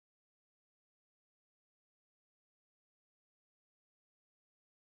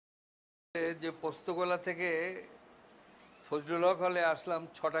যে পোস্তগোলা থেকে ফজলুল হক হলে আসলাম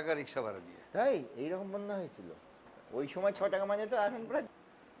 ৬ টাকা রিক্সা ভাড়া দিয়ে। তাই এইরকম বন্যা হয়েছিল ওই সময়? 6 টাকা মানে তো এখন প্রায়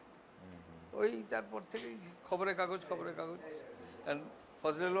ওই তারপর থেকে খবরের কাগজ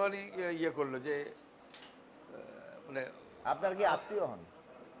ফজলুল লোহানি ইয়ে করলো যে মানে আপনার কি আত্মীয় হন?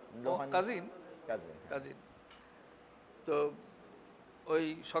 কাজিন কাজিন তো ওই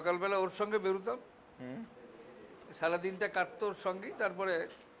সকালবেলা ওর সঙ্গে বেরোতাম, সারাদিনটা কাটতো ওর সঙ্গেই, তারপরে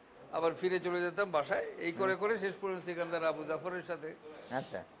আবার ফিরে চলে যেতাম বাসায়। এই করে করে শেষ পর্যন্ত সিকান্দার আবু জাফরের সাথে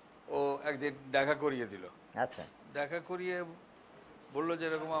আচ্ছা ও একদিন দেখা করিয়ে দিল। আচ্ছা, দেখা করিয়ে বললো যে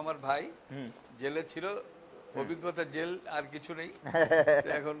এরকম আমার ভাই জেলে ছিল, অভিজ্ঞতা জেল আর কিছু নেই,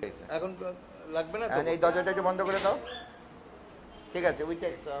 এখন এখন লাগবে না। এই দরজাটা একটু বন্ধ করে দাও। ঠিক আছে, ওই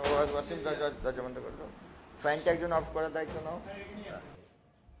ওয়াসিম দরজা বন্ধ করে দাও। ফ্যানটা একজন অফ করার দায়িত্ব নাও।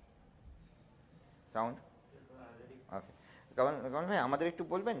 সাউন্ড ওকে। কামাল ভাই, আমাদের একটু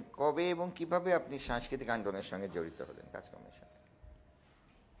বলবেন কবে এবং কিভাবে আপনি সাংস্কৃতিক আন্দোলনের সঙ্গে জড়িত হলেন, কাজকর্মের সঙ্গে?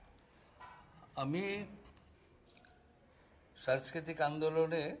 আমি সাংস্কৃতিক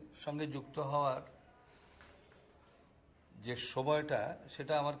আন্দোলনের সঙ্গে যুক্ত হওয়ার যে সময়টা,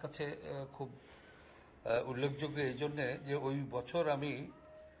 সেটা আমার কাছে খুব উল্লেখযোগ্য এই জন্যে যে ওই বছর আমি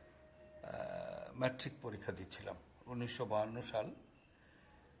ম্যাট্রিক পরীক্ষা দিচ্ছিলাম। 1952 সাল,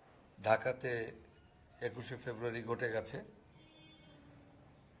 ঢাকাতে 21শে ফেব্রুয়ারি ঘটে গেছে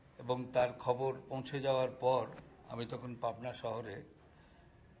এবং তার খবর পৌঁছে যাওয়ার পর আমি তখন পাবনা শহরে,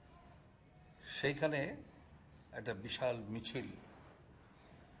 সেইখানে একটা বিশাল মিছিল,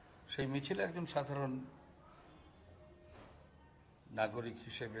 সেই মিছিলে একজন সাধারণ নাগরিক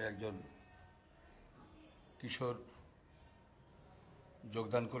হিসেবে একজন কিশোর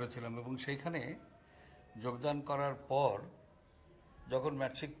যোগদান করেছিলাম এবং সেইখানে যোগদান করার পর যখন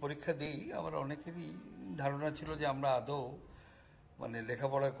ম্যাট্রিক পরীক্ষা দিই, আমার অনেকেরই ধারণা ছিল যে আমরা আদৌ মানে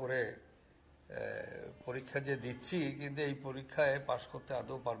লেখাপড়া করে পরীক্ষা যে দিচ্ছি, কিন্তু এই পরীক্ষায় পাশ করতে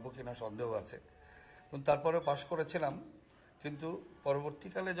আদৌ পারবো কিনা সন্দেহ আছে। তারপরে পাশ করেছিলাম, কিন্তু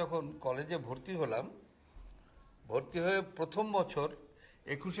পরবর্তীকালে যখন কলেজে ভর্তি হলাম, ভর্তি হয়ে প্রথম বছর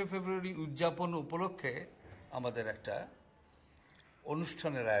 21শে ফেব্রুয়ারি উদযাপন উপলক্ষে আমাদের একটা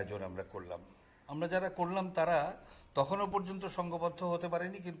অনুষ্ঠানের আয়োজন আমরা করলাম। আমরা যারা করলাম তারা তখনও পর্যন্ত সংঘবদ্ধ হতে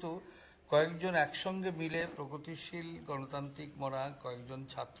পারেনি, কিন্তু কয়েকজন একসঙ্গে মিলে প্রগতিশীল গণতান্ত্রিক মনা কয়েকজন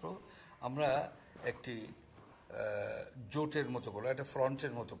ছাত্র আমরা একটি জোটের মতো করলাম, একটা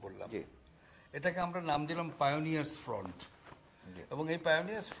ফ্রন্টের মতো করলাম। এটাকে আমরা নাম দিলাম পায়োনিয়ার্স ফ্রন্ট। এবং এই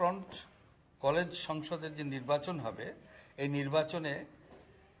পায়োনিয়ার্স ফ্রন্ট কলেজ সংসদের যে নির্বাচন হবে, এই নির্বাচনে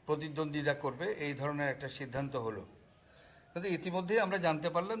প্রতিদ্বন্দ্বিতা করবে, এই ধরনের একটা সিদ্ধান্ত হলো। কিন্তু ইতিমধ্যেই আমরা জানতে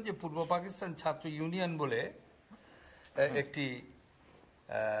পারলাম যে পূর্ব পাকিস্তান ছাত্র ইউনিয়ন বলে একটি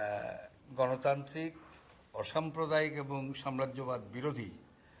গণতান্ত্রিক, অসাম্প্রদায়িক এবং সাম্রাজ্যবাদ বিরোধী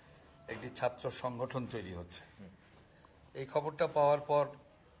একটি ছাত্র সংগঠন তৈরি হচ্ছে। এই খবরটা পাওয়ার পর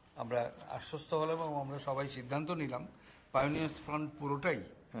আমরা আশ্বস্ত হলাম এবং আমরা সবাই সিদ্ধান্ত নিলাম পায়োনিয়ার্স ফ্রন্ট পুরোটাই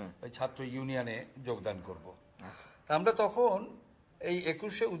ওই ছাত্র ইউনিয়নে যোগদান করব। আমরা তখন এই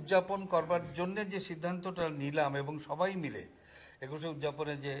 21শে উদযাপন করবার জন্য যে সিদ্ধান্তটা নিলাম এবং সবাই মিলে 21শে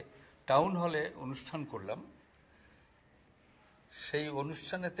উদযাপনে যে টাউন হলে অনুষ্ঠান করলাম, সেই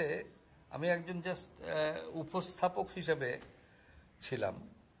অনুষ্ঠানেতে আমি একজন জাস্ট উপস্থাপক হিসেবে ছিলাম,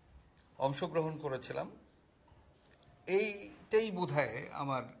 অংশগ্রহণ করেছিলাম। এইটাই বোধহয়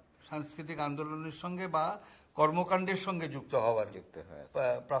আমার সাংস্কৃতিক আন্দোলনের সঙ্গে বা কর্মকাণ্ডের সঙ্গে যুক্ত হওয়ার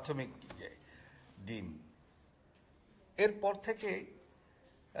প্রাথমিক দিন। এরপর থেকে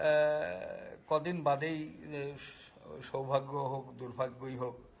কদিন বাদেই, সৌভাগ্য হোক দুর্ভাগ্যই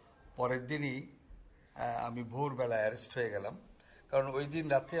হোক, পরের দিনই আমি ভোরবেলা অ্যারেস্ট হয়ে গেলাম। কারণ ওই দিন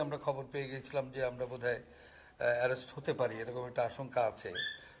রাতে আমরা খবর পেয়ে গেছিলাম যে আমরা বোধহয় অ্যারেস্ট হতে পারি, এরকম একটা আশঙ্কা আছে।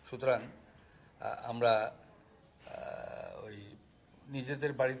 সুতরাং আমরা ওই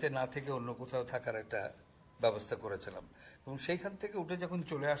নিজেদের বাড়িতে না থেকে অন্য কোথাও থাকার একটা ব্যবস্থা করেছিলাম এবং সেইখান থেকে উঠে যখন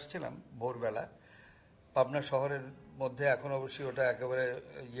চলে আসছিলাম ভোরবেলা, পাবনা শহরের মধ্যে, এখন অবশ্যই ওটা একেবারে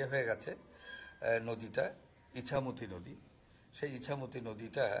ইয়ে হয়ে গেছে নদীটা, ইছামতি নদী। সেই ইছামতি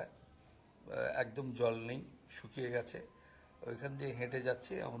নদীটা একদম জল নেই, শুকিয়ে গেছে। ওইখান দিয়ে হেঁটে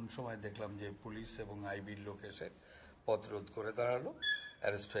যাচ্ছি, এমন সময় দেখলাম যে পুলিশ এবং আইবির লোক এসে পথ রোধ করে দাঁড়ালো,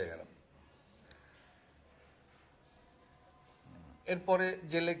 অ্যারেস্ট হয়ে গেলাম। এরপরে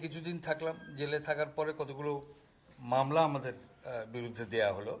জেলে কিছুদিন থাকলাম। জেলে থাকার পরে কতগুলো মামলা আমাদের বিরুদ্ধে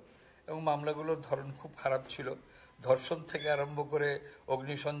দেয়া হলো এবং মামলাগুলোর ধরন খুব খারাপ ছিল। ধর্ষণ থেকে আরম্ভ করে,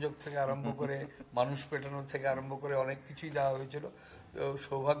 অগ্নিসংযোগ থেকে আরম্ভ করে, মানুষ পেটানোর থেকে আরম্ভ করে অনেক কিছুই দেওয়া হয়েছিল। তো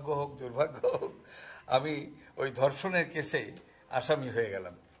সৌভাগ্য হোক দুর্ভাগ্য হোক, আমি ওই ধর্ষণের কেসে আসামি হয়ে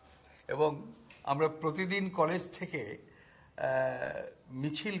গেলাম এবং আমরা প্রতিদিন কলেজ থেকে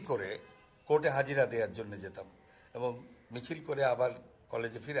মিছিল করে কোর্টে হাজিরা দেওয়ার জন্য যেতাম এবং মিছিল করে আবার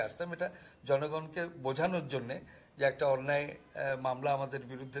কলেজে ফিরে আসতাম। এটা জনগণকে বোঝানোর জন্যে যে একটা অন্যায় মামলা আমাদের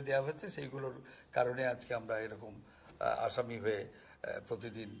বিরুদ্ধে দেওয়া হয়েছে, সেইগুলোর কারণে আজকে আমরা এরকম আসামি হয়ে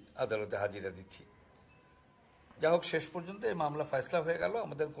প্রতিদিন আদালতে হাজিরা দিচ্ছি। যা হোক, শেষ পর্যন্ত এই মামলা ফয়সলা হয়ে গেল,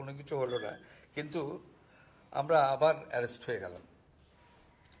 আমাদের কোনো কিছু হলো না, কিন্তু আমরা আবার অ্যারেস্ট হয়ে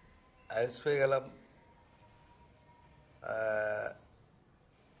গেলাম।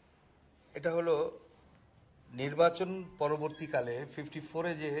 এটা হলো নির্বাচন পরবর্তীকালে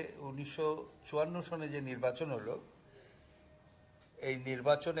 54-এ যে 1954 সনে যে নির্বাচন হলো, এই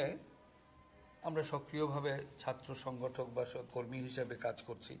নির্বাচনে আমরা সক্রিয়ভাবে ছাত্র সংগঠক বা কর্মী হিসেবে কাজ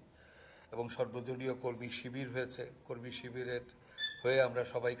করছি এবং সর্বদলীয় কর্মী শিবির হয়েছে, কর্মী শিবিরের হয়ে আমরা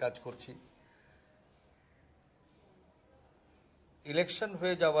সবাই কাজ করছি। ইলেকশন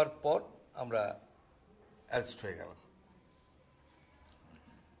হয়ে যাওয়ার পর আমরা অ্যারেস্ট হয়ে গেলাম।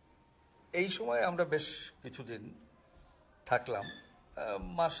 এই সময় আমরা বেশ কিছুদিন থাকলাম,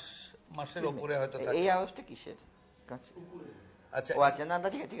 মাসের ওপরে হয়তো। এই আওয়াজটা কিসের? আচ্ছা আচ্ছা, না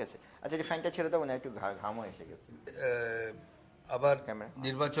ঠিক আছে। আচ্ছা, যে ফ্যানটা ছেড়ে দেবো না, একটু ঘামও এসে গেছে। আবার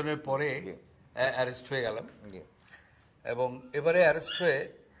নির্বাচনের পরে অ্যারেস্ট হয়ে গেলাম এবং এবারে অ্যারেস্ট হয়ে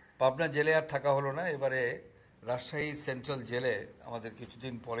পাবনা জেলে আর থাকা হলো না। এবারে রাজশাহী সেন্ট্রাল জেলে আমাদের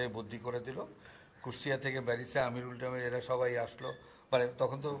কিছুদিন পরে বদলি করে দিল। কুষ্টিয়া থেকে ব্যারিস্টার আমিরুল ইসলামের এরা সবাই আসলো, মানে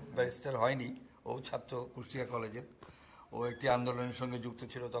তখন তো ব্যারিস্টার হয়নি, ও ছাত্র কুষ্টিয়া কলেজের, ও একটি আন্দোলনের সঙ্গে যুক্ত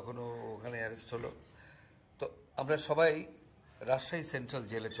ছিল, তখন ও ওখানে অ্যারেস্ট হলো। তো আমরা সবাই রাজশাহী সেন্ট্রাল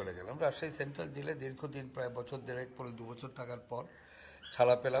জেলে চলে গেলাম। রাজশাহী সেন্ট্রাল জেলে দীর্ঘদিন, প্রায় বছর দেড়েক পরে 2 বছর থাকার পর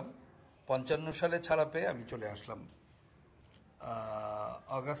ছাড়া পেলাম। 55 সালে ছাড়া পেয়ে আমি চলে আসলাম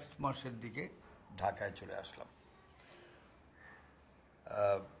আগস্ট মাসের দিকে ঢাকায় চলে আসলাম।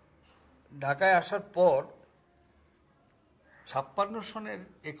 ঢাকায় আসার পর 56 সনের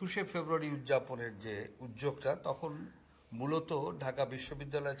 21শে ফেব্রুয়ারি উদযাপনের যে উদ্যোগটা, তখন মূলত ঢাকা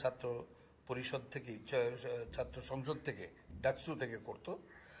বিশ্ববিদ্যালয় ছাত্র পরিষদ থেকে, ছাত্র সংসদ থেকে, ডাকসু থেকে করত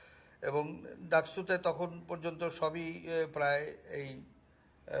এবং ডাকসুতে তখন পর্যন্ত সবই প্রায় এই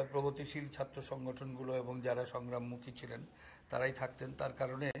প্রগতিশীল ছাত্র সংগঠনগুলো এবং যারা সংগ্রামমুখী ছিলেন তারাই থাকতেন। তার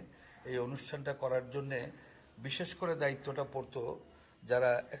কারণে এই অনুষ্ঠানটা করার জন্যে বিশেষ করে দায়িত্বটা পড়তো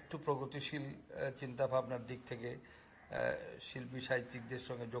যারা একটু প্রগতিশীল চিন্তাভাবনার দিক থেকে শিল্পী সাহিত্যিকদের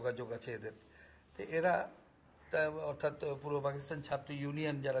সঙ্গে যোগাযোগ আছে এদের। তো এরা, অর্থাৎ পূর্ব পাকিস্তান ছাত্র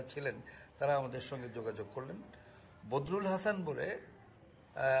ইউনিয়ন যারা ছিলেন, তারা আমাদের সঙ্গে যোগাযোগ করলেন। বদরুল হাসান বলে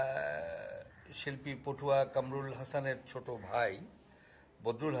শিল্পী পটুয়া কামরুল হাসানের ছোট ভাই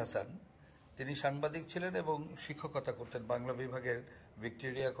বদরুল হাসান, তিনি সাংবাদিক ছিলেন এবং শিক্ষকতা করতেন বাংলা বিভাগের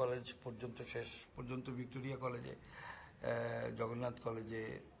ভিক্টোরিয়া কলেজ পর্যন্ত, শেষ পর্যন্ত ভিক্টোরিয়া কলেজে, জগন্নাথ কলেজে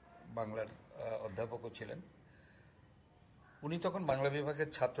বাংলার অধ্যাপকও ছিলেন। উনি তখন বাংলা বিভাগের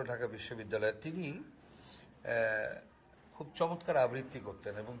ছাত্র ঢাকা বিশ্ববিদ্যালয়ের। তিনি খুব চমৎকার আবৃত্তি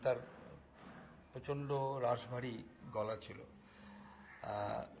করতেন এবং তার প্রচণ্ড রাশভারী গলা ছিল।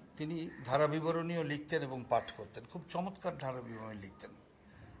 তিনি ধারাবিবরণীও লিখতেন এবং পাঠ করতেন, খুব চমৎকার ধারাবিবরণী লিখতেন।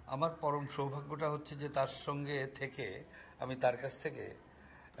 আমার পরম সৌভাগ্যটা হচ্ছে যে তার সঙ্গে থেকে আমি তার কাছ থেকে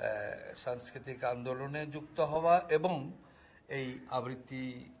সাংস্কৃতিক আন্দোলনে যুক্ত হওয়া এবং এই আবৃত্তি,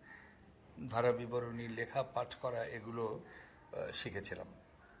 ধারাবিবরণী লেখা, পাঠ করা, এগুলো শিখেছিলাম।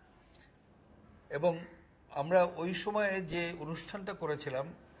 এবং আমরা ওই সময়ে যে অনুষ্ঠানটা করেছিলাম,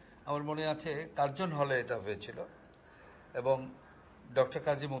 আমার মনে আছে কার্জন হলে এটা হয়েছিল এবং ডক্টর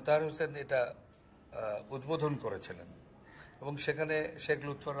কাজী মোতাহার হোসেন এটা উদ্বোধন করেছিলেন এবং সেখানে শেখ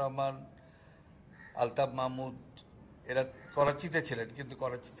লুৎফর রহমান, আলতাফ মাহমুদ এরা করাচিতে ছিলেন, কিন্তু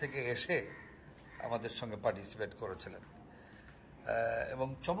করাচি থেকে এসে আমাদের সঙ্গে পার্টিসিপেট করেছিলেন এবং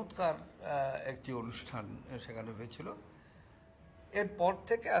চমৎকার একটি অনুষ্ঠান সেখানে হয়েছিল। এরপর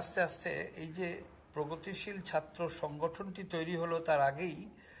থেকে আস্তে আস্তে এই যে প্রগতিশীল ছাত্র সংগঠনটি তৈরি হলো, তার আগেই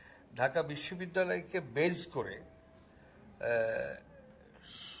ঢাকা বিশ্ববিদ্যালয়কে বেজ করে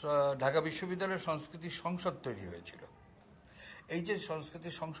ঢাকা বিশ্ববিদ্যালয়ের সংস্কৃতি সংসদ তৈরি হয়েছিল। এই যে সংস্কৃতি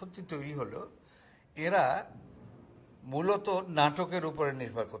সংসদটি তৈরি হলো, এরা মূলত নাটকের উপরে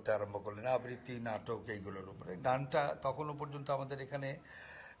নির্ভর করতে আরম্ভ করলেন, আবৃত্তি, নাটক, এইগুলোর উপরে। গানটা তখনও পর্যন্ত আমাদের এখানে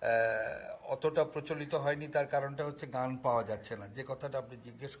অতটা প্রচলিত হয়নি। তার কারণটা হচ্ছে গান পাওয়া যাচ্ছে না। যে কথাটা আপনি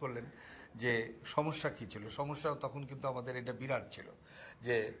জিজ্ঞেস করলেন যে সমস্যা কী ছিল, সমস্যা তখন কিন্তু আমাদের এটা বিরাট ছিল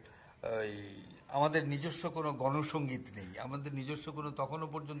যে আমাদের নিজস্ব কোনো গণসঙ্গীত নেই, আমাদের নিজস্ব কোনো, তখনও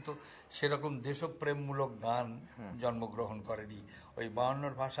পর্যন্ত সেরকম দেশপ্রেমমূলক গান জন্মগ্রহণ করেনি। ওই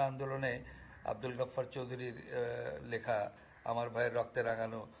 52 ভাষা আন্দোলনে আব্দুল গফফার চৌধুরীর লেখা আমার ভাইয়ের রক্তে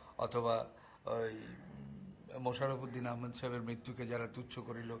রাঙানো, অথবা ওই মোশাররফউদ্দিন আহমদ সাহেবের মৃত্যুকে যারা তুচ্ছ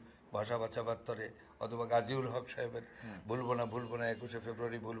করিল ভাষা বাঁচাবার তরে, অথবা গাজীউল হক সাহেবের ভুলবো না 21শে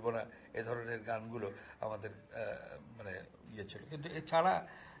ফেব্রুয়ারি ভুলবো না, এ ধরনের গানগুলো আমাদের মানে ইয়ে ছিল। কিন্তু এছাড়া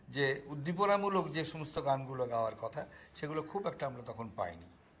যে উদ্দীপনামূলক যে সমস্ত গানগুলো গাওয়ার কথা সেগুলো খুব একটা আমরা তখন পাইনি।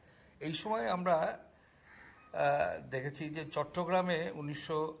 এই সময় আমরা দেখেছি যে চট্টগ্রামে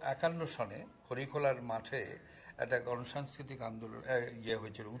 1951 সনে হরিখোলার মাঠে একটা গণসাংস্কৃতিক আন্দোলন ইয়ে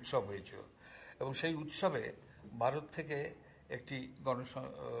হয়েছিল, উৎসব হয়েছিল, এবং সেই উৎসবে ভারত থেকে একটি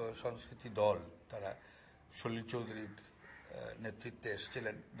গণসংস্কৃতি দল, তারা সলিল চৌধুরীর নেতৃত্বে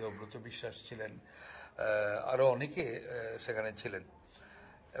এসেছিলেন, দেবব্রত বিশ্বাস ছিলেন, আরও অনেকে সেখানে ছিলেন,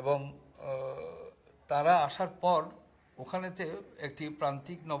 এবং তারা আসার পর ওখানেতে একটি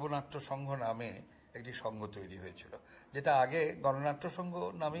প্রান্তিক নবনাট্য সংঘ নামে একটি সংঘ তৈরি হয়েছিল, যেটা আগে গণনাট্য সংঘ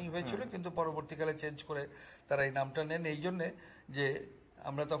নামেই হয়েছিল, কিন্তু পরবর্তীকালে চেঞ্জ করে তারা এই নামটা নেন এই জন্যে যে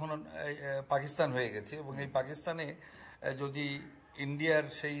আমরা তখন পাকিস্তান হয়ে গেছি, এবং এই পাকিস্তানে যদি ইন্ডিয়ার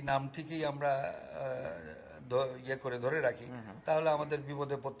সেই নামটিকেই আমরা ইয়ে করে ধরে রাখি তাহলে আমাদের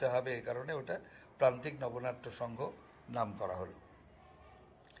বিপদে পড়তে হবে, এই কারণে ওটা প্রান্তিক নবনাট্য সংঘ নাম করা হলো।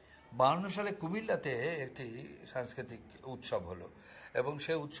 52 সালে কুমিল্লাতে একটি সাংস্কৃতিক উৎসব হলো, এবং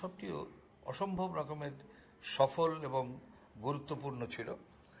সেই উৎসবটিও অসম্ভব রকমের সফল এবং গুরুত্বপূর্ণ ছিল,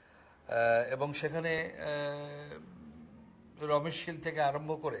 এবং সেখানে রমেশ শীল থেকে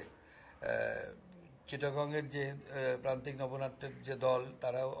আরম্ভ করে চিটাগংয়ের যে প্রান্তিক নবনাট্যের যে দল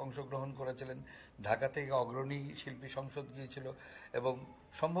তারাও অংশগ্রহণ করেছিলেন, ঢাকা থেকে অগ্রণী শিল্পী সংসদ গিয়েছিল, এবং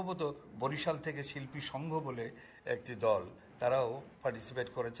সম্ভবত বরিশাল থেকে শিল্পী সংঘ বলে একটি দল তারাও পার্টিসিপেট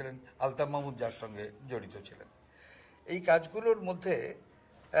করেছিলেন, আলতাফ মাহমুদ যার সঙ্গে জড়িত ছিলেন। এই কাজগুলোর মধ্যে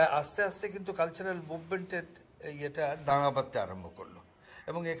আস্তে আস্তে কিন্তু কালচারাল মুভমেন্টের ইয়েটা দাঁড়া বাঁধতে আরম্ভ করলো,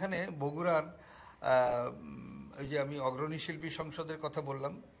 এবং এখানে বগুড়ার ওই যে আমি অগ্রণী শিল্পী সংসদের কথা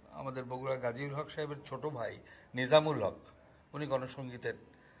বললাম, আমাদের বগুড়া গাজীউল হক সাহেবের ছোট ভাই নিজামুল হক, উনি গণসঙ্গীতের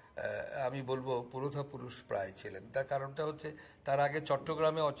আমি বলবো পুরোধা পুরুষ প্রায় ছিলেন। তার কারণটা হচ্ছে তার আগে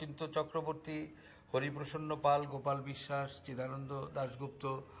চট্টগ্রামে অচিন্ত চক্রবর্তী, হরিপ্রসন্ন পাল, গোপাল বিশ্বাস, চিদানন্দ দাশগুপ্ত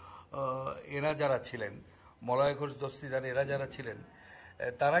এরা যারা ছিলেন, মলয় ঘোষ দস্তিদার এরা যারা ছিলেন,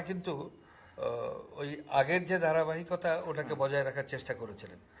 তারা কিন্তু ওই আগের যে ধারাবাহিকতা ওটাকে বজায় রাখার চেষ্টা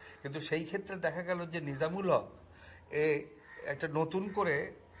করেছিলেন। কিন্তু সেই ক্ষেত্রে দেখা গেল যে নিজামুল হক একটা নতুন করে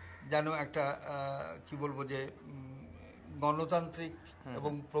যেন একটা কি বলবো যে গণতান্ত্রিক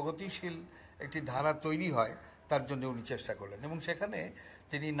এবং প্রগতিশীল একটি ধারা তৈরি হয়, তার জন্য উনি চেষ্টা করলেন, এবং সেখানে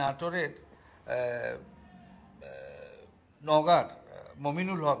তিনি নাটোরের নওগাঁর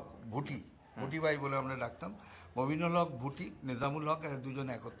মমিনুল হক ভুটি, ভুটি ভাই বলে আমরা ডাকতাম, মমিনুল হক ভুটি, নিজামুল হক এরা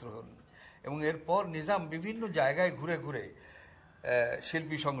দুজনে একত্র হন, এবং এরপর নিজাম বিভিন্ন জায়গায় ঘুরে ঘুরে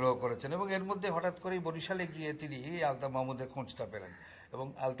শিল্পী সংগ্রহ করেছেন, এবং এর মধ্যে হঠাৎ করেই বরিশালে গিয়ে তিনি আলতাফ মাহমুদের খোঁজটা পেলেন, এবং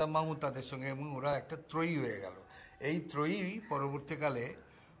আলতাফ মাহমুদ তাদের সঙ্গে, এবং ওরা একটা ত্রয়ী হয়ে গেল। এই ত্রয়ী পরবর্তীকালে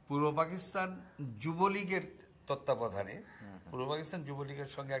পূর্ব পাকিস্তান যুবলীগের তত্ত্বাবধানে, পূর্ব পাকিস্তান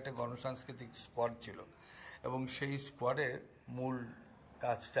যুবলীগের সঙ্গে একটা গণসাংস্কৃতিক স্কোয়াড ছিল, এবং সেই স্কোয়াডের মূল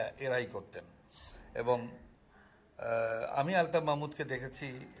কাজটা এরাই করতেন। এবং আমি আলতাফ মাহমুদকে দেখেছি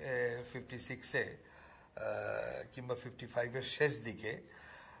 56-এ কিংবা 55-এর শেষ দিকে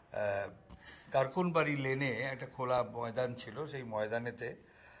কারকুনবাড়ি লেনে একটা খোলা ময়দান ছিল, সেই ময়দানেতে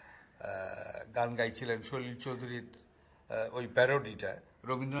গান গাইছিলেন সলিল চৌধুরীর ওই প্যারোডিটা,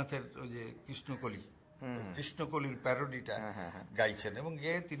 রবীন্দ্রনাথের ওই যে কৃষ্ণকলির প্যারোডিটা গাইছেন, এবং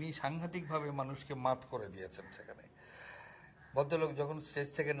তিনি সাংঘাতিকভাবে মানুষকে মাত করে দিয়েছেন সেখানে। ভদ্রলোক যখন স্টেজ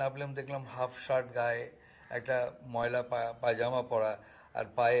থেকে নামলাম দেখলাম হাফ শার্ট গায়ে, একটা ময়লা পায়জামা পরা, আর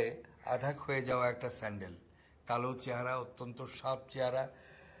পায়ে আধা ক্ষয়ে যাওয়া একটা স্যান্ডেল, কালো চেহারা, অত্যন্ত সাপ চেহারা,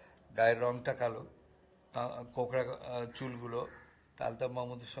 গায়ের রংটা কালো, কোকড়া চুলগুলো। আলতাফ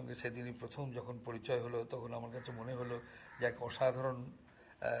মাহমুদের সঙ্গে সেদিনই প্রথম যখন পরিচয় হলো তখন আমার কাছে মনে হলো যে এক অসাধারণ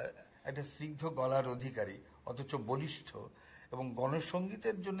একটা স্নিগ্ধ গলার অধিকারী, অথচ বলিষ্ঠ, এবং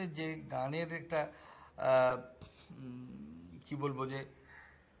গণসঙ্গীতের জন্য যে গানের একটা কি বলবো যে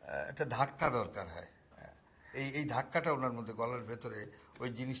একটা ধাক্কা দরকার হয়, এই ধাক্কাটা ওনার মধ্যে গলার ভেতরে ওই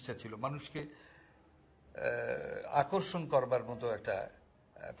জিনিসটা ছিল, মানুষকে আকর্ষণ করবার মতো একটা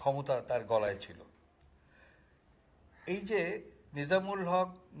ক্ষমতা তার গলায় ছিল। এই যে নিজামুল হক,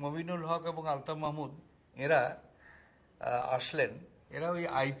 মবিনুল হক এবং আলতাফ মাহমুদ এরা আসলেন, এরা ওই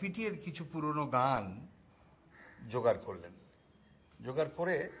আইপিটি এর কিছু পুরনো গান জোগাড় করলেন, জোগাড়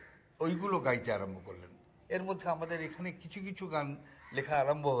করে ওইগুলো গাইতে আরম্ভ করলেন। এর মধ্যে আমাদের এখানে কিছু কিছু গান লেখা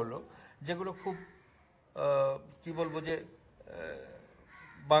আরম্ভ হলো, যেগুলো খুব কি বলবো যে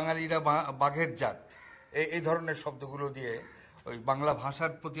বাঙালিরা বাঘের জাত এই ধরনের শব্দগুলো দিয়ে ওই বাংলা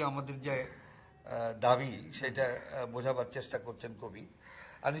ভাষার প্রতি আমাদের যে দাবি সেটা বোঝাবার চেষ্টা করছেন কবি।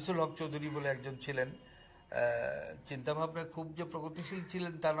 আনিসুল হক চৌধুরী বলে একজন ছিলেন, চিন্তাভাবনা খুব যে প্রগতিশীল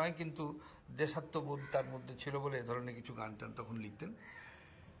ছিলেন তা নয়, কিন্তু দেশাত্মবোধ তার মধ্যে ছিল বলে এ ধরনের কিছু গান টান তখন লিখতেন।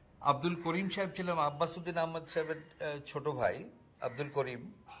 আব্দুল করিম সাহেব ছিলাম আব্বাসুদ্দিন আহমদ সাহেবের ছোট ভাই আব্দুল করিম।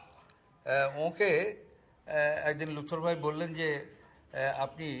 ওকে একদিন লুৎফর ভাই বললেন যে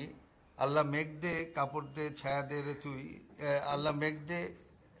আপনি আল্লাহ মেঘ দে কাপড় দে ছায়া দে রে তুই, আল্লাহ মেঘ দে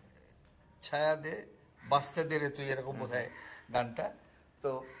ছায়া দে বাঁচতে দে রে তুই, এরকম বোধ হয় গানটা। তো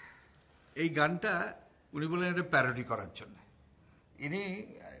এই গানটা উনি বললেন এটা প্যারোডি করার জন্য। ইনি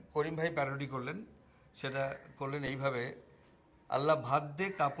করিম ভাই প্যারোডি করলেন, সেটা করলেন এইভাবে, আল্লাহ ভাত দে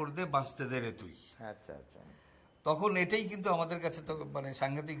কাপড় দে বাঁচতে দে রে তুই। আচ্ছা আচ্ছা। তখন এটাই কিন্তু আমাদের কাছে তো মানে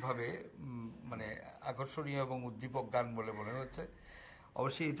সাংঘাতিকভাবে মানে আকর্ষণীয় এবং উদ্দীপক গান বলে মনে হচ্ছে।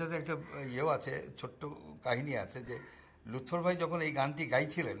 অবশ্যই এটাতে একটা ইয়েও আছে, ছোট্ট কাহিনী আছে যে লুৎফর ভাই যখন এই গানটি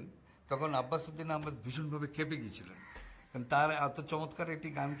গাইছিলেন তখন আব্বাসুদ্দিন আহমদ ভীষণভাবে খেপে গিয়েছিলেন, কারণ তার এত চমৎকার একটি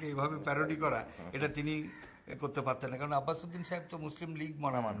গানকে এভাবে প্যারোডি করা এটা তিনি করতে পারতেন না। কারণ আব্বাসুদ্দিন সাহেব তো মুসলিম লীগ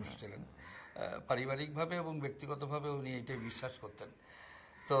মনা মানুষ ছিলেন, পারিবারিকভাবে এবং ব্যক্তিগতভাবে উনি এটাই বিশ্বাস করতেন।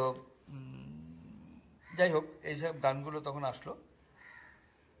 তো যাই হোক, এইসব গানগুলো তখন আসলো।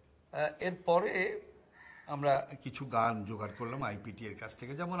 এরপরে আমরা কিছু গান জোগাড় করলাম আইপিটি এর কাছ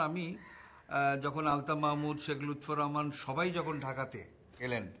থেকে। যেমন আমি যখন আলতা মাহমুদ, শেখ লুৎফর রহমান সবাই যখন ঢাকাতে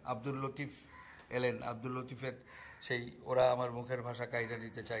এলেন, আব্দুল লতিফ এলেন, আব্দুল লতিফের সেই ওরা আমার মুখের ভাষা কায়দা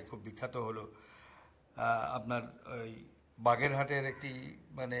নিতে চায় খুব বিখ্যাত হলো। আপনার ওই বাগেরহাটের একটি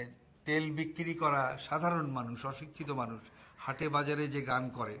মানে তেল বিক্রি করা সাধারণ মানুষ, অশিক্ষিত মানুষ, হাটে বাজারে যে গান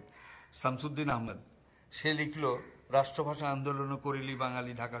করে শামসুদ্দিন আহমদ, সে লিখলো রাষ্ট্রভাষা আন্দোলনও করিলি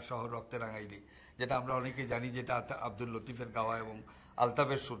বাঙালি ঢাকা শহর রক্তে রাঙাইলি, যেটা আমরা অনেকে জানি যেটা আব্দুল লতিফের গাওয়া এবং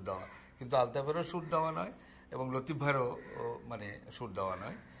আলতাফের সুর দেওয়া, কিন্তু আলতাফেরও সুর দেওয়া নয় এবং লতিফ ভাইয়েরও মানে সুর দেওয়া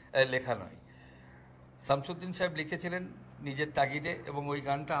নয়, লেখা নয়। শামসুদ্দিন সাহেব লিখেছিলেন নিজের তাগিদে, এবং ওই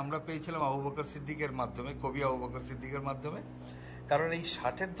গানটা আমরা পেয়েছিলাম আবু বকর সিদ্দিকের মাধ্যমে, কবি আবু বকর সিদ্দিকের মাধ্যমে। কারণ এই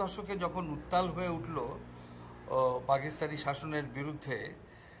 60-এর দশকে যখন উত্তাল হয়ে উঠল পাকিস্তানি শাসনের বিরুদ্ধে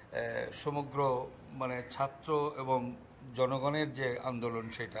সমগ্র মানে ছাত্র এবং জনগণের যে আন্দোলন,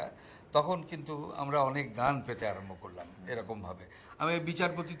 সেটা তখন কিন্তু আমরা অনেক গান পেতে আরম্ভ করলাম এরকমভাবে। আমি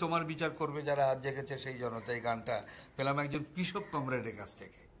বিচারপতি তোমার বিচার করবে যারা আজ জেগেছে সেই জনতা, এই গানটা পেলাম একজন কৃষক কমরেডের কাছ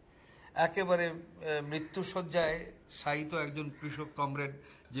থেকে। একেবারে মৃত্যুশয্যায় শায়িত একজন কৃষক কমরেড,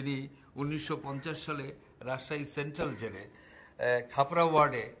 যিনি 1950 সালে রাজশাহী সেন্ট্রাল জেলে খাপড়া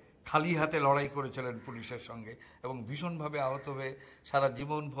ওয়ার্ডে খালি হাতে লড়াই করেছিলেন পুলিশের সঙ্গে এবং ভীষণভাবে আহত হয়ে সারা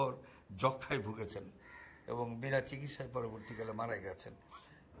জীবনভর যক্ষ্মায় ভুগেছেন এবং বিনা চিকিৎসায় পরবর্তীকালে মারা গেছেন।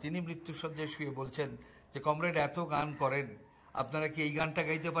 তিনি মৃত্যুশয্যায় শুয়ে বলছেন যে কমরেড এত গান করেন, আপনারা কি এই গানটা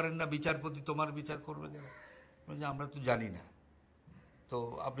গাইতে পারেন না, বিচারপতি তোমার বিচার করবে যারা? আমরা তো জানি না, তো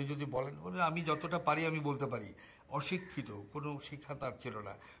আপনি যদি বলেন। আমি যতটা পারি আমি বলতে পারি। অশিক্ষিত, কোনো শিক্ষা তার ছিল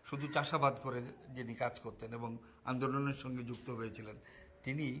না, শুধু চাষাবাদ করে যিনি কাজ করতেন এবং আন্দোলনের সঙ্গে যুক্ত হয়েছিলেন,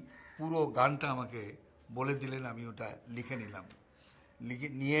 তিনি পুরো গানটা আমাকে বলে দিলেন, আমি ওটা লিখে নিলাম।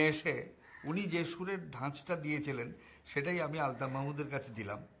 নিয়ে এসে উনি যে সুরের ধাঁচটা দিয়েছিলেন সেটাই আমি আলতা মাহমুদের কাছে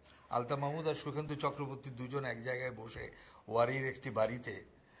দিলাম। আলতা মাহমুদ আর সুখেন্দু চক্রবর্তী দুজন এক জায়গায় বসে ওয়ারির একটি বাড়িতে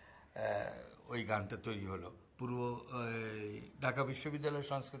ওই গানটা তৈরি হলো। পূর্ব ঢাকা বিশ্ববিদ্যালয়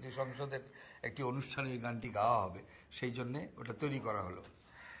সংস্কৃতি সংসদের একটি অনুষ্ঠানে এই গানটি গাওয়া হবে, সেই জন্যে ওটা তৈরি করা হলো।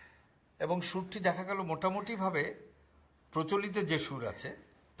 এবং সুরটি দেখা গেল মোটামুটিভাবে প্রচলিত যে সুর আছে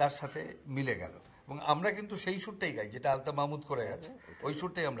তার সাথে মিলে গেল, এবং আমরা কিন্তু সেই সুরটাই গাই যেটা আলতা মাহমুদ করে গেছে, ওই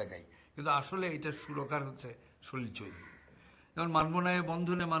সুরটাই আমরা গাই। কিন্তু আসলে এটার সুরকার হচ্ছে সলিল চৌধুরী। যেমন মানবনায়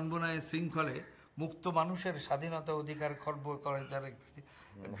বন্ধনে মানবনায় শৃঙ্খলে মুক্ত মানুষের স্বাধীনতা অধিকার খর্ব করে তার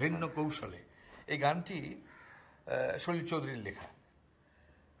ঘৃণ্য কৌশলে, এই গানটি সলিল চৌধুরীর লেখা।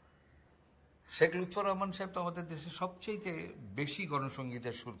 শেখ লুৎফর রহমান সাহেব তো আমাদের দেশে সবচেয়ে বেশি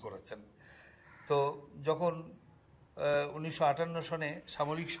গণসঙ্গীতের সুর করেছেন। তো যখন 1958 সনে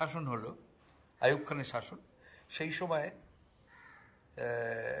সামরিক শাসন হলো, আইয়ুব খানের শাসন, সেই সময়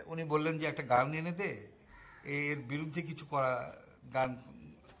উনি বললেন যে একটা গান এনে দে, এর বিরুদ্ধে কিছু করা গান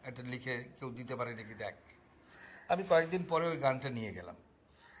একটা লিখে কেউ দিতে পারে নাকি দেখ। আমি কয়েকদিন পরে ওই গানটা নিয়ে গেলাম,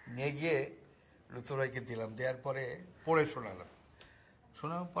 নিয়ে গিয়ে লুৎফর ভাইকে দিলাম, দেওয়ার পরে পড়ে শোনালাম।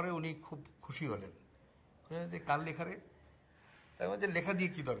 শোনার পরে উনি খুব খুশি হলেন, কার লেখারে? তার মধ্যে লেখা দিয়ে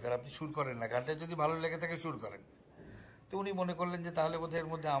কি দরকার, আপনি সুর করেন না, গানটা যদি ভালো লেগে থাকে সুর করেন। তো উনি মনে করলেন যে তাহলে বোধহয় এর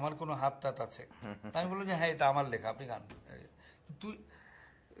মধ্যে আমার কোনো হাত টাত আছে। আমি বললাম যে হ্যাঁ এটা আমার লেখা, আপনি গান,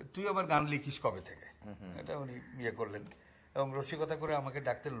 তুই আবার গান লিখিস কবে থেকে? এটা উনি ইয়ে করলেন এবং রসিকতা করে আমাকে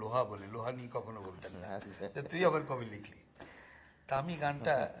ডাকতেন লোহা বলে, লোহানি কখনো বলতেন না, তুই আবার কবে লিখলি। তা আমি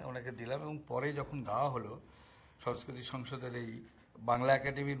গানটা ওনাকে দিলাম এবং পরে যখন গাওয়া হলো সংস্কৃতি সংসদের এই বাংলা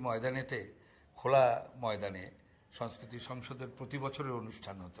একাডেমির ময়দানেতে, খোলা ময়দানে সংস্কৃতি সংসদের প্রতি বছরের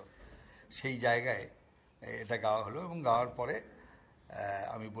অনুষ্ঠান হতো, সেই জায়গায় এটা গাওয়া হলো এবং গাওয়ার পরে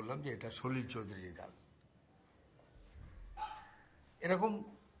আমি বললাম যে এটা সলিল চৌধুরীর গান। এরকম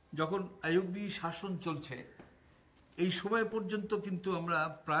যখন আইয়ুবী শাসন চলছে এই সময় পর্যন্ত কিন্তু আমরা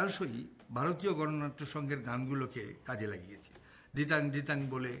প্রায়শই ভারতীয় গণনাট্য সংঘের গানগুলোকে কাজে লাগিয়েছি। দিতাং দিতাং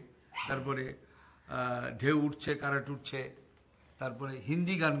বলে, তারপরে ঢেউ উঠছে কারাট উঠছে, তারপরে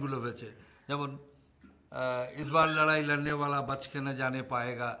হিন্দি গানগুলো হয়েছে, যেমন ইসবার লড়াই লড়নে वाला बच के न जाने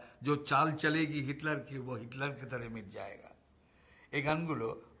पाएगा, जो चाल चलेगी हिटलर की वो हिटलर की तरह मिट जाएगा, এই গানগুলো,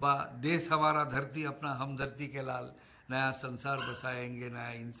 বা দেশ हमारा धरती अपना हम धरती के लाल, नया संसार बसाएंगे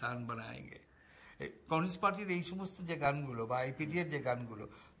नया इंसान बनाएंगे। কমিউনিস্ট পার্টির এই সমস্ত যে গানগুলো বা আইপিডিএর যে গানগুলো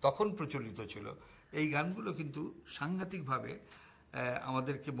তখন প্রচলিত ছিল, এই গানগুলো কিন্তু সাংঘাতিকভাবে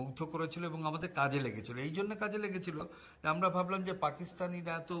আমাদেরকে মুগ্ধ করেছিল এবং আমাদের কাজে লেগেছিল। এই জন্য কাজে লেগেছিল আমরা ভাবলাম যে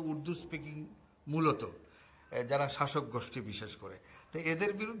পাকিস্তানিরা তো উর্দু স্পিকিং মূলত, যারা শাসক গোষ্ঠী বিশেষ করে, তো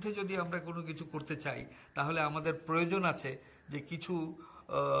এদের বিরুদ্ধে যদি আমরা কোনো কিছু করতে চাই তাহলে আমাদের প্রয়োজন আছে যে কিছু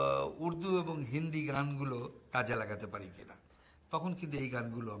উর্দু এবং হিন্দি গানগুলো কাজে লাগাতে পারি কিনা। তখন কিন্তু এই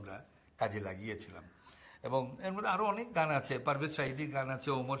গানগুলো আমরা কাজে লাগিয়েছিলাম এবং এর মধ্যে আরও অনেক গান আছে, পারভেজ শাহিদির গান আছে,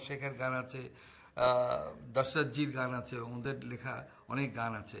 ওমর শেখের গান আছে, দশরথজির গান আছে, ওদের লেখা অনেক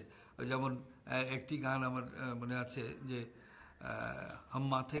গান আছে। যেমন একটি গান আমার মনে আছে যে हम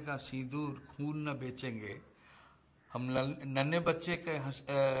माथे का सिंदूर खून न बेचेंगे, हम नन्हे बच्चे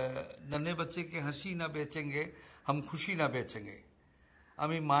के हंसी न बेचेंगे, हम खुशी न बेचेंगे।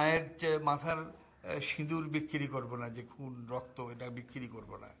 আমি মায়ের মাথার সিঁদুর বিক্রি করব না, যে খুন রক্ত এটা বিক্রি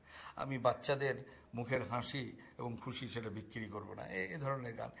করব না, আমি বাচ্চাদের মুখের হাসি এবং খুশি সেটা বিক্রি করব না, এই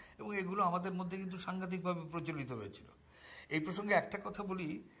ধরনের গান। এবং এগুলো আমাদের মধ্যে কিন্তু সাংঘাতিকভাবে প্রচলিত হয়েছিল। এই প্রসঙ্গে একটা কথা বলি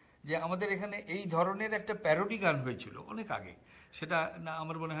যে আমাদের এখানে এই ধরনের একটা প্যারোডি গান হয়েছিল অনেক আগে, সেটা না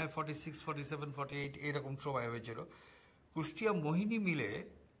আমার মনে হয় 46, 47, 48 এরকম সময় হয়েছিল। কুষ্টিয়া মোহিনী মিলে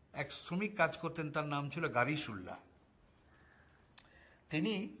এক শ্রমিক কাজ করতেন, তার নাম ছিল গারিসুল্লাহ।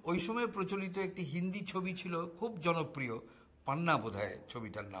 তিনি ওই সময় প্রচলিত একটি হিন্দি ছবি ছিল খুব জনপ্রিয়, পান্না বোধহয়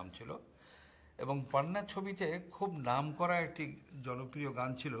ছবিটার নাম ছিল, এবং পান্না ছবিতে খুব নাম করা একটি জনপ্রিয়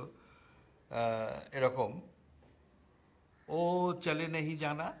গান ছিল এরকম, ও চলে नहीं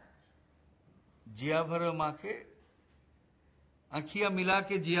जाना जिया भर माँ के, আঁখিয়া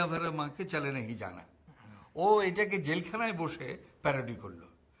মিলাকে জিয়া ভর মাকে চলে नहीं जाना। ও এটাকে জেলখানায় বসে প্যারোডি করলো,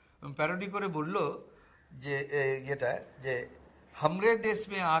 প্যারোডি করে বলল যে এটা যে हमरे देश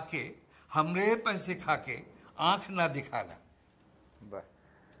में आके हमरे पैसे खाके आंख ना दिखाना,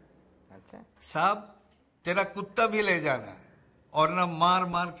 अच्छा साहब तेरा कुत्ता भी ले जाना और ना मार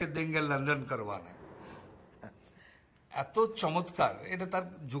मार के देंगे लंदन करवाना। এত চমৎকার। এটা তার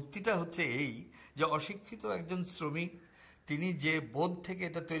যুক্তিটা হচ্ছে এই যে অশিক্ষিত একজন শ্রমিক, তিনি যে বোধ থেকে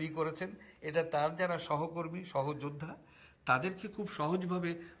এটা তৈরি করেছেন, এটা তার যারা সহকর্মী সহযোদ্ধা তাদেরকে খুব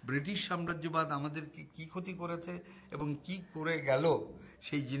সহজভাবে ব্রিটিশ সাম্রাজ্যবাদ আমাদেরকে কি ক্ষতি করেছে এবং কি করে গেল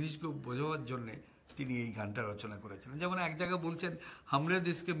সেই জিনিসগুলো বোঝাবার জন্যে তিনি এই গানটা রচনা করেছিলেন। যেমন এক জায়গায় বলছেন, হামরে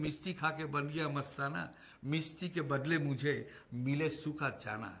দেশকে মিষ্টি খাকে বন গিয়া মস্তানা, মিষ্টিকে বদলে মুঝে মিলে সুখা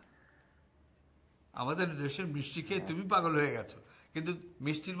চানা। আমাদের দেশের মিষ্টি খেয়ে তুমি পাগল হয়ে গেছো, কিন্তু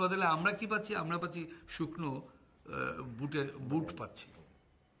মিষ্টির বদলে আমরা কি পাচ্ছি? আমরা পাচ্ছি শুকনো বুট পাচ্ছি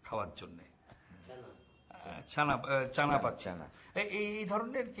খাওয়ার জন্যে, চানা পাচ্ছি না। এই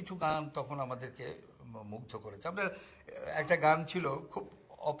ধরনের কিছু গান তখন আমাদেরকে মুগ্ধ করেছে। আমরা একটা গান ছিল খুব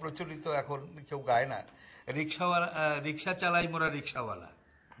অপ্রচলিত, এখন কেউ গায় না, রিক্সা চালাই মোরা রিক্সাওয়ালা,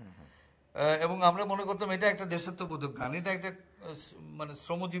 এবং আমরা মনে করতাম এটা একটা দেশাত্মবোধক গান, এটা একটা মানে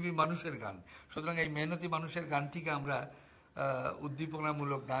শ্রমজীবী মানুষের গান, সুতরাং এই মেহনতি মানুষের গানটিকে আমরা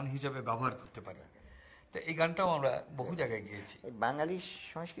উদ্দীপনামূলক গান হিসেবে ব্যবহার করতে পারি। তো এই গানটাও আমরা বহু জায়গায় গিয়েছি। বাঙালি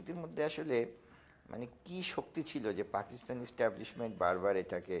সংস্কৃতির মধ্যে আসলে মানে কি শক্তি ছিল যে পাকিস্তানি এস্টাবলিশমেন্ট বারবার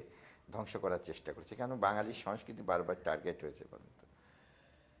এটাকে ধ্বংস করার চেষ্টা করছে? কেন বাঙালির সংস্কৃতি বারবার টার্গেট হয়েছে বলুন তো?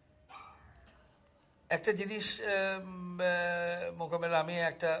 একটা জিনিস মোকাবেলা আমি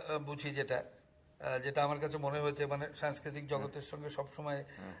একটা বুঝি, যেটা আমার কাছে মনে হয়েছে, মানে সাংস্কৃতিক জগতের সঙ্গে সবসময়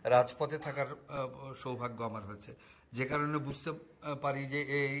রাজপথে থাকার সৌভাগ্য আমার হয়েছে, যে কারণে বুঝতে পারি যে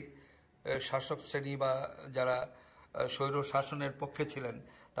এই শাসক শ্রেণী বা যারা স্বৈর শাসনের পক্ষে ছিলেন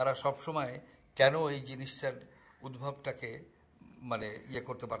তারা সবসময় কেন এই জিনিসটার উদ্ভবটাকে মানে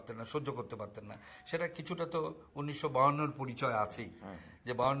করতে পারতেন না, সহ্য করতে পারতেন না। সেটা কিছুটা তো 1952 পরিচয় আছেই,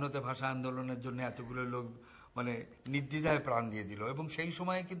 যে 52তে ভাষা আন্দোলনের জন্য এতগুলো লোক মানে নির্দ্বিধায় প্রাণ দিয়ে দিল, এবং সেই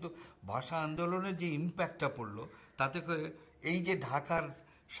সময়ে কিন্তু ভাষা আন্দোলনের যে ইম্প্যাক্টটা পড়লো তাতে করে এই যে ঢাকার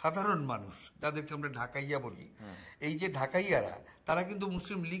সাধারণ মানুষ, যাদেরকে আমরা ঢাকাইয়া বলি, এই যে ঢাকাইয়ারা তারা কিন্তু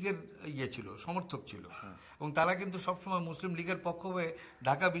মুসলিম লীগের ছিল, সমর্থক ছিল, এবং তারা কিন্তু সবসময় মুসলিম লীগের পক্ষ হয়ে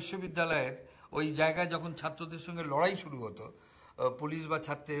ঢাকা বিশ্ববিদ্যালয়ের ওই জায়গায় যখন ছাত্রদের সঙ্গে লড়াই শুরু হতো, পুলিশ বা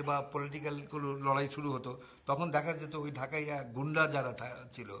ছাত্রে বা পলিটিক্যাল কোনো লড়াই শুরু হতো, তখন দেখা যেত ওই ঢাকায় গুন্ডা যারা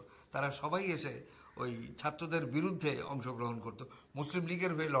ছিল তারা সবাই এসে ওই ছাত্রদের বিরুদ্ধে অংশগ্রহণ করতো, মুসলিম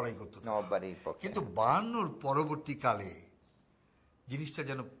লীগের হয়ে লড়াই করতো। কিন্তু 52-র পরবর্তীকালে জিনিসটা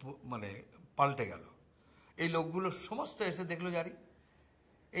যেন মানে পাল্টে গেল। এই লোকগুলো সমস্ত এসে দেখলো জারি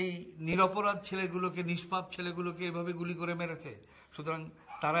এই নিরপরাধ ছেলেগুলোকে, নিষ্পাপ ছেলেগুলোকে এভাবে গুলি করে মেরেছে, সুতরাং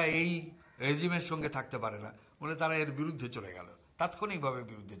তারা এই রেজিমের সঙ্গে থাকতে পারে না বলে তারা এর বিরুদ্ধে চলে গেল, তাৎক্ষণিকভাবে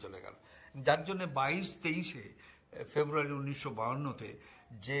বিরুদ্ধে চলে গেল। যার জন্য 22-23 ফেব্রুয়ারি 1952-তে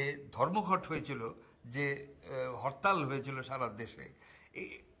যে ধর্মঘট হয়েছিল, যে হরতাল হয়েছিল সারা দেশে,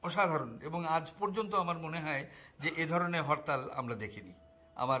 অসাধারণ। এবং আজ পর্যন্ত আমার মনে হয় যে এ ধরনের হরতাল আমরা দেখিনি।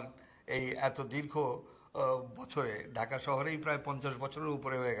 আমার এই এত দীর্ঘ বছরে, ঢাকা শহরেই প্রায় 50 বছরের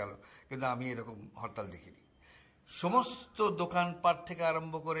উপরে হয়ে গেল, কিন্তু আমি এরকম হরতাল দেখিনি। সমস্ত দোকানপাট থেকে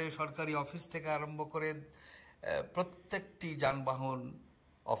আরম্ভ করে, সরকারি অফিস থেকে আরম্ভ করে, প্রত্যেকটি যানবাহন,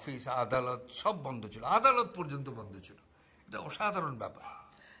 অফিস, আদালত সব বন্ধ ছিল, আদালত পর্যন্ত বন্ধ ছিল। এটা অসাধারণ ব্যাপার।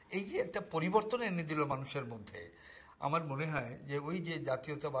 এই যে একটা পরিবর্তন এনে দিল মানুষের মধ্যে, আমার মনে হয় যে ওই যে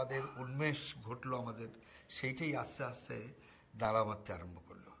জাতীয়তাবাদের উন্মেষ ঘটলো আমাদের, সেইটাই আস্তে আস্তে দাঁড়া মারতে আরম্ভ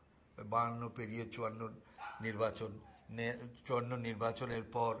করলো। 52 পেরিয়ে 54 নির্বাচন, 54 নির্বাচনের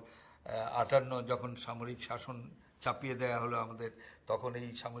পর 58 যখন সামরিক শাসন চাপিয়ে দেওয়া হলো আমাদের, তখন এই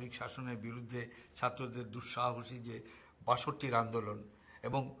সামরিক শাসনের বিরুদ্ধে ছাত্রদের দুঃসাহসী যে 62-র আন্দোলন।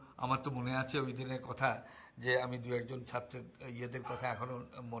 এবং আমার তো মনে আছে ওই দিনের কথা, যে আমি 2-1 ছাত্রের ইয়েদের কথা এখনো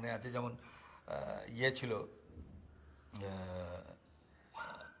মনে আছে, যেমন ইয়ে ছিল,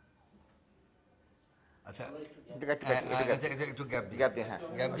 আচ্ছা একটু গ্যাপ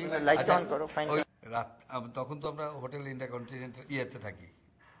রাত, তখন তো আমরা হোটেল ইন্টারকন্টিনেন্টাল ইয়েতে থাকি,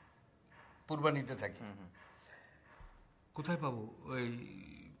 পূর্বানীতে থাকি। কোথায় পাবো ওই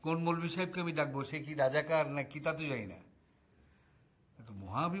কোন মৌলভী সাহেবকে আমি ডাকবো, সে কি রাজাকার না কি তা তো জানি না।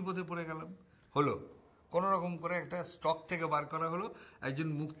 মহা বিপদে পড়ে গেলাম। হলো কোন রকম করে একটা স্টক থেকে বার করা হলো, একজন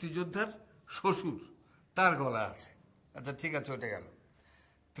মুক্তিযোদ্ধার শ্বশুর, তার গলা আছে, আচ্ছা ঠিক আছে ওটা গেল।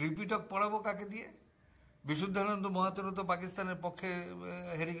 ত্রিপিটক পড়াবো কাকে দিয়ে? বিশুদ্ধানন্দ মহাতর তো পাকিস্তানের পক্ষে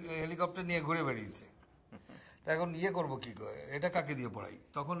হেলিকপ্টার নিয়ে ঘুরে বেরিয়েছে, তা এখন ইয়ে করবো কি করে, এটা কাকে দিয়ে পড়াই?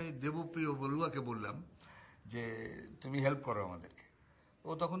 তখন এই দেবপ্রিয় বড়ুয়াকে বললাম যে তুমি হেল্প করো আমাদেরকে।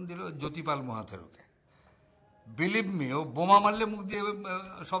 ও তখন দিল জ্যোতিপাল মহাতেরোকে। বিলিভ মি, ও বোমা মারলে মুখ দিয়ে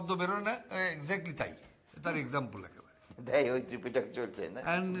শব্দ বেরোয় না, এক্স্যাক্টলি তাই, তার এক্সাম্পল একেবারে।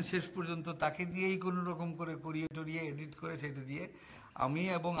 শেষ পর্যন্ত তাকে দিয়েই কোন রকম করে করিয়ে টরিয়ে এডিট করে সেটা দিয়ে আমি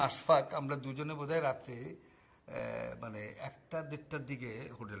এবং আশফাক, আমরা দুজনে বোধহয় রাত্রে মানে 1টা-1:30টার দিকে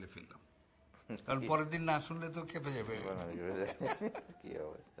হোটেলে ফিরলাম, কারণ পরের দিন না শুনলে তো খেপে যাবে। কি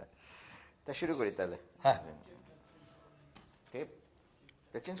অবস্থা। তা শুরু করি তাহলে। হ্যাঁ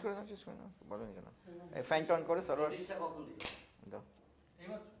চেঞ্জ করে দাও, চেঞ্জ করে দাও, বলো কেন ফাইন টন করে সরোয়ার দাও।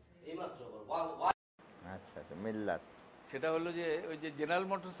 আচ্ছা আচ্ছা, মিল্লাত। সেটা হলো যে ওই যে জেনারেল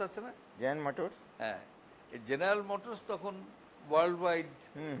মোটরস আছে না, জেন মোটরস, হ্যাঁ, এই জেনারেল মোটরস তখন ওয়ার্ল্ড ওয়াইড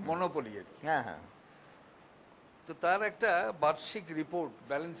মনোপলি আর কি। হ্যাঁ হ্যাঁ। তো তার একটা বার্ষিক রিপোর্ট,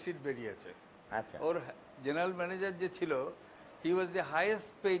 ব্যালেন্স শিট বেরিয়েছে। আচ্ছা। ওর জেনারেল ম্যানেজার যে ছিল, হি ওয়াজ দ্য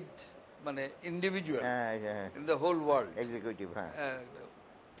হাইয়েস্ট পেইড মানে individual in the whole world, executive. হ্যাঁ।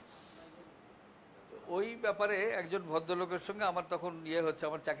 ওই ব্যাপারে একজন ভদ্রলোকের সঙ্গে আমার তখন ইয়ে হচ্ছে,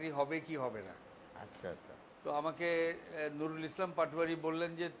 আমার চাকরি হবে কি হবে না। আচ্ছা আচ্ছা। তো আমাকে নুরুল ইসলাম পাটওয়ারি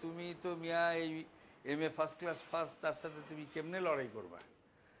বললেন যে তুমি তো মিয়া এই MA ফার্স্ট ক্লাস ফার্স্ট, তার সাথে তুমি কেমনে লড়াই করবা?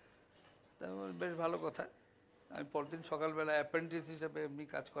 তা বেশ ভালো কথা। আমি পরদিন সকালবেলা অ্যাপ্রেন্টিস হিসেবে এমনি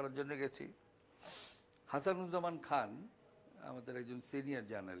কাজ করার জন্য গেছি। হাসানুজ্জামান খান আমাদের একজন সিনিয়র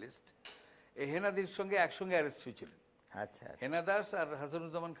জার্নালিস্ট, এই হেনাদির সঙ্গে একসঙ্গে অ্যারেস্ট হয়েছিলেন। আচ্ছা। হেনা দাস আর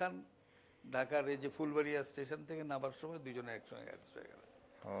হাসানুজ্জামান খান ঢাকার এই যে ফুলবাড়িয়া স্টেশন থেকে নামার সময় দুজনে একসঙ্গে অ্যারেস্ট হয়ে গেল।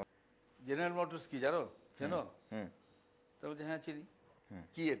 জেনারেল মোটরস কি জানো, চেনো? তো বলছে হ্যাঁ চিনি।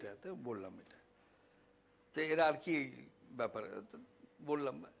 কি এটা? তো বললাম এটা। তো এরা আর কি ব্যাপার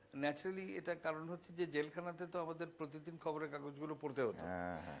বললাম। ন্যাচারালি এটা কারণ হচ্ছে যে জেলখানাতে তো আমাদের প্রতিদিন খবরের কাগজগুলো পড়তে হতো,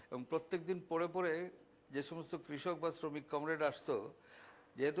 এবং প্রত্যেক দিন পড়ে পড়ে যে সমস্ত কৃষক বা শ্রমিক কমরেড আসতো,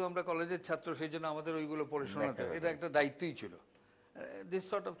 যেহেতু আমরা কলেজের ছাত্র সেই জন্য আমাদের ওইগুলো পড়ে শোনাতে, এটা একটা দায়িত্বই ছিল। This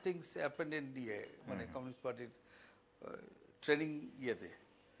sort of things happened in DA, মানে কমিউনিস্ট পার্টির ট্রেনিং ইয়েতে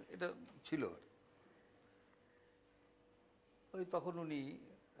এটা ছিল। ওই তখন উনি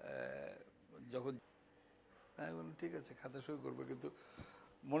যখন আমি বললাম ঠিক আছে খাতা সই করবো, কিন্তু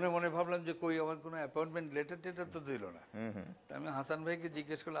মনে মনে ভাবলাম যে কই আমার কোনো অ্যাপয়েন্টমেন্ট লেটার টেটার তো দিল না। তা আমি হাসান ভাইকে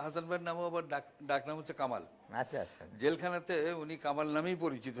জিজ্ঞেস করলাম, হাসান ভাইয়ের নামও আবার ডাক নাম হচ্ছে কামাল। আচ্ছা আচ্ছা। জেলখানাতে উনি কামাল নামেই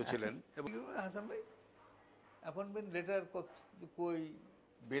পরিচিত ছিলেন। এবং হাসান ভাই অ্যাপয়েন্টমেন্ট লেটার কই,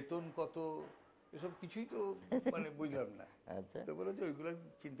 বেতন কত, এসব কিছুই তো মানে বুঝলাম না। তো বলে যে ওইগুলো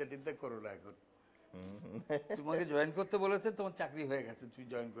চিন্তা টিন্তা করো না, এখন তোমাকে জয়েন করতে বলেছে, তোমার চাকরি হয়ে গেছে, তুই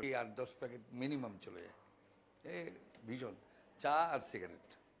জয়েন করি। 8-10 প্যাকেট মিনিমাম চলে যায়, ভীষণ চা আর সিগারেট।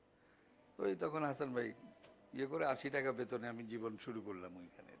 ওই তখন হাসান ভাই ইয়ে করে 80 টাকা বেতনে আমি জীবন শুরু করলাম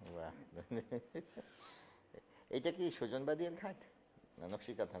ওইখানে। এটা কি সুজনবাদীর ঘাট না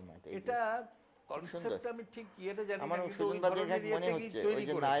নকশিকাঁথার মাঠ? এটা কনসেপ্ট আমি ঠিক ইয়েটা জানি না, আমার কিন্তু ওই সুজনবাদীর ঘাট ধরনের মনে ইয়ে হচ্ছে, তৈরি ওই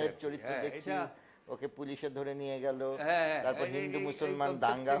যে করেছে। নায়ক চরিত্র দেখছি, ওকে পুলিশে ধরে নিয়ে গেল, তারপর হিন্দু মুসলমান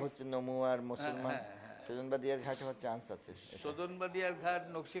দাঙ্গা হচ্ছে, নমু আর মুসলমান। সুজনবাদীর ঘাট হওয়ার চান্স আছে। সুজনবাদীর ঘাট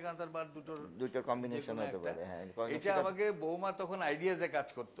নকশিকাঁথার মাঠ দুটো কম্বিনেশন হতে পারে। হ্যাঁ, এটা আমাকে বৌমা তখন আইডিয়াজে কাজ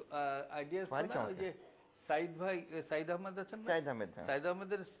করতো। আইডিয়াজ ওই যে সাইদ ভাই, সাইদ আহমেদ আছেন না, সাইদ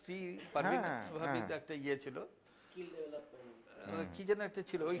আহমেদের স্ত্রী পারভিন ভাবির একটা ইয়ে ছিল, কি যেন একটা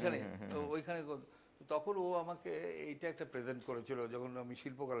ছিল ওইখানে। তখন ও আমাকে এইটা একটা প্রেজেন্ট করেছিল যখন আমি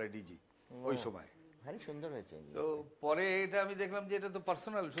শিল্পকলায় ডিজি ওই সময়। ভারী সুন্দর হয়েছে। তো পরে এটা আমি দেখলাম যে এটা তো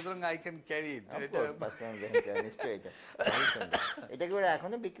পার্সোনাল, সুতরাং আই ক্যান ক্যারি ইট। এটা কি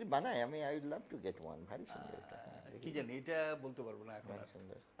এখনো বিক্রি বানায়? আমি I would love to get one. ভারী সুন্দর। কি জানি, এটা বলতে পারবো না এখন।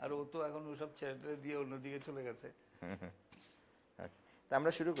 আর ও তো এখন ওসব ছেড়ে দিয়ে অন্যদিকে চলে গেছে। তা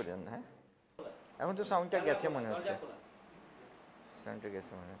আমরা শুরু করি। হ্যাঁ, এখন তো সাউন্ডটা গেছে মনে হচ্ছে, সাউন্ডটা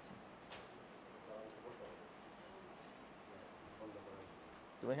গেছে মনে হচ্ছে।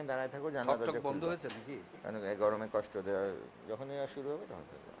 তুমি এখানে দাঁড়ায় থাকো, জানা বন্ধ হয়েছে নাকি? কারণ গরমে কষ্ট দেওয়া যখন শুরু হবে তখন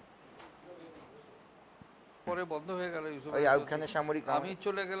পরে বন্ধ হয়ে গেল। ওই আইয়ুব খানের সামরিক, আমি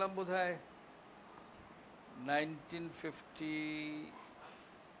চলে গেলাম বোধহয়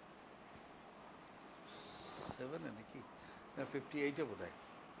 1957 নাকি 58-এ বোধহয়।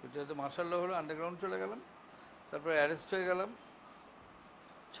 ওইটাতে মার্শাল ল হলো, আন্ডারগ্রাউন্ড চলে গেলাম, তারপরে অ্যারেস্ট হয়ে গেলাম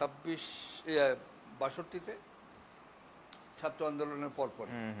 62-তে ছাত্র আন্দোলনের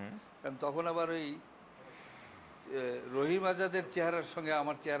পরপরই। কারণ তখন আবার ওই রহিম আজাদের চেহারার সঙ্গে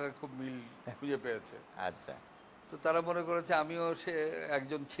আমার চেহারার খুব মিল খুঁজে পেয়েছে। আচ্ছা, তো তারা মনে করেছে আমিও সে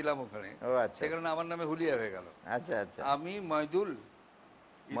একজন ছিলাম ওখানে, সে কারণে আমার নামে হুলিয়া হয়ে গেল। আচ্ছা আচ্ছা, আমি মইদুল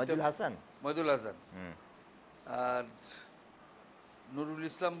হাসান, আর নুরুল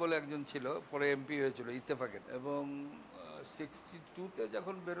ইসলাম বলে একজন ছিল, পরে এমপি হয়েছিল ইত্তেফাকের। এবং 62-তে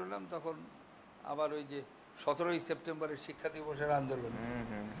যখন বেরোলাম তখন আবার ওই যে 17ই সেপ্টেম্বরের শিক্ষা দিবসের আন্দোলন।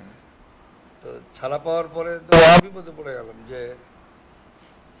 তো ছাড়া পাওয়ার পরে তো বিপদে পড়ে গেলাম যে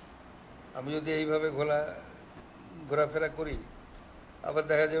আমি যদি এইভাবে ঘোরাফেরা করি, আবার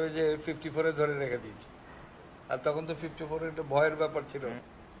দেখা যাবে যে 54-এ ধরে রেখে দিয়েছি। আর তখন তো 54 একটা ভয়ের ব্যাপার ছিল।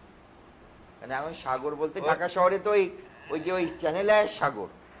 মানে এখন সাগর বলতে ঢাকা শহরে তো ওই যে ওই চ্যানেলে সাগর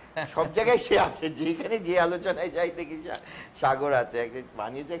সব জায়গায় সে আছে, যেখানে যে আলোচনায় যাই দেখি সাগর আছে।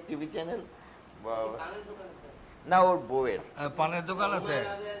 বানিয়েছে এক টিভি চ্যানেল, না ওর বউয়ের পানের দোকান আছে।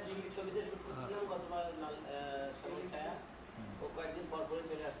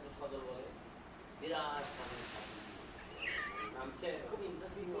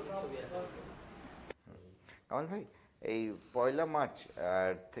 কামাল ভাই, এই 1 মার্চ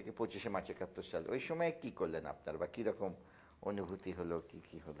থেকে 25শে মার্চ 71 সাল, ওই সময় কি করলেন আপনার, বা কিরকম অনুভূতি হলো,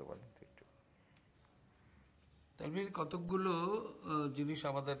 কি হলো বলেন তো একটু। তানভীর, কতকগুলো জিনিস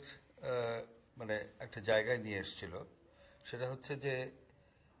আমাদের মানে একটা জায়গায় নিয়ে এসেছিল। সেটা হচ্ছে যে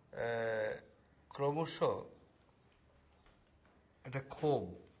ক্রমশ একটা ক্ষোভ,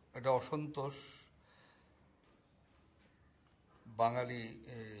 একটা অসন্তোষ বাঙালি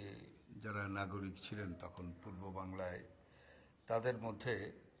যারা নাগরিক ছিলেন তখন পূর্ব বাংলায়, তাদের মধ্যে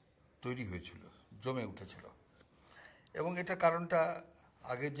তৈরি হয়েছিল, জমে উঠেছিল। এবং এটার কারণটা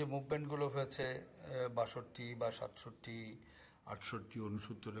আগে যে মুভমেন্টগুলো হয়েছে 62 বা 67, 68,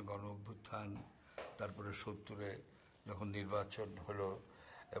 69-এ গণ অভ্যুত্থান, তারপরে 70-এ যখন নির্বাচন হলো,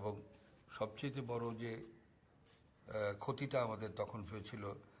 এবং সবচেয়ে বড় যে ক্ষতিটা আমাদের তখন হয়েছিল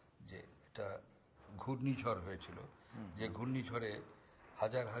যে এটা ঘূর্ণিঝড় হয়েছিল, যে ঘূর্ণিঝড়ে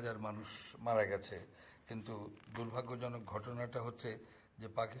হাজার হাজার মানুষ মারা গেছে। কিন্তু দুর্ভাগ্যজনক ঘটনাটা হচ্ছে যে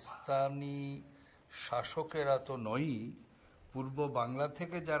পাকিস্তানি শাসকেরা তো নয়ই, পূর্ব বাংলা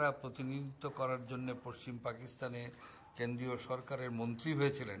থেকে যারা প্রতিনিধিত্ব করার জন্য পশ্চিম পাকিস্তানে কেন্দ্রীয় সরকারের মন্ত্রী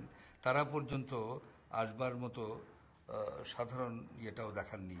হয়েছিলেন, তারা পর্যন্ত আসবার মতো সাধারণ ইয়েটাও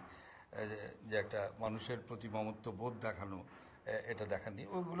দেখাননি, যে একটা মানুষের প্রতি মমত্ব বোধ দেখানো, এটা দেখাননি।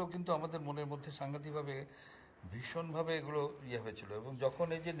 ওইগুলো কিন্তু আমাদের মনের মধ্যে সাংঘাতিকভাবে ভীষণভাবে এগুলো ইয়ে হয়েছিল। এবং যখন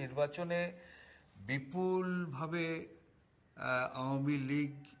এই যে নির্বাচনে বিপুলভাবে আওয়ামী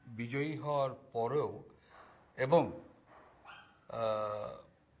লীগ বিজয়ী হওয়ার পরেও, এবং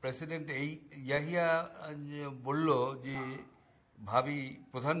প্রেসিডেন্ট ইয়াহিয়া বলল যে ভাবি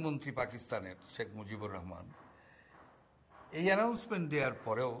প্রধানমন্ত্রী পাকিস্তানের শেখ মুজিবুর রহমান, এই অ্যানাউন্সমেন্ট দেওয়ার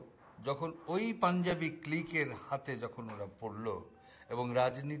পরেও যখন ওই পাঞ্জাবি ক্লিকের হাতে যখন ওরা পড়ল এবং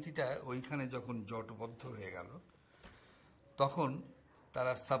রাজনীতিটা ওইখানে যখন জটবদ্ধ হয়ে গেল, তখন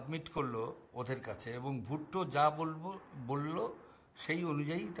তারা সাবমিট করলো ওদের কাছে এবং ভুট্টো যা বলল সেই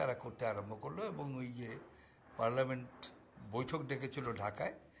অনুযায়ী তারা করতে আরম্ভ করলো। এবং ওই যে পার্লামেন্ট বৈঠক ডেকেছিল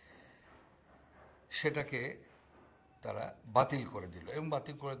ঢাকায়, সেটাকে তারা বাতিল করে দিল এবং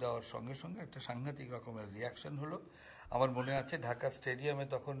বাতিল করে দেওয়ার সঙ্গে সঙ্গে একটা সাংঘাতিক রকমের রিয়াকশন হলো। আমার মনে আছে ঢাকা স্টেডিয়ামে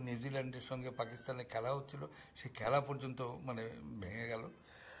তখন নিউজিল্যান্ডের সঙ্গে পাকিস্তানের খেলা হচ্ছিল, সেই খেলা পর্যন্ত মানে ভেঙে গেল।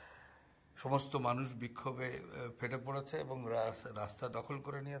 সমস্ত মানুষ বিক্ষোভে ফেটে পড়েছে এবং রাস্তা দখল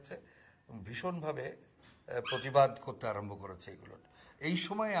করে নিয়েছে, ভীষণভাবে প্রতিবাদ করতে আরম্ভ করেছে এগুলোর। এই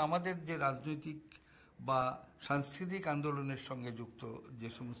সময় আমাদের যে রাজনৈতিক বা সাংস্কৃতিক আন্দোলনের সঙ্গে যুক্ত যে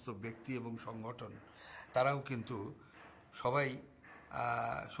সমস্ত ব্যক্তি এবং সংগঠন, তারাও কিন্তু সবাই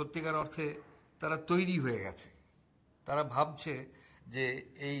সত্যিকার অর্থে তারা তৈরি হয়ে গেছে। তারা ভাবছে যে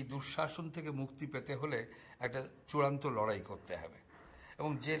এই দুঃশাসন থেকে মুক্তি পেতে হলে একটা চূড়ান্ত লড়াই করতে হবে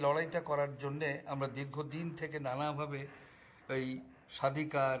এবং যে লড়াইটা করার জন্যে আমরা দীর্ঘদিন থেকে নানাভাবে এই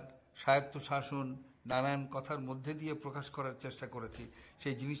স্বাধিকার, স্বায়ত্তশাসন, নানান কথার মধ্যে দিয়ে প্রকাশ করার চেষ্টা করেছি,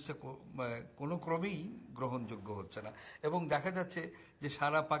 সেই জিনিসটা কোনো ক্রমেই গ্রহণযোগ্য হচ্ছে না। এবং দেখা যাচ্ছে যে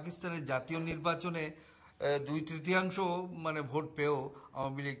সারা পাকিস্তানের জাতীয় নির্বাচনে 2/3 মানে ভোট পেয়েও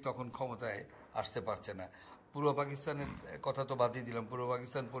আওয়ামী লীগ তখন ক্ষমতায় আসতে পারছে না। পূর্ব পাকিস্তানের কথা তো বাদই দিলাম, পূর্ব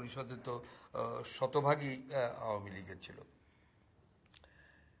পাকিস্তান পরিষদে তো শতভাগই আওয়ামী লীগের ছিল।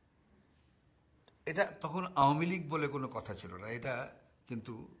 এটা তখন আওয়ামী লীগ বলে কোনো কথা ছিল না, এটা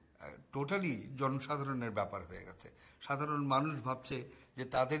কিন্তু টোটালি জনসাধারণের ব্যাপার হয়ে গেছে। সাধারণ মানুষ ভাবছে যে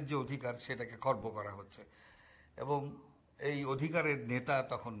তাদের যে অধিকার সেটাকে খর্ব করা হচ্ছে এবং এই অধিকারের নেতা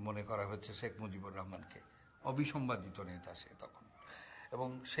তখন মনে করা হচ্ছে শেখ মুজিবুর রহমানকে, অবিসংবাদিত নেতা সে তখন। এবং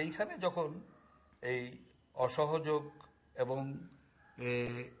সেইখানে যখন এই অসহযোগ এবং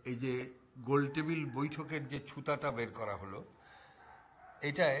এই যে গোলটেবিল বৈঠকের যে ছুতাটা বের করা হলো,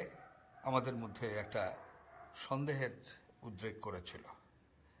 এটাই আমাদের মধ্যে একটা সন্দেহের উদ্রেক করেছিল।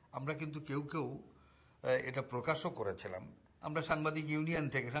 আমরা কিন্তু কেউ কেউ এটা প্রকাশও করেছিলাম। আমরা সাংবাদিক ইউনিয়ন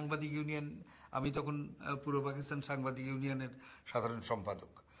থেকে, সাংবাদিক ইউনিয়ন, আমি তখন পূর্ব পাকিস্তান সাংবাদিক ইউনিয়নের সাধারণ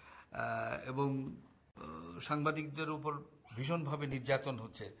সম্পাদক, এবং সাংবাদিকদের উপর ভীষণভাবে নির্যাতন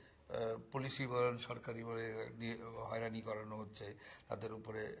হচ্ছে, পুলিশি বলেন সরকারি বলে হয়রানি করানো হচ্ছে, তাদের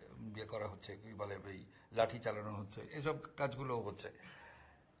উপরে ইয়ে করা হচ্ছে, কি বলে এই লাঠি চালানো হচ্ছে, এসব কাজগুলোও হচ্ছে।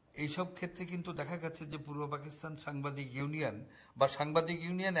 এইসব ক্ষেত্রে কিন্তু দেখা গেছে যে পূর্ব পাকিস্তান সাংবাদিক ইউনিয়ন বা সাংবাদিক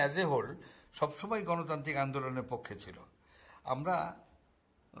ইউনিয়ন অ্যাজ এ হোল সবসময় গণতান্ত্রিক আন্দোলনের পক্ষে ছিল। আমরা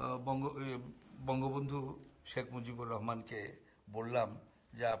বঙ্গবন্ধু শেখ মুজিবুর রহমানকে বললাম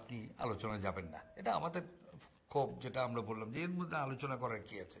যে আপনি আলোচনায় যাবেন না। এটা আমাদের ক্ষোভ, যেটা আমরা বললাম যে এর মধ্যে আলোচনা করার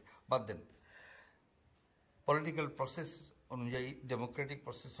কি আছে, বাদ দেন। পলিটিক্যাল প্রসেস অনুযায়ী, ডেমোক্রেটিক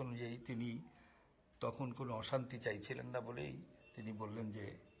প্রসেস অনুযায়ী তিনি তখন কোনো অশান্তি চাইছিলেন না বলেই তিনি বললেন যে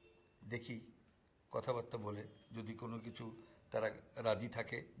দেখি কথাবার্তা বলে যদি কোনো কিছু তারা রাজি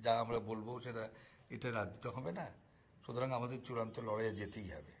থাকে, যা আমরা বলবো সেটা এটা রাজি তো হবে না, সুতরাং আমাদের চূড়ান্ত লড়াইয়ে যেতেই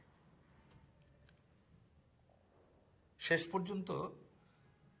হবে। শেষ পর্যন্ত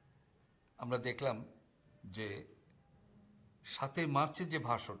আমরা দেখলাম যে 7 মার্চের যে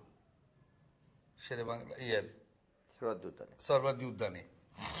ভাষণ শেরে বাংলা সরওয়ার্দী উদ্যানে,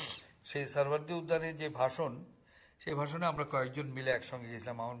 সেই সরওয়ার্দী উদ্যানে যে ভাষণ, সেই ভাষণে আমরা কয়েকজন মিলে একসঙ্গে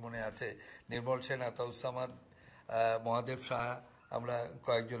গেছিলাম। আমার মনে আছে নির্মল সেন, আতাউসামাদ, মহাদেব শাহ, আমরা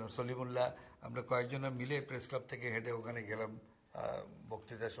কয়েকজন, সলিমুল্লাহ, আমরা কয়েকজন মিলে প্রেস ক্লাব থেকে হেঁটে ওখানে গেলাম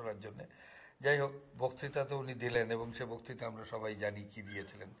বক্তৃতা শোনার জন্য। যাই হোক, বক্তৃতা তো উনি দিলেন এবং সে বক্তৃতা আমরা সবাই জানি কি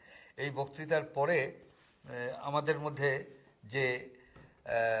দিয়েছিলেন। এই বক্তৃতার পরে আমাদের মধ্যে যে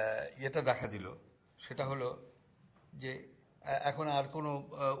এটা দেখা দিল সেটা হলো যে এখন আর কোনো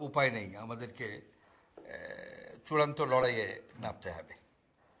উপায় নেই, আমাদেরকে চূড়ান্ত লড়াইয়ে নামতে হবে।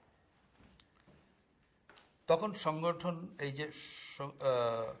 তখন সংগঠন, এই যে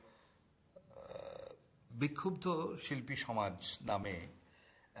বিক্ষুব্ধ শিল্পী সমাজ নামে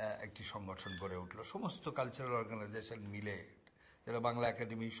একটি সংগঠন গড়ে উঠল, সমস্ত কালচারাল অর্গানাইজেশন মিলে, যারা বাংলা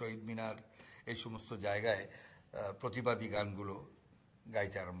একাডেমি, শহীদ মিনার, এই সমস্ত জায়গায় প্রতিবাদী গানগুলো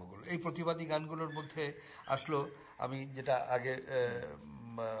গাইতে আরম্ভ করলো। এই প্রতিবাদী গানগুলোর মধ্যে আসলো, আমি যেটা আগে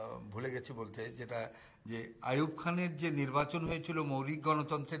ভুলে গেছি বলতে, যেটা যে আইয়ুব খানের যে নির্বাচন হয়েছিল মৌলিক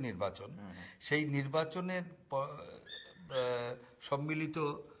গণতন্ত্রের নির্বাচন, সেই নির্বাচনের সম্মিলিত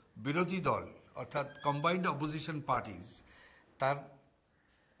বিরোধী দল অর্থাৎ কম্বাইন্ড অপোজিশন পার্টিজ, তার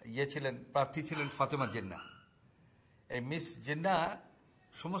প্রার্থী ছিলেন ফাতেমা জিন্না। এই মিস জিন্না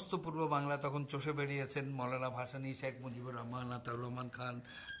সমস্ত পূর্ব বাংলা তখন চষে বেরিয়েছেন, মৌলানা ভাসানী, শেখ মুজিবুর রহমান, আতাউর রহমান খান,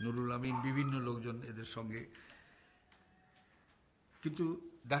 নুরুল আমিন, বিভিন্ন লোকজন এদের সঙ্গে। কিন্তু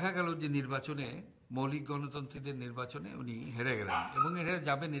দেখা গেল যে নির্বাচনে, মৌলিক গণতন্ত্রীদের নির্বাচনে উনি হেরে গেলেন এবং হেরে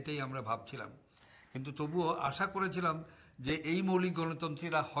যাবেন এটাই আমরা ভাবছিলাম। কিন্তু তবুও আশা করেছিলাম যে এই মৌলিক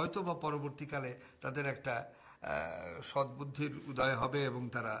গণতন্ত্রীরা হয়তো বা পরবর্তীকালে তাদের একটা সদ্বুদ্ধির উদয় হবে এবং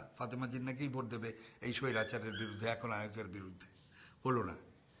তারা ফাতেমা জিন্নাকেই ভোট দেবে এই স্বৈরাচারের বিরুদ্ধে, এখন আয়োগের বিরুদ্ধে। হলো না।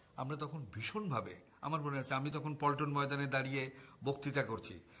 আমরা তখন ভীষণভাবে, আমার মনে আছে আমি তখন পল্টন ময়দানে দাঁড়িয়ে বক্তৃতা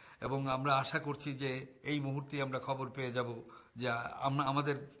করছি এবং আমরা আশা করছি যে এই মুহূর্তে আমরা খবর পেয়ে যাব যে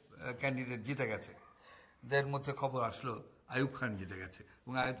আমাদের ক্যান্ডিডেট জিতে গেছে। দের মধ্যে খবর আসলো আইয়ুব খান জিতে গেছে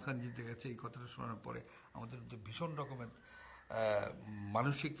এবং আইয়ুব খান জিতে গেছে এই কথাটা শোনার পরে আমাদের মধ্যে ভীষণ রকমের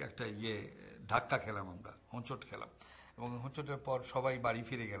মানসিক একটা ধাক্কা খেলাম, আমরা হোঁচট খেলাম এবং হোঁচটের পর সবাই বাড়ি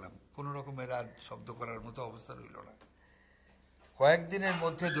ফিরে গেলাম। কোনো রকমের আর শব্দ করার মতো অবস্থা রইল না। কয়েকদিনের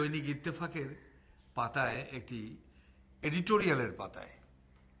মধ্যে দৈনিক ইত্তেফাকের পাতায়, একটি এডিটোরিয়ালের পাতায়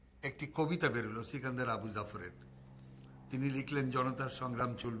একটি কবিতা বেরোলো সিকান্দার আবু জাফরের। তিনি লিখলেন, জনতার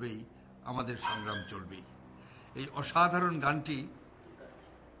সংগ্রাম চলবেই, আমাদের সংগ্রাম চলবেই। এই অসাধারণ গানটি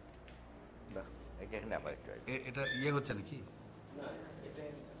এটা হচ্ছে নাকি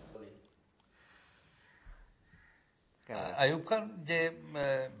আইয়ুব খান যে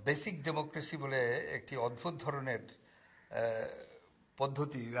বেসিক ডেমোক্রেসি বলে একটি অদ্ভুত ধরনের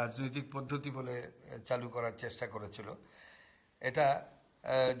পদ্ধতি, রাজনৈতিক পদ্ধতি বলে চালু করার চেষ্টা করেছিল, এটা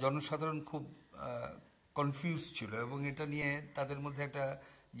জনসাধারণ খুব কনফিউজ ছিল এবং এটা নিয়ে তাদের মধ্যে একটা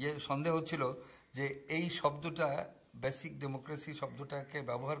সন্দেহ ছিল যে এই শব্দটা, বেসিক ডেমোক্রেসি শব্দটাকে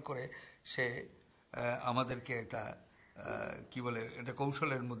ব্যবহার করে সে আমাদেরকে একটা কি বলে, এটা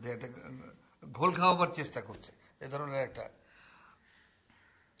কৌশলের মধ্যে একটা ঘোল খাওয়াবার চেষ্টা করছে, এ ধরনের একটা।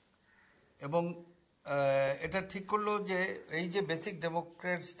 এবং এটা ঠিক করলো যে এই যে বেসিক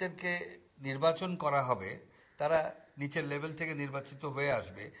ডেমোক্রেটসদেরকে নির্বাচন করা হবে, তারা নিচের লেভেল থেকে নির্বাচিত হয়ে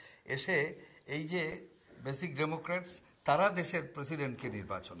আসবে, এসে এই যে বেসিক ডেমোক্রেটস তারা দেশের প্রেসিডেন্টকে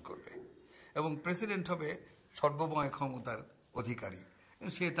নির্বাচন করবে এবং প্রেসিডেন্ট হবে সর্বময় ক্ষমতার অধিকারী।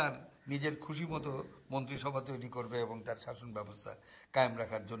 সে তার নিজের খুশি মতো মন্ত্রিসভা তৈরি করবে এবং তার শাসন ব্যবস্থা কায়েম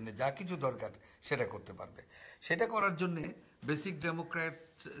রাখার জন্য যা কিছু দরকার সেটা করতে পারবে। সেটা করার জন্যে বেসিক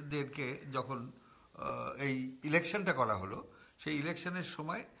ডেমোক্র্যাটদেরকে যখন এই ইলেকশনটা করা হলো, সেই ইলেকশনের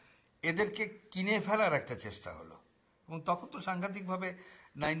সময় এদেরকে কিনে ফেলার একটা চেষ্টা হলো এবং তখন তো সাংঘাতিকভাবে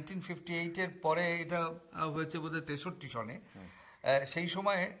 1958-এর পরে এটা হয়েছে বোধহয় 63 সনে, সেই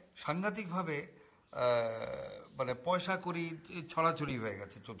সময়ে সাংঘাতিকভাবে মানে পয়সা করি ছড়াছড়ি হয়ে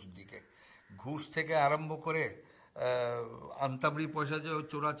গেছে চতুর্দিকে। ঘুষ থেকে আরম্ভ করে আন্তাবড়ি পয়সা, যে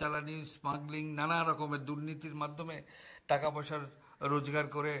চোরাচালানি, স্মাগলিং, নানা রকমের দুর্নীতির মাধ্যমে টাকা পয়সার রোজগার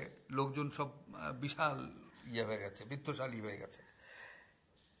করে লোকজন সব বিশাল হয়ে গেছে, বিত্তশালী হয়ে গেছে।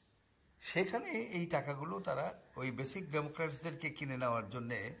 সেখানে এই টাকাগুলো তারা ওই বেসিক ডেমোক্রেটসদেরকে কিনে নেওয়ার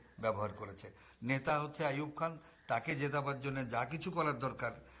জন্য ব্যবহার করেছে। নেতা হচ্ছে আইয়ুব খান, তাকে জেতাবার জন্য যা কিছু করার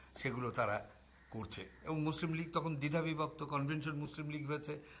দরকার সেগুলো তারা করছে। এবং মুসলিম লীগ তখন দ্বিধা বিভক্ত, কনভেনশন মুসলিম লীগ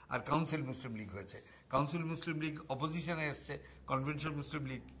হয়েছে আর কাউন্সিল মুসলিম লীগ হয়েছে। কাউন্সিল মুসলিম লীগ অপোজিশনে এসছে, কনভেনশন মুসলিম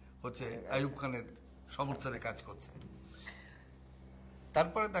লীগ হচ্ছে আইয়ুব খানের সমর্থনে কাজ করছে।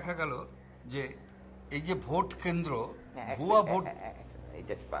 তারপরে দেখা গেল যে এই যে ভোট কেন্দ্র, ভুয়া ভোট,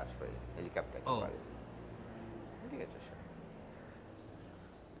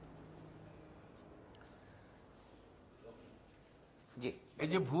 এই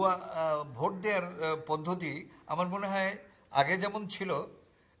যে ভুয়া ভোট দেওয়ার পদ্ধতি, আমার মনে হয় আগে যেমন ছিল,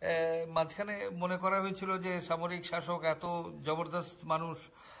 মাঝখানে মনে করা হয়েছিল যে সামরিক শাসক এত জবরদস্ত মানুষ,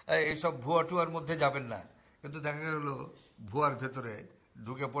 এইসব ভুয়া টুয়ার মধ্যে যাবেন না, কিন্তু দেখা গেল ভুয়ার ভেতরে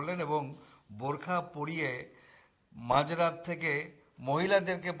ঢুকে পড়লেন এবং বোরখা পরিয়ে মাঝরাত থেকে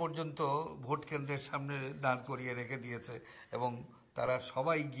মহিলাদেরকে পর্যন্ত ভোট কেন্দ্রের সামনে দাঁড় করিয়ে রেখে দিয়েছে এবং তারা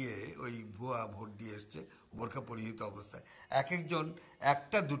সবাই গিয়ে ওই ভুয়া ভোট দিয়ে এসছে বোরখা পরিহিত অবস্থায়। এক একজন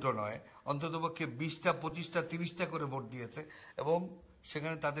একটা দুটো নয়, অন্ততপক্ষে 20টা 25টা 30টা করে ভোট দিয়েছে এবং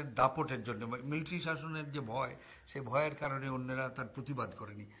সেখানে তাদের দাপটের জন্য, মিলিটারি শাসনের যে ভয়, সেই ভয়ের কারণে অন্যরা তার প্রতিবাদ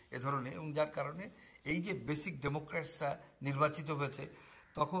করেনি এ ধরনের। এবং যার কারণে এই যে বেসিক ডেমোক্র্যাটসরা নির্বাচিত হয়েছে,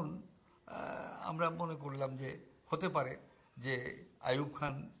 তখন আমরা মনে করলাম যে হতে পারে যে আইয়ুব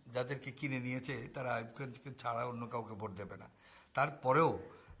খান যাদেরকে কিনে নিয়েছে তারা আইয়ুব খানকে ছাড়া অন্য কাউকে ভোট দেবে না। তারপরেও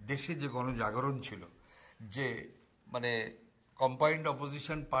দেশে যে গণজাগরণ ছিল, যে মানে কম্বাইন্ড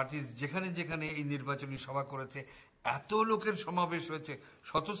অপোজিশন পার্টিজ যেখানে যেখানে এই নির্বাচনী সভা করেছে, এত লোকের সমাবেশ হয়েছে,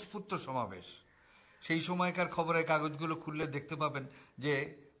 স্বতঃস্ফূর্ত সমাবেশ। সেই সময়কার খবরের কাগজগুলো খুললে দেখতে পাবেন যে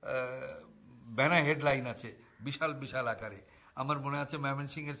ব্যানার হেডলাইন আছে বিশাল বিশাল আকারে। আমার মনে আছে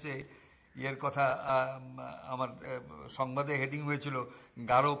ময়মনসিংহের সে ইয়ের কথা, আমার সংবাদে হেডিং হয়েছিল,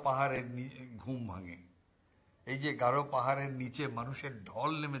 গারো পাহাড়ের ঘুম ভাঙে। এই যে গারো পাহাড়ের নিচে মানুষের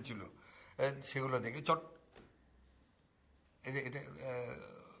ঢল নেমেছিল, সেগুলো দেখে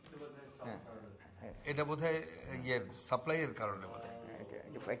এটা বোধহয় ইয়ের সাপ্লাইয়ের কারণে বোধহয়।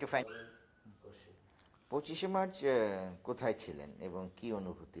 25শে মার্চ কোথায় ছিলেন এবং কি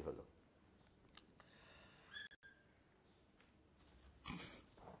অনুভূতি হলো?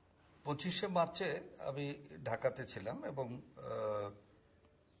 25শে মার্চে আমি ঢাকাতে ছিলাম এবং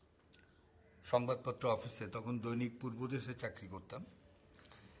সংবাদপত্র অফিসে, তখন দৈনিক পূর্বদেশে চাকরি করতাম।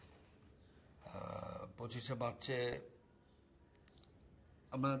 25শে মার্চে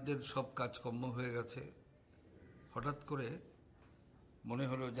আমাদের সব কাজকর্ম হয়ে গেছে, হঠাৎ করে মনে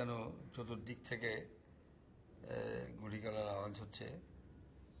হলো যেন চতুর্দিক থেকে গুলিগালার আওয়াজ হচ্ছে।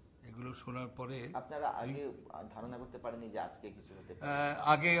 এগুলো শোনার পরে আপনারা আগে ধারণা করতে পারেননি যে আজকে কিছু হতে পারে?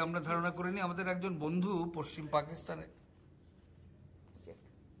 আগে আমরা ধারণা করিনি। আমাদের একজন বন্ধু পশ্চিম পাকিস্তানে,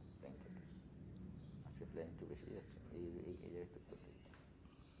 একটু বেশি যাচ্ছে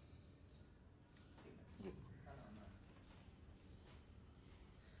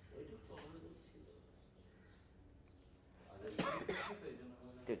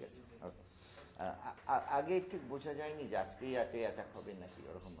ঠিক আছে, ওকে। আগে একটু বোঝা যায়নি যে আজকেই অ্যাটাক হবে নাকি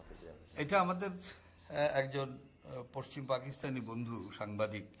ওরকম ভাবে? এটা আমাদের একজন পশ্চিম পাকিস্তানি বন্ধু,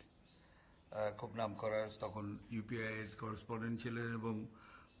 সাংবাদিক, খুব নাম করা, তখন ইউপিআই এর করেসপন্ডেন্ট ছিলেন এবং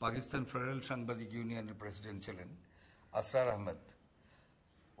পাকিস্তান ফেডারেল সাংবাদিক ইউনিয়নের প্রেসিডেন্ট ছিলেন, আসরার আহমেদ।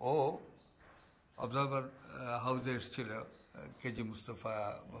 ও অবজারভার হাউসে এসেছিল কেজি মুস্তফা,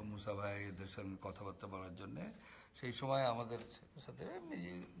 মুসা ভাই এদের সঙ্গে কথাবার্তা বলার জন্যে। সেই সময় আমাদের সাথে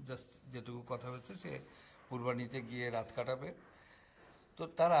জাস্ট যেটুকু কথা হচ্ছে, সে কুরবানিতে গিয়ে রাত কাটাবে। তো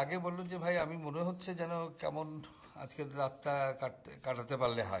তার আগে বললো যে ভাই, আমি মনে হচ্ছে যেন কেমন আজকের রাতটা কাটাতে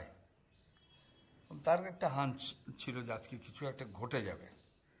পারলে হয়। তার একটা হাঞ্চ ছিল যে আজকে কিছু একটা ঘটে যাবে,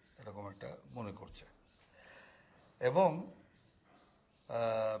 এরকম একটা মনে করছে। এবং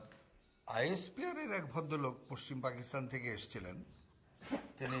আইএসপিআর এর এক ভদ্রলোক পশ্চিম পাকিস্তান থেকে এসেছিলেন,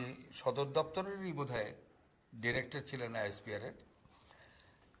 তিনি সদর দপ্তরেরই বোধহয় ডিরেক্টর ছিলেন আইএসপিআর এর,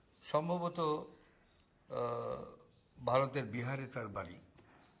 সম্ভবত ভারতের বিহারে তার বাড়ি।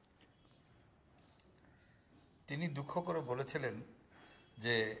 তিনি দুঃখ করে বলেছিলেন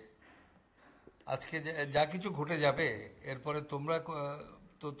যে আজকে যা কিছু ঘটে যাবে, এরপরে তোমরা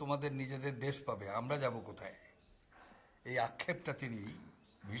তো তোমাদের নিজেদের দেশ পাবে, আমরা যাব কোথায়? এই আক্ষেপটা তিনি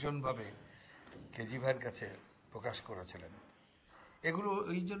ভীষণভাবে কেজি ভাইয়ের কাছে প্রকাশ করেছিলেন। এগুলো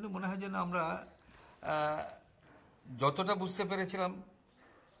এই জন্য মনে হয় যেন আমরা যতটা বুঝতে পেরেছিলাম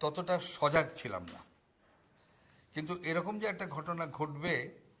ততটা সজাগ ছিলাম না। কিন্তু এরকম যে একটা ঘটনা ঘটবে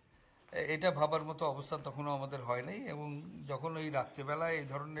এটা ভাবার মতো অবস্থা তখনও আমাদের হয় নাই। এবং যখন ওই রাত্রেবেলায় এই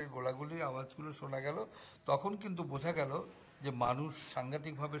ধরনের গোলাগুলির আওয়াজগুলো শোনা গেল, তখন কিন্তু বোঝা গেল যে মানুষ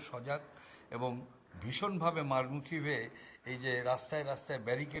সাংঘাতিকভাবে সজাগ এবং ভীষণভাবে মারমুখী হয়ে এই যে রাস্তায় রাস্তায়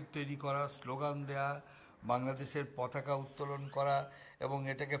ব্যারিকেড তৈরি করা, স্লোগান দেয়া, বাংলাদেশের পতাকা উত্তোলন করা এবং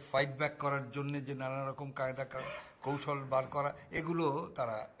এটাকে ফাইট ব্যাক করার জন্য যে নানা রকম কায়দা কৌশল বার করা, এগুলো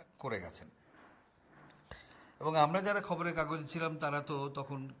তারা করে গেছেন। এবং আমরা যারা খবরের কাগজে ছিলাম তারা তো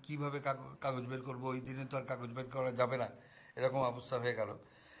তখন কিভাবে কাগজ বের করবো, ওই দিনে তো আর কাগজ বের করা যাবে না, এরকম অবস্থা হয়ে গেল।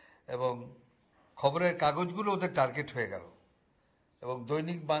 এবং খবরের কাগজগুলো ওদের টার্গেট হয়ে গেল। এবং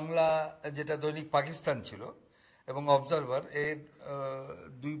দৈনিক বাংলা, যেটা দৈনিক পাকিস্তান ছিল, এবং অবজারভার, এর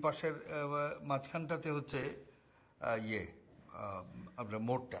দুই পাশের মাঝখানটাতে হচ্ছে আপনার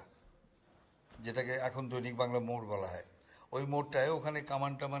মোড়টা, যেটাকে এখন দৈনিক বাংলা মোড় বলা হয়। ওই মোড়টায় ওখানে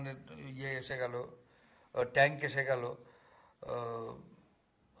কামান টামানের এসে গেল, ট্যাঙ্ক এসে গেল,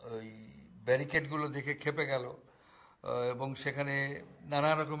 ওই ব্যারিকেডগুলো দেখে খেপে গেল এবং সেখানে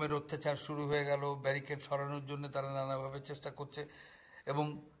নানা রকমের অত্যাচার শুরু হয়ে গেল। ব্যারিকেড সরানোর জন্য তারা নানাভাবে চেষ্টা করছে এবং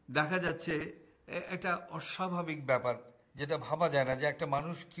দেখা যাচ্ছে একটা অস্বাভাবিক ব্যাপার, যেটা ভাবা যায় না যে একটা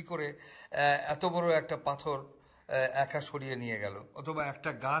মানুষ কি করে এত বড় একটা পাথর একা সরিয়ে নিয়ে গেল, অথবা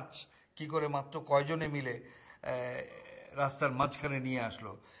একটা গাছ কি করে মাত্র কয়জনে মিলে রাস্তার মাঝখানে নিয়ে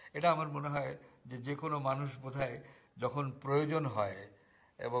আসলো। এটা আমার মনে হয় যে কোনো মানুষ বোধহয় যখন প্রয়োজন হয়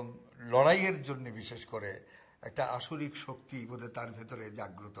এবং লড়াইয়ের জন্য বিশেষ করে একটা আসরিক শক্তি বোধহয় তার ভেতরে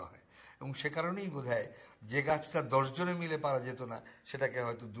জাগ্রত হয়। এবং সে কারণেই বোধহয় যে গাছটা 10 জনে মিলে পারা যেত না, সেটাকে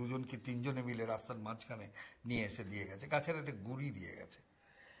হয়তো 2 জন কি 3 জনে মিলে রাস্তার মাঝখানে নিয়ে এসে দিয়ে গেছে, গাছের একটা গুড়ি দিয়ে গেছে।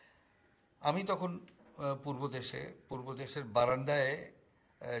 আমি তখন পূর্বদেশের বারান্দায়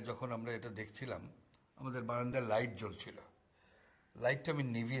যখন আমরা এটা দেখছিলাম, আমাদের বারান্দায় লাইট জ্বলছিল, লাইটটা আমি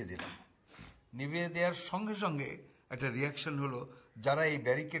নিভিয়ে দিলাম। নিভিয়ে দেওয়ার সঙ্গে সঙ্গে একটা রিয়াকশন হলো, যারা এই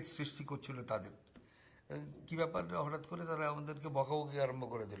ব্যারিকেড সৃষ্টি করছিল তাদের। কি ব্যাপার, হঠাৎ করে তারা আমাদেরকে বকাবকি আরম্ভ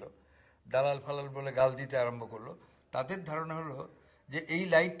করে দিল, দালাল ফালাল বলে গাল দিতে আরম্ভ করলো। তাদের ধারণা হলো যে এই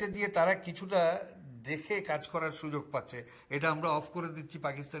লাইটটা দিয়ে তারা কিছুটা দেখে কাজ করার সুযোগ পাচ্ছে, এটা আমরা অফ করে দিচ্ছি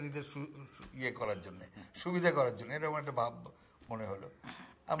পাকিস্তানিদের ইয়ে করার জন্য, সুবিধা করার জন্য, এরকম একটা ভাব মনে হলো।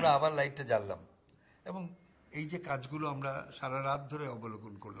 আমরা আবার লাইটটা জ্বাললাম এবং এই যে কাজগুলো আমরা সারা রাত ধরে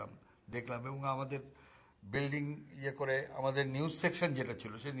অবলোকন করলাম, দেখলাম। এবং আমাদের বিল্ডিং ইয়ে করে আমাদের নিউজ সেকশন যেটা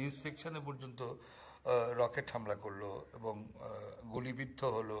ছিল, সেই নিউজ সেকশনে পর্যন্ত রকেট হামলা করলো এবং গুলিবিদ্ধ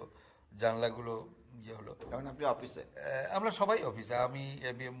হলো, জানলাগুলো ইয়ে হলো। আপনি অফিসে? আমরা সবাই অফিসে। আমি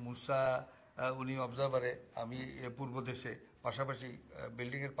এবিএম মুসা, উনি অবজারভারে, আমি পূর্ব দেশে, পাশাপাশি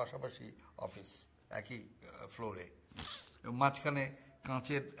বিল্ডিংয়ের পাশাপাশি অফিস, একই ফ্লোরে। মাঝখানে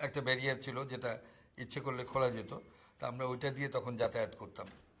কাঁচের একটা ব্যারিয়ার ছিল যেটা ইচ্ছে করলে খোলা যেত, তা আমরা ওইটা দিয়ে তখন যাতায়াত করতাম।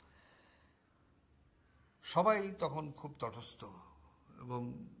 সবাই তখন খুব তটস্থ এবং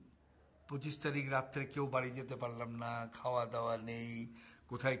 25 তারিখ রাত্রে কেউ বাড়ি যেতে পারলাম না, খাওয়া দাওয়া নেই,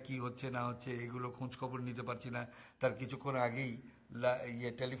 কোথায় কি হচ্ছে না হচ্ছে এগুলো খোঁজ খবর নিতে পারছি না। তার কিছুক্ষণ আগেই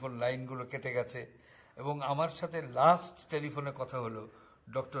টেলিফোন লাইনগুলো কেটে গেছে এবং আমার সাথে লাস্ট টেলিফোনে কথা হলো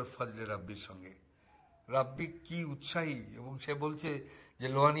ডক্টর ফজলে রাব্বির সঙ্গে। রাব্বি কি উৎসাহী, এবং সে বলছে যে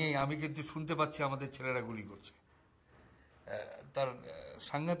লোহানি, আমি কিন্তু শুনতে পাচ্ছি আমাদের ছেলেরা গুলি করছে। তার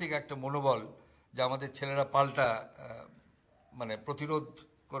সাংঘাতিক একটা মনোবল যে আমাদের ছেলেরা পাল্টা মানে প্রতিরোধ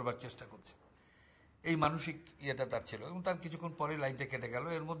করবার চেষ্টা করছে, এই মানসিক ইয়েটা তার ছিল। এবং তার কিছুক্ষণ পরে লাইনটা কেটে গেল।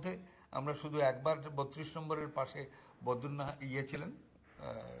 এর মধ্যে আমরা শুধু একবার 32 নম্বরের পাশে বদরুন্না ইয়ে ছিলেন,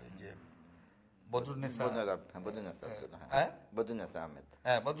 যে বদরুন্নেসা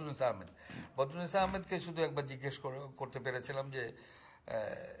আহমেদকে শুধু একবার জিজ্ঞেস করতে পেরেছিলাম যে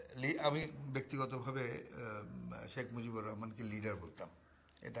আমি ব্যক্তিগতভাবে শেখ মুজিবুর রহমানকে লিডার বলতাম,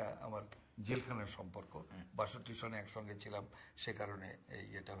 এটা আমার জেলখানার সম্পর্ক, 62 সনে একসঙ্গে ছিলাম, সে কারণে এই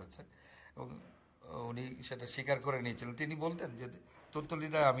এটা হয়েছে। এবং উনি সেটা স্বীকার করে নিয়েছিলেন। তিনি বলতেন যে তোর তো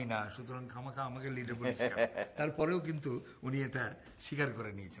লিডার আমি না, সুতরাং খামাখা আমাকে লিডার বলিস। তারপরেও কিন্তু উনি এটা স্বীকার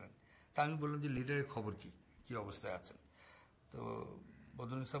করে নিয়েছিলেন। তা আমি বললাম যে লিডারের খবর কি অবস্থায় আছেন? তো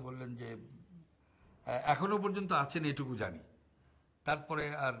বদরুন্নেসা বললেন যে এখনো পর্যন্ত আছেন এটুকু জানি, তারপরে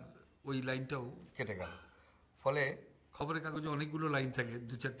আর ওই লাইনটাও কেটে গেল। ফলে খবরের কাগজে অনেকগুলো লাইন থাকে,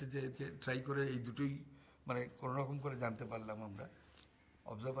 2-4টে যে ট্রাই করে এই দুটোই মানে কোনো রকম করে জানতে পারলাম আমরা।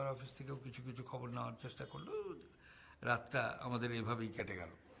 অবজারভার অফিস থেকেও কিছু কিছু খবর নেওয়ার চেষ্টা করলো। রাতটা আমাদের এভাবেই কেটে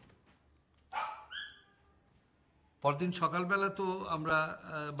গেল। পরদিন সকালবেলা তো আমরা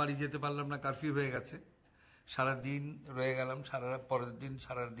বাড়ি যেতে পারলাম না, কারফিউ হয়ে গেছে। সারাদিন রয়ে গেলাম, পরের দিন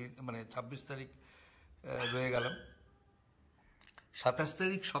সারাদিন মানে 26 তারিখ রয়ে গেলাম। 27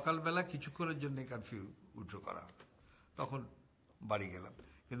 তারিখ সকালবেলা কিছুক্ষণের জন্য কারফিউ উইথড্র করা হলো, তখন বাড়ি গেলাম।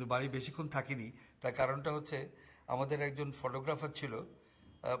 কিন্তু বাড়ি বেশিক্ষণ থাকিনি। তার কারণটা হচ্ছে আমাদের একজন ফটোগ্রাফার ছিল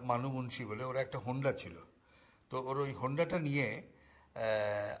মানু মুন্সি বলে, ওর একটা হোন্ডা ছিল। তো ওর ওই হোন্ডাটা নিয়ে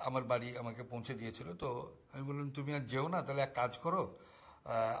আমার বাড়ি আমাকে পৌঁছে দিয়েছিল। তো আমি বললাম তুমি আর যেও না, তাহলে এক কাজ করো,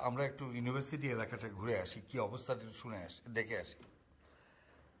 আমরা একটু ইউনিভার্সিটি এলাকাটা ঘুরে আসি, কি অবস্থাটা দেখে আসি।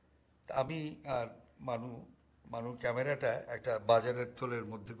 আমি আর মানুর ক্যামেরাটা একটা বাজারের থলের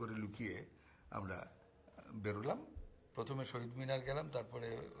মধ্যে করে লুকিয়ে আমরা বেরোলাম। প্রথমে শহীদ মিনার গেলাম, তারপরে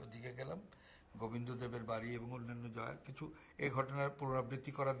ওদিকে গেলাম গোবিন্দদেবের বাড়ি এবং অন্যান্য জায়গা। কিছু এই ঘটনার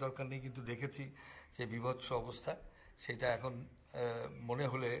পুনরাবৃত্তি করার দরকার নেই, কিন্তু দেখেছি যে বিভৎস অবস্থা, সেটা এখন মনে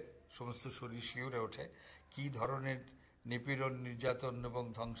হলে সমস্ত শরীর শিউরে ওঠে। কি ধরনের নিপীড়ন, নির্যাতন এবং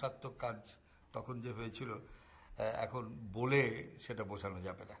ধ্বংসাত্মক কাজ তখন যে হয়েছিল, এখন বলে সেটা বোঝানো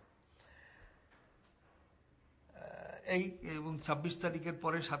যাবে না। এই এবং 26 তারিখের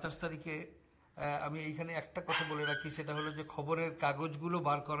পরে 27 তারিখে আমি এইখানে একটা কথা বলে রাখি, সেটা হলো যে খবরের কাগজগুলো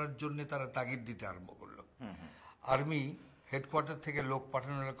বার করার জন্য তারা তাগিদ দিতে আরম্ভ করলো। আর্মি হেডকোয়ার্টার থেকে লোক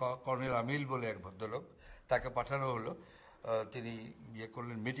পাঠানো হলো, কর্নেল আমিল বলে এক ভদ্রলোক, তাকে পাঠানো হলো। তিনি ইয়ে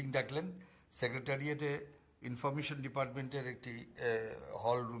করলেন, মিটিং ডাকলেন সেক্রেটারিয়েটে, ইনফরমেশন ডিপার্টমেন্টের একটি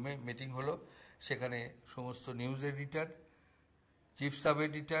হল রুমে মিটিং হলো। সেখানে সমস্ত news editor, chief sub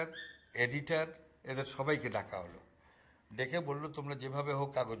editor, editor, এদের সবাইকে ডাকা হলো। ডেকে বললো তোমরা যেভাবে হোক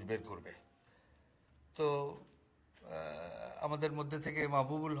কাগজ বের করবে। তো আমাদের মধ্যে থেকে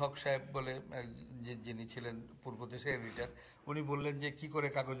মাহবুবুল হক সাহেব বলে যিনি ছিলেন পূর্ব দেশের এডিটর, উনি বললেন যে কি করে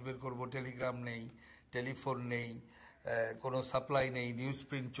কাগজ বের করবো, টেলিগ্রাম নেই, টেলিফোন নেই, কোনো সাপ্লাই নেই, নিউজ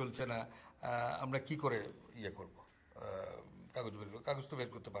প্রিন্ট চলছে না, আমরা কি করে ইয়ে করব, কাগজ বের করবো, কাগজ তো বের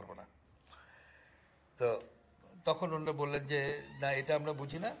করতে পারবো না। তো তখন ওনারা বললেন যে না, এটা আমরা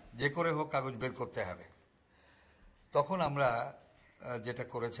বুঝি না, যে করে হোক কাগজ বের করতে হবে। তখন আমরা যেটা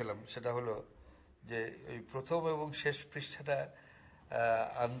করেছিলাম সেটা হলো যে ওই প্রথম এবং শেষ পৃষ্ঠাটা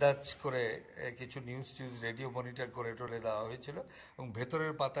আন্দাজ করে কিছু নিউজ রেডিও মনিটর করে টলে দেওয়া হয়েছিল, এবং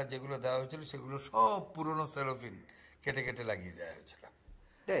ভেতরের পাতা যেগুলো দেওয়া হয়েছিল সেগুলো সব পুরনো সেলোফিন কেটে কেটে লাগিয়ে দেওয়া হয়েছিল।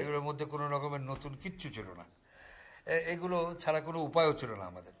 এগুলোর মধ্যে কোনো রকমের নতুন কিচ্ছু ছিল না, এগুলো ছাড়া কোনো উপায়ও ছিল না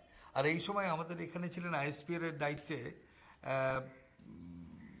আমাদের। আর এই সময় আমাদের এখানে ছিলেন আইএসপিআর এর দায়িত্বে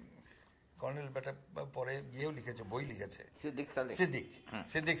কর্নেল বেটা, পরে গিয়েও লিখেছে, বই লিখেছে,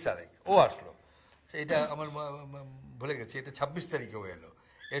 সিদ্দিক সালেক, ও আসলো। এটা আমার ভুলে গেছি, এটা 26 তারিখে ও এলো,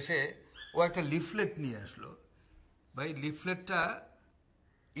 এসে ও একটা লিফলেট নিয়ে আসলো। ভাই লিফলেটটা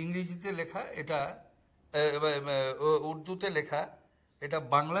ইংরেজিতে লেখা, এটা উর্দুতে লেখা, এটা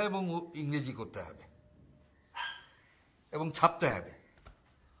বাংলা এবং ইংরেজি করতে হবে এবং ছাপতে হবে।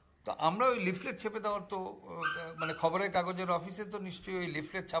 তো আমরা ওই লিফলেট ছেপে দেওয়ার তো মানে খবরের কাগজের অফিসে তো নিশ্চয়ই ওই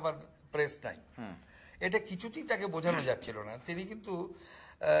লিফলেট ছাপার প্রেস নাই। এটা কিছুতেই তাকে বোঝানো যাচ্ছিল না। তিনি কিন্তু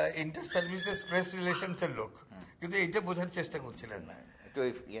ইন্টার সার্ভিসেস প্রেস রিলেশনস এর লোক, কিন্তু এইটা বোঝার চেষ্টা করছিলেন না।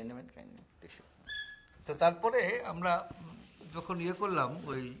 তো তারপরে আমরা যখন করলাম,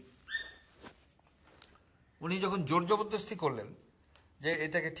 উনি যখন জোর জবরদস্তি করলেন যে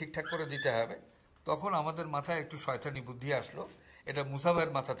এটাকে ঠিকঠাক করে দিতে হবে, তখন আমাদের মাথায় একটু শয়তানি বুদ্ধি আসলো। এটা মুসা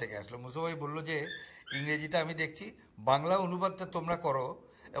ভাইয়ের মাথা থেকে আসলো। মুসা ভাই বললো যে ইংরেজিটা আমি দেখছি, বাংলা অনুবাদটা তোমরা করো,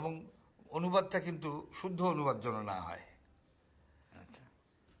 এবং অনুবাদটা কিন্তু শুদ্ধ অনুবাদ যেন না হয়। আচ্ছা,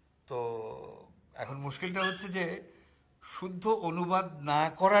 তো এখন মুশকিলটা হচ্ছে যে শুদ্ধ অনুবাদ না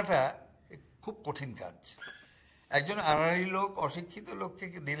করাটা খুব কঠিন কাজ। একজন আনাড়ি লোক, অশিক্ষিত লোককে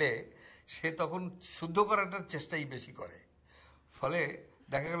দিলে সে তখন শুদ্ধ করাটার চেষ্টাই বেশি করে, ফলে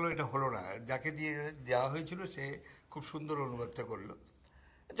দেখা গেল এটা হলো না। যাকে দিয়ে দেওয়া হয়েছিল সে খুব সুন্দর অনুবাদটা করলো,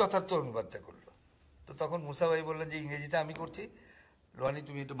 যথার্থ অনুবাদটা করলো। তো তখন মুসা ভাই বললেন যে ইংরেজিটা আমি করছি, লোহানি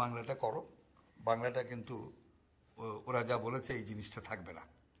তুমি একটু বাংলাটা করো, বাংলাটা কিন্তু ওরা যা বলেছে এই জিনিসটা থাকবে না,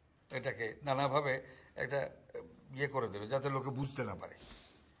 এটাকে নানাভাবে একটা করে দেবে যাতে লোকে বুঝতে না পারে।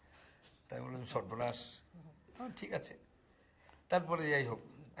 তাই বললাম সর্বনাশ, ঠিক আছে। তারপরে যাই হোক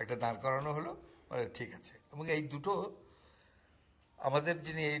একটা দাঁড় করানো হলো, ঠিক আছে। এবং এই দুটো আমাদের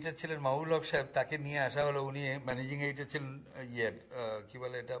যিনি এডিটর ছিলেন মাহবুল হক সাহেব, তাকে নিয়ে আসা হলো। উনি ম্যানেজিং এডিটর ছিলেন কি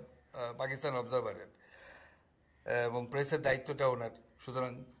বলে এটা, পাকিস্তান অবজারভারের, এবং প্রেসের দায়িত্বটা ওনার।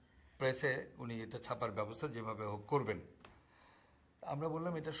 সুতরাং প্রেসে উনি এটা ছাপার ব্যবস্থা যেভাবে হোক করবেন। আমরা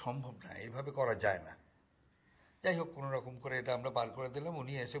বললাম এটা সম্ভব না, এইভাবে করা যায় না। যাই হোক কোনো রকম করে এটা আমরা পার করে দিলাম।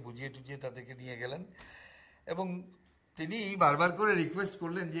 উনি এসে বুঝিয়ে টুঝিয়ে তাদেরকে নিয়ে গেলেন, এবং তিনি বারবার করে রিকোয়েস্ট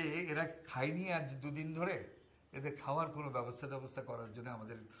করলেন যে এরা খায়নি আজ 2 দিন ধরে, এদের খাওয়ার কোনো ব্যবস্থা করার জন্য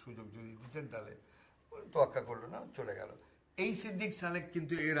আমাদের সুযোগ যদি দিতেন তাহলে। তোয়াক্কা করলো না, চলে গেল। এই সিদ্দিক সালেক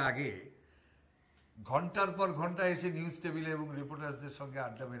কিন্তু এর আগে ঘন্টার পর ঘন্টা এসে নিউজ টেবিলে এবং রিপোর্টার্সদের সঙ্গে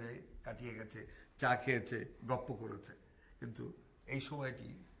আড্ডা মেরে কাটিয়ে গেছে, চা খেয়েছে, গপ্প করেছে। কিন্তু এই সময়টি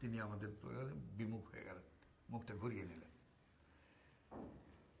তিনি আমাদের বিমুখ হয়ে গেলেন, মুখটা ঘুরিয়ে নিলেন।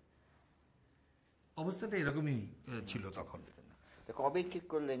 অবস্থাটা এরকমই ছিল তখন। কবে ঠিক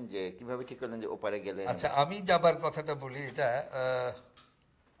করলেন যে, কিভাবে ঠিক করলেন যে ওপারে গেলেন? আচ্ছা, আমি যাবার কথাটা বলি। এটা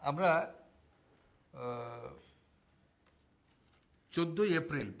আমরা 14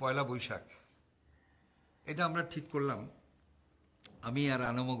 এপ্রিল, পয়লা বৈশাখ, এটা আমরা ঠিক করলাম। আমি আর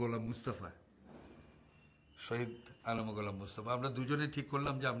আনম গোলাম মুস্তফা, শহীদ আনম গোলাম মুস্তফা, আমরা দুজনে ঠিক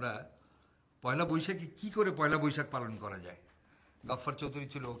করলাম যে আমরা পয়লা বৈশাখে কি করে পয়লা বৈশাখ পালন করা যায়। গফফর চৌধুরী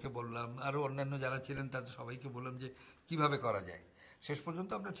ছিল, ওকে বললাম, আরও অন্যান্য যারা ছিলেন তাদের সবাইকে বললাম যে কিভাবে করা যায়। শেষ পর্যন্ত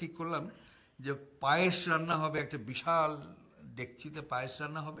আমরা ঠিক করলাম যে পায়েস রান্না হবে, একটা বিশাল ডেকচিতে পায়েস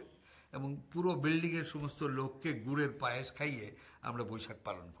রান্না হবে, এবং পুরো বিল্ডিংয়ের সমস্ত লোককে গুড়ের পায়েস খাইয়ে আমরা বৈশাখ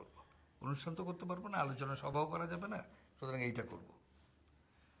পালন করব। অনুষ্ঠান তো করতে পারবো না, আলোচনা সভাও করা যাবে না, সুতরাং এইটা করব।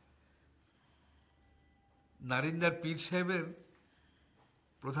 নারিন্দার পীর সাহেবের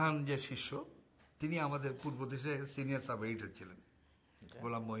প্রধান যে শিষ্য, তিনি আমাদের পূর্ব দেশে সিনিয়র সাব এডিটর ছিলেন,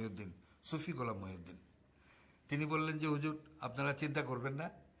 গোলাম মহিউদ্দিন, সুফি গোলাম মহিউদ্দিন। তিনি বললেন যে হুজুর আপনারা চিন্তা করবেন না,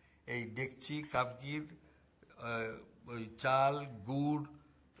 এই ডেকচি, কাপগির, ওই চাল, গুড়,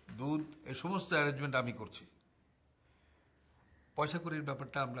 দুধ, এই সমস্ত অ্যারেঞ্জমেন্ট আমি করছি। পয়সা কড়ির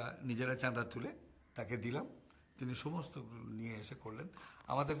ব্যাপারটা আমরা নিজেরা চাঁদা তুলে তাকে দিলাম, তিনি সমস্ত নিয়ে এসে করলেন।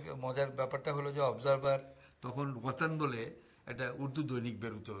 আমাদের মজার ব্যাপারটা হলো যে অবজারভার, তখন ওয়াতান বলে একটা উর্দু দৈনিক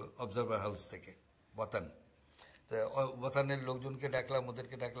বেরোতো অবজারভার হাউস থেকে, ওয়াতান। তো ওয়াতানের লোকজনকে ডাকলাম,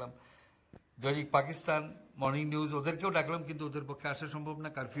 ওদেরকে ডাকলাম। দৈনিক পাকিস্তান, মর্নিং নিউজ, ওদেরকেও ডাকলাম, কিন্তু ওদের পক্ষে আসা সম্ভব না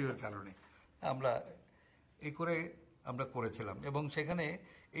কারফিউয়ের কারণে। আমরা এই করে আমরা করেছিলাম। এবং সেখানে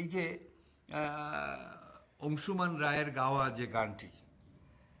এই যে অংশুমান রায়ের গাওয়া যে গানটি,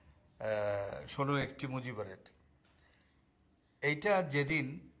 শোনো একটি মুজিবরের, এইটা যেদিন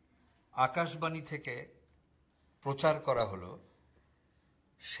আকাশবাণী থেকে প্রচার করা হলো,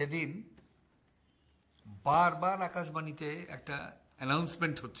 সেদিন বারবার আকাশবাণীতে একটা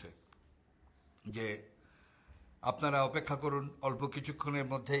অ্যানাউন্সমেন্ট হচ্ছে যে আপনারা অপেক্ষা করুন, অল্প কিছুক্ষণের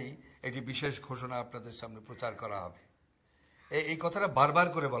মধ্যেই একটি বিশেষ ঘোষণা আপনাদের সামনে প্রচার করা হবে। এই কথাটা বারবার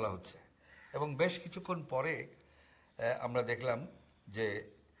করে বলা হচ্ছে। এবং বেশ কিছুক্ষণ পরে আমরা দেখলাম যে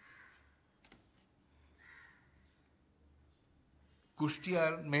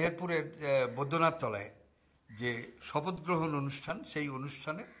কুষ্টিয়ার মেহেরপুরের বৈদ্যনাথ তলায় যে শপথ গ্রহণ অনুষ্ঠান, সেই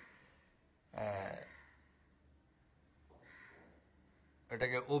অনুষ্ঠানে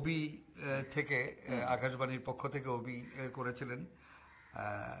এটাকে ওবি থেকে আকাশবাণীর পক্ষ থেকে ওবি করেছিলেন।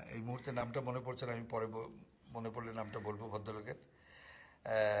 এই মুহূর্তে নামটা মনে পড়ছে না, আমি পরে মনে পড়লে নামটা বলবো ভদ্রলোকের।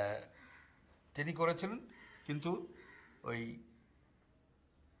 তিনি করেছিলেন, কিন্তু ওই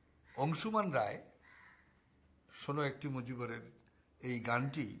অংশুমান রায় শোনো একটি মুজিবরের এই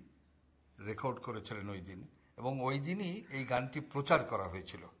গানটি রেকর্ড করেছিলেন ওই দিন, এবং ওই দিনই এই গানটি প্রচার করা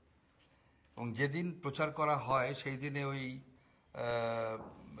হয়েছিল। এবং যেদিন প্রচার করা হয় সেই দিনে ওই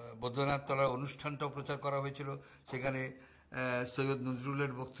বৈদ্যনাথ তলার অনুষ্ঠানটাও প্রচার করা হয়েছিল। সেখানে সৈয়দ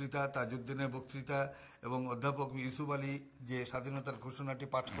নজরুলের বক্তৃতা, তাজউদ্দিনের বক্তৃতা এবং অধ্যাপক ইউসুফ আলী যে স্বাধীনতার ঘোষণাটি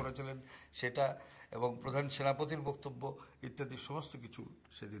পাঠ করেছিলেন সেটা, এবং প্রধান সেনাপতির বক্তব্য ইত্যাদি সমস্ত কিছু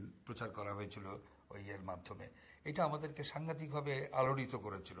সেদিন প্রচার করা হয়েছিল ওই এর মাধ্যমে। এটা আমাদেরকে সাংঘাতিকভাবে আলোড়িত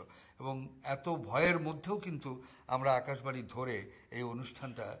করেছিল, এবং এত ভয়ের মধ্যেও কিন্তু আমরা আকাশবাণী ধরে এই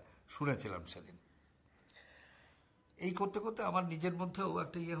অনুষ্ঠানটা শুনেছিলাম সেদিন। এই করতে করতে আমার নিজের মধ্যেও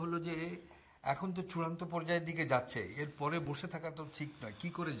একটা হলো যে এখন তো চূড়ান্ত পর্যায়ের দিকে যাচ্ছে, এরপরে বসে থাকা তো ঠিক নয়, কি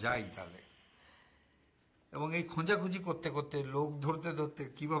করে যাই তাহলে। এবং এই খোঁজাখুঁজি করতে করতে, লোক ধরতে ধরতে,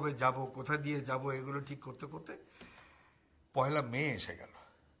 কিভাবে যাব, কোথা দিয়ে যাব, এগুলো ঠিক করতে করতে 1 মে এসে গেল।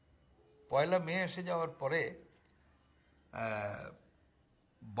 1 মে এসে যাওয়ার পরে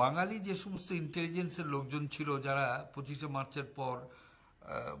বাঙালি যে সমস্ত ইন্টেলিজেন্সের লোকজন ছিল, যারা 25শে মার্চের পর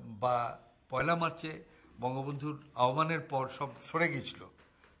বা 1 মার্চে বঙ্গবন্ধুর আহ্বানের পর সব সরে গিয়েছিল,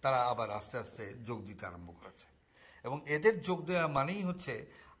 তারা আবার আস্তে আস্তে যোগ দিতে আরম্ভ করেছে। এবং এদের যোগ দেওয়া মানেই হচ্ছে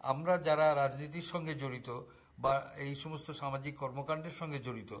আমরা যারা রাজনীতির সঙ্গে জড়িত বা এই সমস্ত সামাজিক কর্মকাণ্ডের সঙ্গে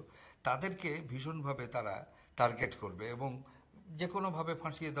জড়িত, তাদেরকে ভীষণভাবে তারা টার্গেট করবে এবং যে কোনোভাবে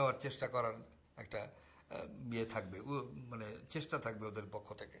ফাঁসিয়ে দেওয়ার চেষ্টা করার একটা থাকবে, মানে চেষ্টা থাকবে ওদের পক্ষ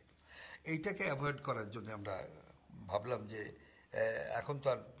থেকে। এইটাকে অ্যাভয়েড করার জন্য আমরা ভাবলাম যে এখন তো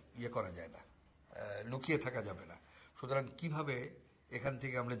আর করা যায় না, লুকিয়ে থাকা যাবে না, সুতরাং কিভাবে এখান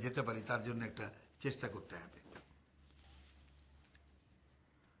থেকে আমরা যেতে পারি তার জন্য একটা চেষ্টা করতে হবে।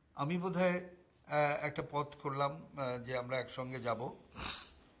 আমি বোধহয় একটা পথ করলাম যে আমরা একসঙ্গে যাব,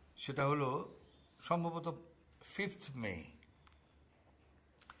 সেটা হলো সম্ভবত 5 মে।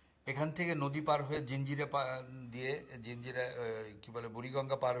 এখান থেকে নদী পার হয়ে জিঞ্জিরা দিয়ে, জিঞ্জিরা কি বলে,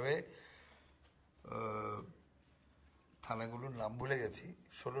 বুড়িগঙ্গা পার হয়ে, থানাগুলোর নাম ভুলে গেছি,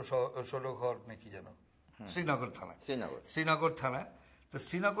 16 ঘর নাকি যেন, শ্রীনগর থানা, শ্রীনগর থানা। তো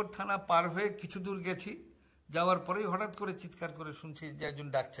শ্রীনগর থানা পার হয়ে কিছু দূর গেছি, যাওয়ার পরেই হঠাৎ করে চিৎকার করে শুনছি যে একজন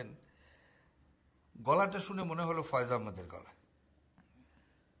ডাকছেন। গলাটা শুনে মনে হলো ফয়েজ আহমেদের গলা,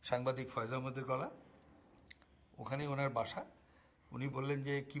 সাংবাদিক ফয়েজ আহমেদের গলা। ওখানেই ওনার বাসা। উনি বললেন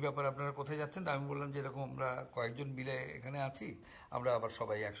যে কি ব্যাপার, আপনারা কোথায় যাচ্ছেন? আমি বললাম যে এরকম আমরা কয়েকজন মিলে এখানে আছি, আমরা আবার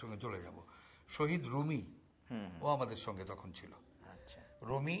সবাই একসঙ্গে চলে যাব। শহীদ রুমি ও আমাদের সঙ্গে তখন ছিল।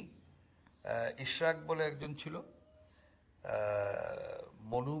 রুমি, ইশরাক বলে একজন ছিল,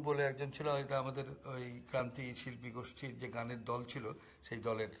 মনু বলে একজন ছিল, এটা আমাদের ওই ক্রান্তি শিল্পী গোষ্ঠীর যে গানের দল ছিল সেই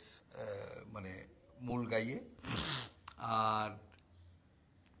দলের মানে মূল গাইয়ে। আর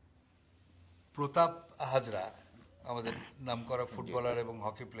প্রতাপ হাজরা, আমাদের নামকরা ফুটবলার এবং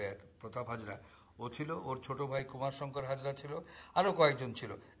হকি প্লেয়ার প্রতাপ হাজরা, ও ছিল। ওর ছোট ভাই কুমার শঙ্কর হাজরা ছিল, আরও কয়েকজন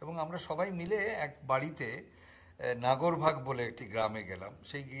ছিল। এবং আমরা সবাই মিলে এক বাড়িতে, নাগরভাগ বলে একটি গ্রামে গেলাম।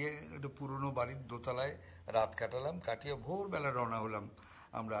 সেই গিয়ে একটু পুরনো বাড়ির দোতলায় রাত কাটালাম, কাটিয়ে ভোরবেলা রওনা হলাম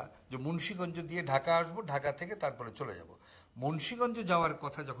আমরা যে মুন্সিগঞ্জ দিয়ে ঢাকা আসবো, ঢাকা থেকে তারপরে চলে যাব। মুন্সিগঞ্জ যাওয়ার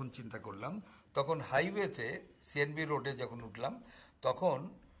কথা যখন চিন্তা করলাম, তখন হাইওয়েতে সিএনবি রোডে যখন উঠলাম, তখন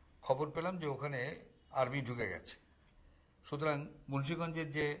খবর পেলাম যে ওখানে আর্মি ঢুকে গেছে। সুতরাং মুন্সিগঞ্জের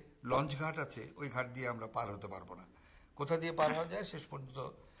যে লঞ্চ ঘাট আছে, ওই ঘাট দিয়ে আমরা পার হতে পারবো না। কোথা দিয়ে পার হওয়া যায় শেষ পর্যন্ত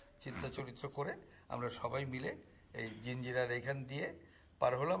চিন্তা চরিত্র করে আমরা সবাই মিলে এই জিঞ্জিরার এইখান দিয়ে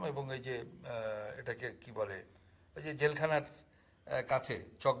পার হলাম। এবং এই যে এটাকে কি বলে, ওই যে জেলখানার কাছে,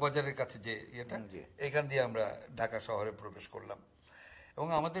 চকবাজারের কাছে যে ইয়েটা, এইখান দিয়ে আমরা ঢাকা শহরে প্রবেশ করলাম। এবং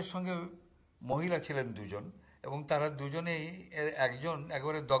আমাদের সঙ্গে মহিলা ছিলেন 2 জন, এবং তারা দুজনেই, একজন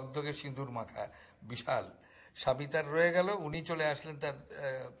একেবারে দগদগে সিঁদুর মাখা, বিশাল, স্বামী তার রয়ে গেল, উনি চলে আসলেন তার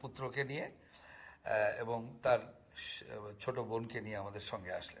পুত্রকে নিয়ে, এবং তার ছোট বোনকে নিয়ে আমাদের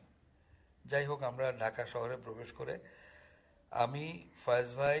সঙ্গে আসলেন। যাই হোক, আমরা ঢাকা শহরে প্রবেশ করে আমি, ফয়েজ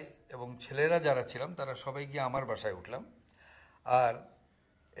ভাই এবং ছেলেরা যারা ছিলাম তারা সবাই গিয়ে আমার বাসায় উঠলাম। আর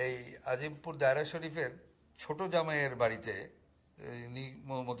এই আজিমপুর দায়রা শরীফের ছোট জামাইয়ের বাড়িতে, উনি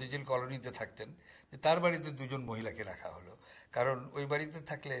মতিঝিল কলোনিতে থাকতেন, তার বাড়িতে 2 জন মহিলাকে রাখা হলো, কারণ ওই বাড়িতে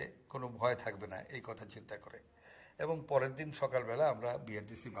থাকলে কোনো ভয় থাকবে না এই কথা চিন্তা করে। এবং পরের দিন সকালবেলা আমরা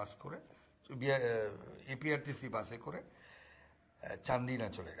বিআরটিসি বাস করে, এপিআরটিসি বাসে করে চান্দিনা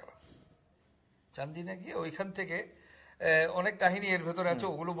চলে গেলাম। চান্দিনা গিয়ে ওইখান থেকে অনেক কাহিনী এর ভেতরে আছে,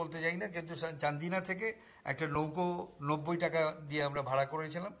 ওগুলো বলতে যাই না, কিন্তু চান্দিনা থেকে একটা নৌকো 90 টাকা দিয়ে আমরা ভাড়া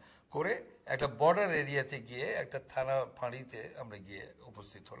করেছিলাম, করে একটা বর্ডার এরিয়াতে গিয়ে একটা থানা ফাঁড়িতে আমরা গিয়ে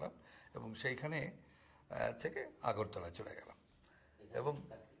উপস্থিত হলাম এবং সেইখানে থেকে আগরতলা চলে গেলাম। এবং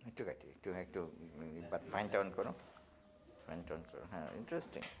একটু কাটি, একটু পয়েন্ট অন করো, হ্যাঁ,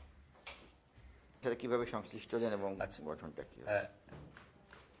 ইন্টারেস্টিং। সেটা কিভাবে সংশ্লিষ্ট হলেন এবং গঠনটা কি?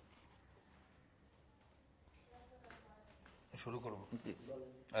 শুরু করবো?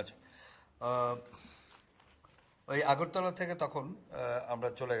 আচ্ছা, ওই আগরতলা থেকে তখন আমরা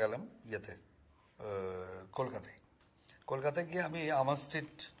চলে গেলাম ইয়েতে, কলকাতায়। কলকাতায় গিয়ে আমি আমার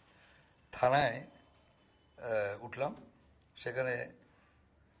স্ট্রিট থানায় উঠলাম। সেখানে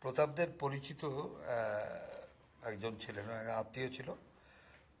প্রতাপদের পরিচিত একজন ছিলেন, আত্মীয় ছিল,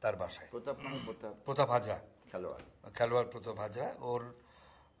 তার বাসায়। প্রতাপ হাজরা, খেলোয়াড় প্রতাপ হাজরা, ওর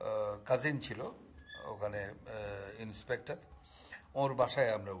কাজিন ছিল ওখানে ইন্সপেক্টর, ওর বাসায়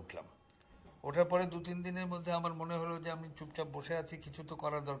আমরা উঠলাম। ওঠার পরে 2-3 দিনের মধ্যে আমার মনে হলো যে আমি চুপচাপ বসে আছি, কিছু তো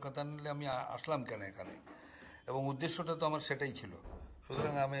করার দরকার, তা নিলে আমি আসলাম কেন এখানে, এবং উদ্দেশ্যটা তো আমার সেটাই ছিল।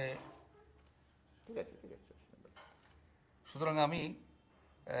 সুতরাং আমি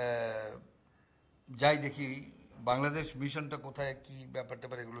যাই দেখি বাংলাদেশ মিশনটা কোথায়, কি ব্যাপারটা,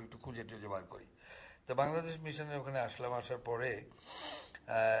 এগুলো একটু খুঁজে টুজে বার করি। তো বাংলাদেশ মিশনের ওখানে আসলাম। আসার পরে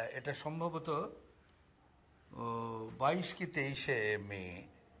এটা সম্ভবত 22 কি 23শে মে,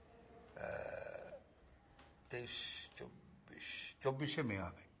 24শে মে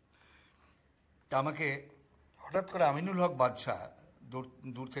হবে। তা আমাকে হঠাৎ করে আমিনুল হক বাদশাহ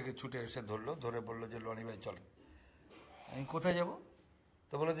দূর থেকে ছুটে এসে ধরলো, ধরে বললো যে লোহানী ভাই চলেন। আমি কোথায় যাব?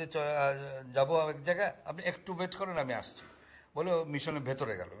 তো বললো যে যাবো এক জায়গায়, আপনি একটু ওয়েট করেন, আমি আসছি। বলে মিশনের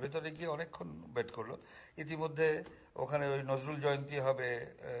ভেতরে গেল। ভেতরে গিয়ে অনেকক্ষণ ওয়েট করলো। ইতিমধ্যে ওখানে ওই নজরুল জয়ন্তী হবে,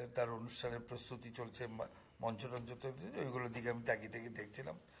 তার অনুষ্ঠানের প্রস্তুতি চলছে, মঞ্চ চলছে, ওইগুলোর দিকে আমি তাকিয়ে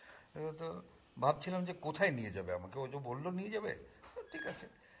দেখছিলাম। তো ভাবছিলাম যে কোথায় নিয়ে যাবে আমাকে, ও যে বললো নিয়ে যাবে, ঠিক আছে।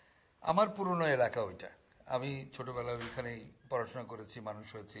 আমার পুরনো এলাকা ওইটা, আমি ছোটবেলায় ওইখানেই পড়াশোনা করেছি, মানুষ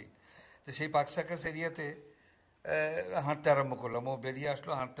হয়েছি। তো সেই পার্ক সার্কাস এরিয়াতে হাঁটতে আরম্ভ করলাম। ও বেরিয়ে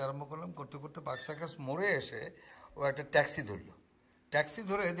আসলো, হাঁটতে আরম্ভ করলাম। করতে করতে পার্ক সার্কাস মোড়ে এসে ও একটা ট্যাক্সি ধরলো। ট্যাক্সি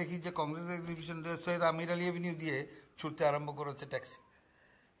ধরে দেখি যে কংগ্রেস এক্সিবিশন সৈয়দ আমির আলী এভিনিউ দিয়ে ছুটতে আরম্ভ করেছে ট্যাক্সি।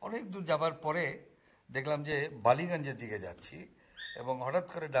 অনেক দূর যাবার পরে দেখলাম যে বালিগঞ্জের দিকে যাচ্ছি, এবং হঠাৎ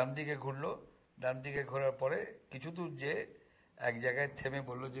করে ডান দিকে ঘুরলো। ডান দিকে ঘোরার পরে কিছু দূর যে এক জায়গায় থেমে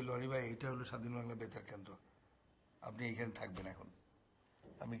বললো যে লোহানী ভাই, এটা হলো স্বাধীন বাংলা বেতার কেন্দ্র, আপনি এইখানে থাকবেন এখন।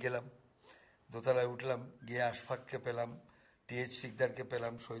 আমি গেলাম, দোতলায় উঠলাম, গিয়ে আশফাককে পেলাম, টিএইচ সিকদারকে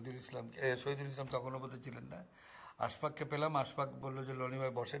পেলাম, শহীদুল ইসলাম তখনও বোধ ছিলেন না, আশফাককে পেলাম। আশফাক বললো যে লোহানী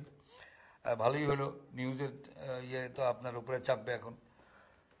ভাই বসেন, ভালোই হলো, নিউজের ইয়ে তো আপনার উপরে চাপবে এখন।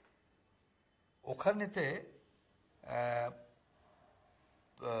 ওখানেতে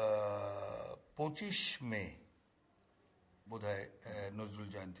 25 মে বোধ হয় নজরুল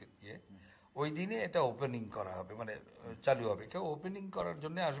জয়ন্তীর ইয়ে, ওই দিনে এটা ওপেনিং করা হবে, মানে চালু হবে। কেউ ওপেনিং করার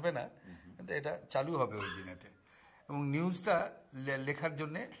জন্য আসবে না, কিন্তু এটা চালু হবে ওই দিনেতে। এবং নিউজটা লেখার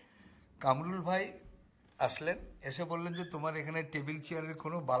জন্যে কামরুল ভাই আসলেন, এসে বললেন যে তোমার এখানে টেবিল চেয়ারের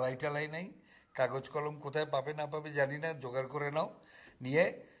কোনো বালাই টালাই নাই, কাগজ কলম কোথায় পাবে না পাবে জানি না, জোগাড় করে নাও, নিয়ে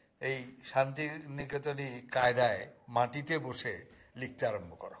এই শান্তিনিকেতনী কায়দায় মাটিতে বসে লিখতে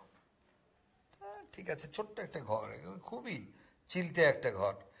আরম্ভ করো। ঠিক আছে, ছোট্ট একটা ঘর, খুবই চিলতে একটা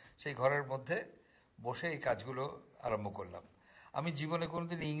ঘর, সেই ঘরের মধ্যে বসে এই কাজগুলো আরম্ভ করলাম। আমি জীবনে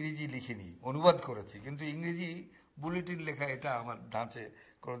কোনোদিন ইংরেজি লিখিনি, অনুবাদ করেছি, কিন্তু ইংরেজি বুলেটিন লেখা এটা আমার ধাঁচে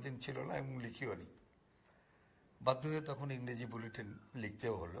কোনোদিন ছিল না এবং লিখিও নি। বাধ্য হয়ে তখন ইংরেজি বুলেটিন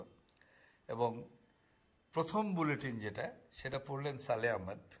লিখতেও হলো। এবং প্রথম বুলেটিন যেটা, সেটা পড়লেন সালে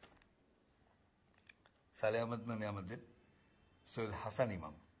আহমদ। সালে আহমদ মানে আমাদের সৈয়দ হাসান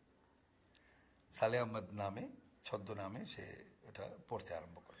ইমাম। সালে আহমদ নামে, ছদ্মনামে সে এটা পড়তে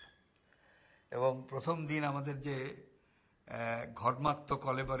আরম্ভ করল। এবং প্রথম দিন আমাদের যে ঘটমাক্ত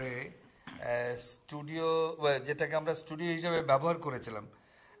কলেবরে স্টুডিও, যেটাকে আমরা স্টুডিও হিসেবে ব্যবহার করেছিলাম,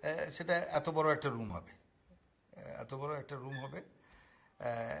 সেটা এত বড় একটা রুম হবে, এত বড় একটা রুম হবে,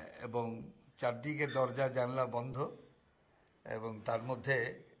 এবং চারদিকে দরজা জানলা বন্ধ, এবং তার মধ্যে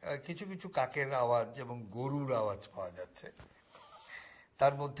কিছু কিছু কাকের আওয়াজ এবং গরুর আওয়াজ পাওয়া যাচ্ছে।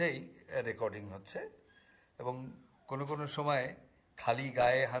 তার মধ্যেই রেকর্ডিং হচ্ছে, এবং কোনো কোনো সময় খালি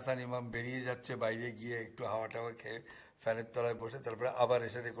গায়ে হাসান ইমাম বেরিয়ে যাচ্ছে বাইরে গিয়ে একটু হাওয়া টাওয়া খেয়ে ফ্যানের তলায় বসে, তারপরে আবার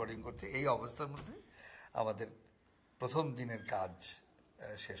এসে রেকর্ডিং করতে। এই অবস্থার মধ্যে আমাদের প্রথম দিনের কাজ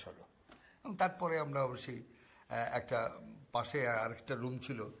শেষ হলো। এবং তারপরে আমরা অবশ্যই একটা পাশে আরেকটা রুম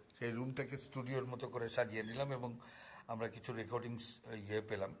ছিল, সেই রুমটাকে স্টুডিওর মতো করে সাজিয়ে নিলাম, এবং আমরা কিছু রেকর্ডিংস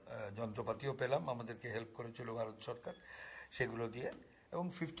পেলাম, যন্ত্রপাতিও পেলাম, আমাদেরকে হেল্প করেছিল ভারত সরকার সেগুলো দিয়ে, এবং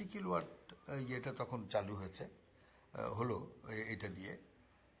 50 কিলোওয়াট ইয়েটা তখন চালু হয়েছে হলো এটা দিয়ে।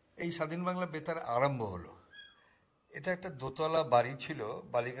 এই স্বাধীন বাংলা বেতার আরম্ভ হলো। এটা একটা দোতলা বাড়ি ছিল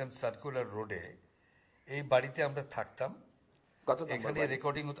বালিগঞ্জ সার্কুলার রোডে। এই বাড়িতে আমরা থাকতাম। এখানে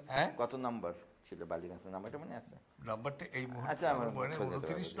রেকর্ডিং হতো। হ্যাঁ, কত নাম্বার ছিল বালিগঞ্জের? নাম্বারটা মনে আছে? নাম্বারটা এই মুহূর্তে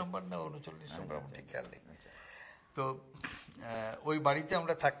 29 নম্বর না 39 নম্বর, আমার ঠিক খেয়াল নেই। তো ওই বাড়িতে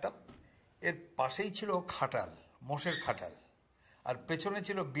আমরা থাকতাম। এর পাশেই ছিল খাটাল, মোষের খাটাল, আর পেছনে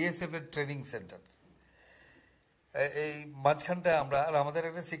ছিল বিএসএফ এর ট্রেনিং সেন্টার। এই মাঝখানটা আমরা, আর আমাদের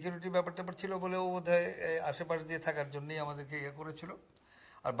একটা সিকিউরিটি ব্যাপারটা ছিল বলেও বোধহয় আশেপাশ দিয়ে থাকার জন্যই আমাদেরকে করেছিল।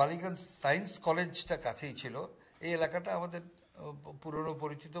 আর বালিগঞ্জ সায়েন্স কলেজটা কাছেই ছিল। এই এলাকাটা আমাদের পুরনো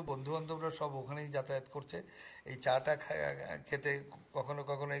পরিচিত, বন্ধু বান্ধবরা সব ওখানেই যাতায়াত করছে। এই চাটা খেতে কখনো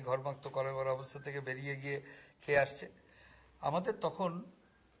কখনো এই ঘরমাক্ত কলেবর অবস্থা থেকে বেরিয়ে গিয়ে খেয়ে আসছে। আমাদের তখন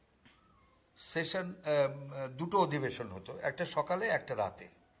সেশন, দুটো অধিবেশন হতো, একটা সকালে একটা রাতে।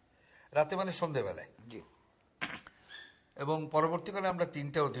 রাতে মানে সন্ধেবেলায়। জি। এবং পরবর্তীকালে আমরা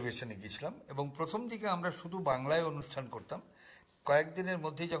 3টে অধিবেশনে গেছিলাম। এবং প্রথম দিকে আমরা শুধু বাংলায় অনুষ্ঠান করতাম। কয়েকদিনের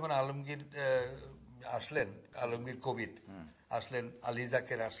মধ্যেই যখন আলমগীর আসলেন, আলমগীর কবির আসলেন, আলী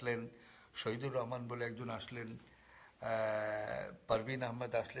জাকের আসলেন, শহীদুর রহমান বলে একজন আসলেন, পারভিন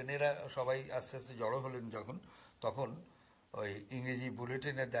আহমেদ আসলেন, এরা সবাই আস্তে আস্তে জড়ো হলেন যখন, তখন ওই ইংরেজি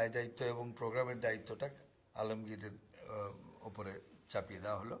বুলেটিনের দায়িত্ব এবং প্রোগ্রামের দায়িত্বটা আলমগীরের ওপরে চাপিয়ে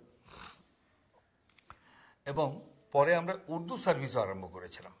দেওয়া হলো। এবং পরে আমরা উর্দু সার্ভিসও আরম্ভ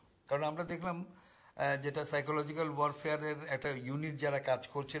করেছিলাম, কারণ আমরা দেখলাম যেটা সাইকোলজিক্যাল ওয়ারফেয়ারের একটা ইউনিট যারা কাজ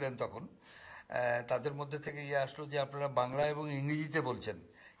করছিলেন তখন, তাদের মধ্যে থেকে আসলো যে আপনারা বাংলা এবং ইংরেজিতে বলছেন,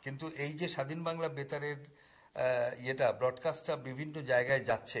 কিন্তু এই যে স্বাধীন বাংলা বেতারের ব্রডকাস্টটা বিভিন্ন জায়গায়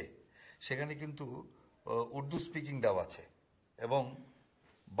যাচ্ছে, সেখানে কিন্তু উর্দু স্পিকিংটাও আছে। এবং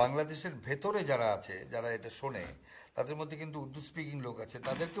বাংলাদেশের ভেতরে যারা আছে, যারা এটা শোনে, তাদের মধ্যে কিন্তু উর্দু স্পিকিং লোক আছে।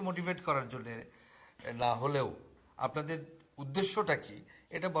 তাদেরকে মোটিভেট করার জন্য না হলেও আপনাদের উদ্দেশ্যটা কি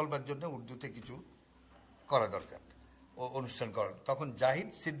এটা বলবার জন্য উর্দুতে কিছু করা দরকার, অনুষ্ঠান করা। তখন জাহিদ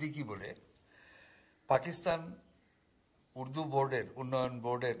সিদ্দিকী বলে পাকিস্তান উর্দু বোর্ডের, উন্নয়ন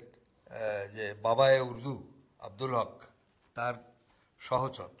বোর্ডের যে বাবায়ে উর্দু আব্দুল হক, তার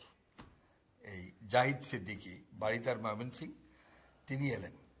সহচর এই জাহিদ সিদ্দিকী, বাড়ি তার ময়মনসিং, তিনি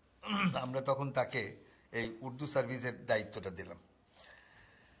এলেন। আমরা তখন তাকে এই উর্দু সার্ভিসের দায়িত্বটা দিলাম।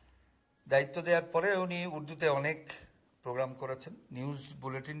 দায়িত্ব দেওয়ার পরে উনি উর্দুতে অনেক প্রোগ্রাম করেছেন। নিউজ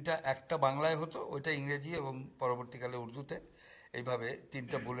বুলেটিনটা একটা বাংলায় হতো, ওইটা ইংরেজি এবং পরবর্তীকালে উর্দুতে। এইভাবে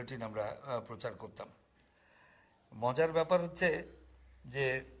 3টা বুলেটিন আমরা প্রচার করতাম। মজার ব্যাপার হচ্ছে যে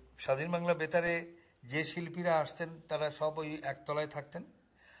স্বাধীন বাংলা বেতারে যে শিল্পীরা আসতেন তারা সব ওই একতলায় থাকতেন।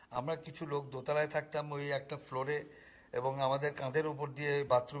 আমরা কিছু লোক দোতলায় থাকতাম, ওই একটা ফ্লোরে, এবং আমাদের কাঁধের উপর দিয়ে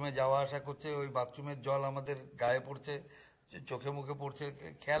বাথরুমে যাওয়া আসা করছে। ওই বাথরুমের জল আমাদের গায়ে পড়ছে, চোখে মুখে পড়ছে,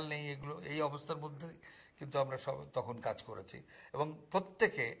 খেয়াল নেই এগুলো। এই অবস্থার মধ্যে কিন্তু আমরা সব তখন কাজ করেছি। এবং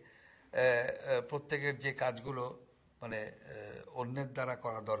প্রত্যেকের যে কাজগুলো মানে অন্যের দ্বারা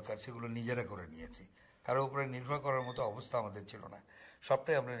করা দরকার, সেগুলো নিজেরা করে নিয়েছি। কারো উপরে নির্ভর করার মতো অবস্থা আমাদের ছিল না।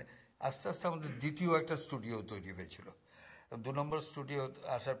 সবটাই আমরা আস্তে আস্তে আমাদের দ্বিতীয় একটা স্টুডিও তৈরি হয়েছিল। 2 নম্বর স্টুডিও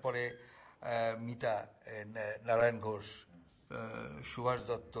আসার পরে মিতা, নারায়ণ ঘোষ, সুভাষ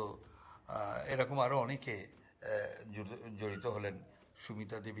দত্ত, এরকম আরও অনেকে জড়িত হলেন।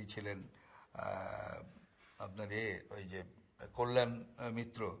 সুমিতা দেবী ছিলেন, আপনার ওই যে কল্যাণ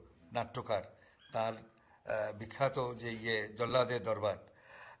মিত্র নাট্যকার, তার বিখ্যাত যে জল্লাদের দরবার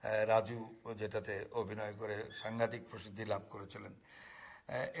রাজু, যেটাতে অভিনয় করে সাংঘাতিক প্রসিদ্ধি লাভ করেছিলেন।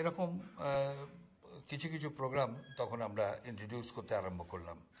 এরকম কিছু কিছু প্রোগ্রাম তখন আমরা ইন্ট্রোডিউস করতে আরম্ভ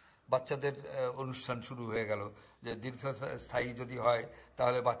করলাম। বাচ্চাদের অনুষ্ঠান শুরু হয়ে গেল, যে দীর্ঘস্থায়ী যদি হয়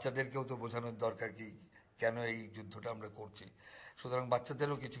তাহলে বাচ্চাদেরকেও তো বোঝানোর দরকার কি, কেন এই যুদ্ধটা আমরা করছি। সুতরাং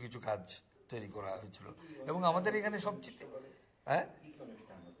বাচ্চাদেরও কিছু কিছু কাজ তৈরি করা হয়েছিল। এবং আমাদের এখানে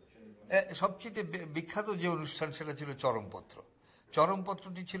সবচেয়ে বিখ্যাত যে অনুষ্ঠান সেটা ছিল চরমপত্র।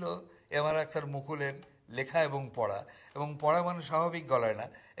 চরমপত্রটি ছিল এমআর আখতার মুকুলের লেখা এবং পড়া, এবং পড়া মানে স্বাভাবিক গলায় না,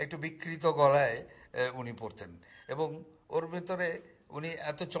 একটু বিকৃত গলায় উনি পড়তেন। এবং ওর ভেতরে উনি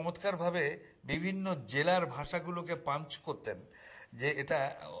এত চমৎকারভাবে বিভিন্ন জেলার ভাষাগুলোকে পাঞ্চ করতেন যে এটা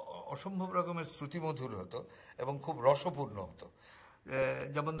অসম্ভব রকমের শ্রুতিমধুর হতো এবং খুব রসপূর্ণ হতো।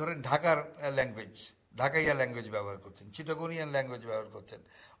 যেমন ধরেন ঢাকার ল্যাঙ্গুয়েজ, ঢাকাইয়া ল্যাঙ্গুয়েজ ব্যবহার করছেন, চিটাগোনিয়ান ল্যাঙ্গুয়েজ ব্যবহার করছেন,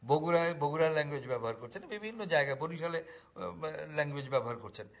 বগুড়ার ল্যাঙ্গুয়েজ ব্যবহার করছেন, বিভিন্ন জায়গায় বরিশালে ল্যাঙ্গুয়েজ ব্যবহার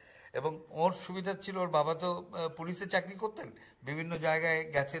করছেন। এবং ওর সুবিধা ছিল, ওর বাবা তো পুলিশে চাকরি করতেন, বিভিন্ন জায়গায়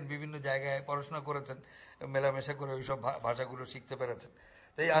গেছেন, বিভিন্ন জায়গায় পড়াশোনা করেছেন, মেলামেশা করে ওইসব ভাষাগুলো শিখতে পেরেছেন।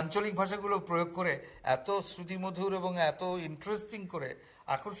 তাই আঞ্চলিক ভাষাগুলো প্রয়োগ করে এত শ্রুতিমধুর এবং এত ইন্টারেস্টিং করে,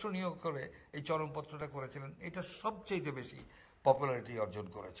 আকর্ষণীয় করে এই চরমপত্রটা করেছিলেন। এটা সবচেয়ে বেশি পপুলারিটি অর্জন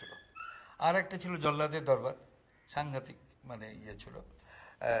করেছিল। আর একটা ছিল জল্লাদের দরবার, সাংঘাতিক মানে ইয়ে ছিল।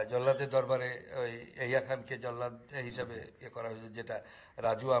 জল্লাদের দরবারে ওই এহিয়া খানকে জল্লাদ হিসাবে ইয়ে করা হয়েছে, যেটা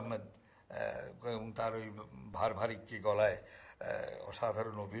রাজু আহমেদ এবং তার ওই ভারভারিক্কি গলায়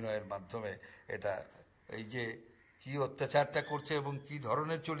অসাধারণ অভিনয়ের মাধ্যমে এটা এই যে কি অত্যাচারটা করছে এবং কি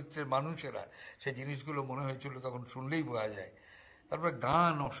ধরনের চরিত্রের মানুষেরা, সেই জিনিসগুলো মনে হয়েছিল তখন শুনলেই বোঝা যায়। তারপরে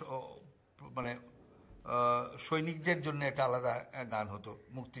গান, মানে সৈনিকদের জন্য একটা আলাদা গান হতো,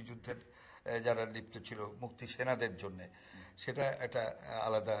 মুক্তিযুদ্ধের যারা লিপ্ত ছিল মুক্তি সেনাদের জন্যে, সেটা একটা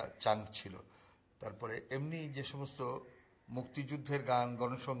আলাদা চাঙ্ক ছিল। তারপরে এমনি যে সমস্ত মুক্তিযুদ্ধের গান,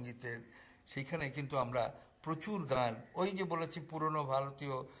 গণসঙ্গীতের, সেইখানে কিন্তু আমরা প্রচুর গান, ওই যে বলেছি পুরনো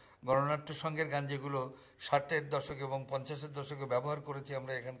ভারতীয় গণনাট্য সঙ্গের গান যেগুলো 60-এর দশক এবং 50-এর দশকে ব্যবহার করেছি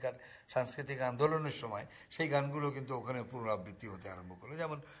আমরা এখানকার সাংস্কৃতিক আন্দোলনের সময়, সেই গানগুলো কিন্তু ওখানে পুনরাবৃত্তি হতে আরম্ভ করলো।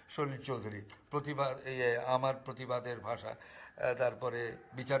 যেমন সলিল চৌধুরী প্রতিবাদ, আমার প্রতিবাদের ভাষা, তারপরে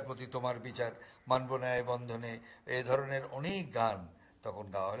বিচারপতি তোমার বিচার, মানব ন্যায় বন্ধনে, এই ধরনের অনেক গান তখন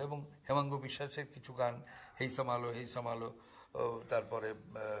গাওয়া হলো। এবং হেমাঙ্গ বিশ্বাসের কিছু গান, হেই সামালো হেই সামালো, তারপরে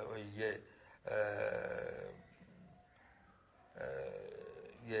ওই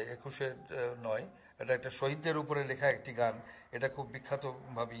 21-এর নয়, এটা একটা শহীদদের উপরে লেখা একটি গান, এটা খুব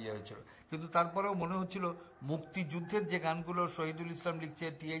বিখ্যাতভাবে হয়েছিল। কিন্তু তারপরেও মনে হচ্ছিল মুক্তিযুদ্ধের যে গানগুলো শহীদুল ইসলাম লিখছে,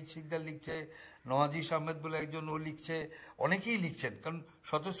 টি.এইচ. সিকদার লিখছে, নওয়াজিস আহমেদ বলে একজন ও লিখছে, অনেকেই লিখছেন, কারণ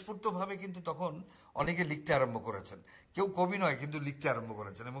স্বতঃস্ফূর্তভাবে কিন্তু তখন অনেকে লিখতে আরম্ভ করেছেন, কেউ কবি নয় কিন্তু লিখতে আরম্ভ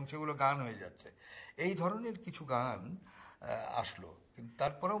করেছেন এবং সেগুলো গান হয়ে যাচ্ছে। এই ধরনের কিছু গান আসলো, কিন্তু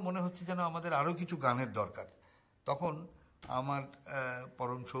তারপরেও মনে হচ্ছে যেন আমাদের আরও কিছু গানের দরকার। তখন আমার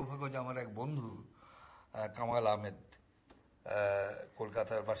পরম সৌভাগ্য যে আমার এক বন্ধু কামাল আহমেদ,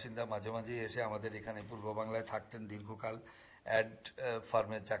 কলকাতার বাসিন্দা, মাঝে মাঝেই এসে আমাদের এখানে পূর্ব বাংলায় থাকতেন, দীর্ঘকাল অ্যাড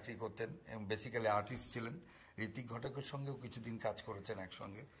ফার্মে চাকরি করতেন এবং বেসিক্যালি আর্টিস্ট ছিলেন। ঋত্বিক ঘটকের সঙ্গেও কিছুদিন কাজ করেছেন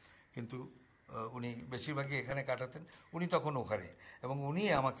একসঙ্গে, কিন্তু উনি বেশিরভাগই এখানে কাটাতেন। উনি তখন ওখানে, এবং উনি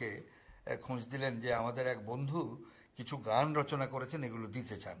আমাকে খোঁজ দিলেন যে আমাদের এক বন্ধু কিছু গান রচনা করেছেন, এগুলো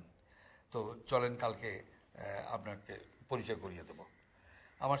দিতে চান, তো চলেন কালকে আপনাকে পরিচয় করিয়ে দেব।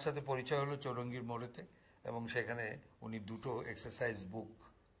 আমার সাথে পরিচয় হলো চৌরঙ্গীর মোড়েতে, এবং সেখানে উনি দুটো এক্সারসাইজ বুক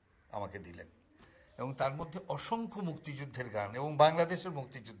আমাকে দিলেন, এবং তার মধ্যে অসংখ্য মুক্তিযুদ্ধের গান এবং বাংলাদেশের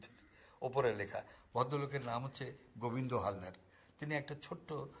মুক্তিযুদ্ধের ওপরে লেখা। ভদ্রলোকের নাম হচ্ছে গোবিন্দ হালদার। তিনি একটা ছোট্ট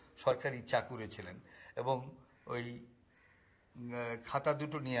সরকারি চাকুরে ছিলেন, এবং ওই খাতা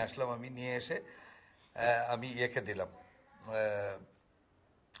দুটো নিয়ে আসলাম আমি, নিয়ে এসে আমি ইয়েকে দিলাম,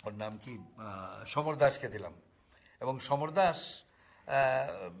 ওর নাম কি, সমর দাসকে দিলাম। এবং সমর দাস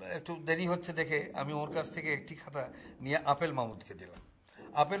একটু দেরি হচ্ছে দেখে আমি ওর কাছ থেকে একটি খাতা নিয়ে আপেল মাহমুদকে দিলাম।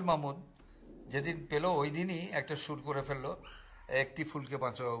 আপেল মাহমুদ যেদিন পেল ওই দিনই একটা সুর করে ফেললো, একটি ফুলকে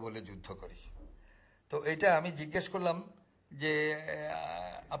বাঁচাবো বলে যুদ্ধ করি। তো এটা আমি জিজ্ঞেস করলাম যে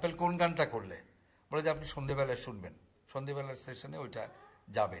আপেল কোন গানটা করলে, বলে যে আপনি সন্ধেবেলায় শুনবেন, সন্ধেবেলার সেশনে ওইটা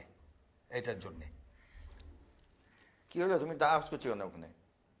যাবে, এটার জন্যে। কি হলো, তুমি আওয়াজ করছো না ওখানে?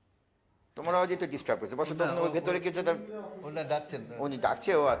 তোমার আওয়াজই তো ডিস্টার্ব করছে। বসো তো, ভেতরে গেছে, ওটা ডাকছেন, উনি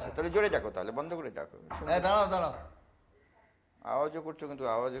ডাকছে, ও আছে, তাহলে জোরে ডাকো, তাহলে বন্ধ করে ডাকো। দাঁড়াও দাঁড়াও, আওয়াজও করছো কিন্তু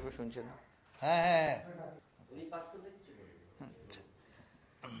আওয়াজ একটু শুনছে না। হ্যাঁ হ্যাঁ।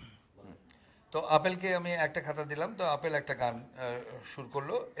 তো আপেলকে আমি একটা খাতা দিলাম, তো আপেল একটা গান সুর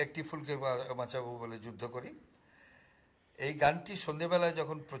করলো, একটি ফুলকে বাঁচাবো বলে যুদ্ধ করি। এই গানটি সন্ধেবেলায়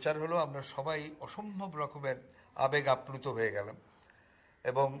যখন প্রচার হলো, আমরা সবাই অসম্ভব রকমের আবেগ আপ্লুত হয়ে গেলাম।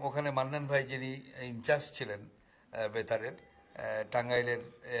 এবং ওখানে মান্নান ভাই, যিনি ইনচার্জ ছিলেন বেতারের, টাঙ্গাইলের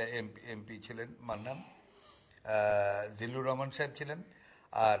এমপি ছিলেন মান্নান, জিল্লুর রহমান সাহেব ছিলেন,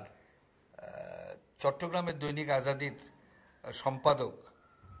 আর চট্টগ্রামের দৈনিক আজাদির সম্পাদক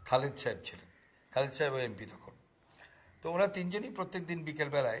খালেদ সাহেব ছিলেন। খালেদ সাহেব এমপি তখন। তো ওরা তিনজনই প্রত্যেক দিন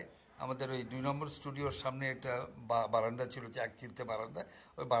বিকেলবেলায় আমাদের ওই 2 নম্বর স্টুডিওর সামনে একটা বারান্দা ছিল, যে একচিলতে বারান্দা,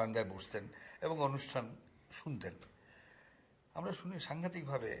 ওই বারান্দায় বসতেন এবং অনুষ্ঠান শুনতেন। আমরা শুনে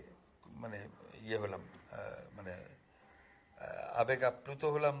সাংঘাতিকভাবে মানে ইয়ে হলাম, মানে আবেগ আপ্লুত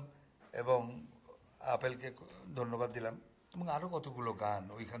হলাম, এবং আপেলকে ধন্যবাদ দিলাম, এবং আরও কতগুলো গান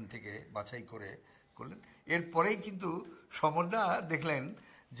ওইখান থেকে বাছাই করে করলেন। এরপরেই কিন্তু সমরদা দেখলেন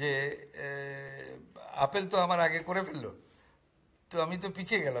যে আপেল তো আমার আগে করে ফেললো, তো আমি তো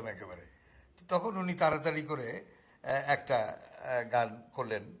পিছিয়ে গেলাম একেবারে। তো তখন উনি তাড়াতাড়ি করে একটা গান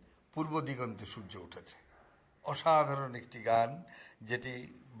করলেন, পূর্ব দিগন্তে সূর্য উঠেছে। অসাধারণ একটি গান, যেটি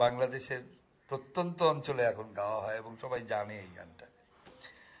বাংলাদেশের প্রত্যন্ত অঞ্চলে এখন গাওয়া হয় এবং সবাই জানে এই গানটা।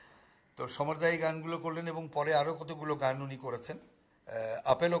 তো সমরদা এই গানগুলো করলেন, এবং পরে আরও কতগুলো গান উনি করেছেন,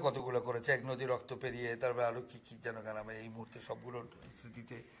 আপেলও কতগুলো করেছে, এক নদী রক্ত পেরিয়ে, তারপরে আরও কী কী যেন গান আমি এই মুহূর্তে সবগুলোর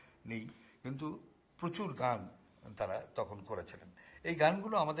স্মৃতিতে নেই, কিন্তু প্রচুর গান তারা তখন করেছিলেন। এই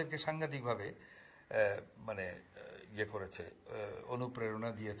গানগুলো আমাদেরকে সাংঘাতিকভাবে মানে ইয়ে করেছে, অনুপ্রেরণা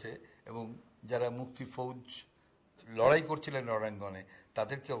দিয়েছে, এবং যারা মুক্তি ফৌজ লড়াই করছিলেন রণাঙ্গনে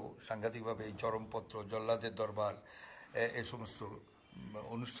তাদেরকেও সাংঘাতিকভাবে এই চরমপত্র, জল্লাদের দরবার, এই সমস্ত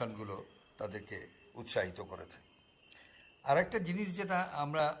অনুষ্ঠানগুলো তাদেরকে উৎসাহিত করেছে। আর একটা জিনিস যেটা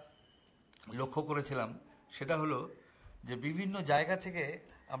আমরা লক্ষ্য করেছিলাম সেটা হলো যে বিভিন্ন জায়গা থেকে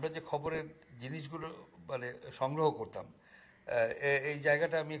আমরা যে খবরের জিনিসগুলো মানে সংগ্রহ করতাম, এই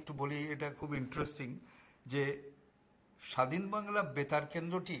জায়গাটা আমি একটু বলি, এটা খুব ইন্টারেস্টিং যে স্বাধীন বাংলা বেতার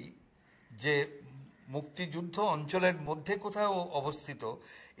কেন্দ্রটি যে মুক্তিযুদ্ধ অঞ্চলের মধ্যে কোথাও অবস্থিত,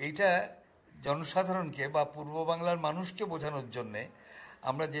 এইটা জনসাধারণকে বা পূর্ব বাংলার মানুষকে বোঝানোর জন্যে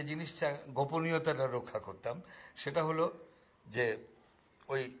আমরা যে জিনিসটা গোপনীয়তাটা রক্ষা করতাম সেটা হলো যে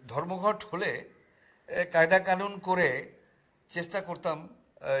ওই ধর্মঘট হলে কায়দা কানুন করে চেষ্টা করতাম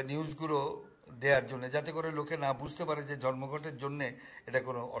নিউজগুলো দেওয়ার জন্য, যাতে করে লোকে না বুঝতে পারে যে ধর্মঘটের জন্যে এটা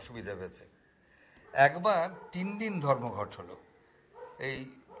কোনো অসুবিধা হয়েছে। একবার 3 দিন ধর্মঘট হলো, এই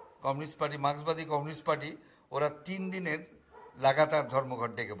কমিউনিস্ট পার্টি, মার্ক্সবাদী কমিউনিস্ট পার্টি, ওরা 3 দিনের লাগাতার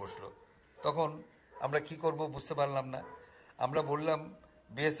ধর্মঘট ডেকে বসলো। তখন আমরা কি করব বুঝতে পারলাম না। আমরা বললাম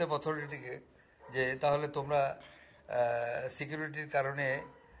বিএসএফ অথরিটিকে যে তাহলে তোমরা সিকিউরিটির কারণে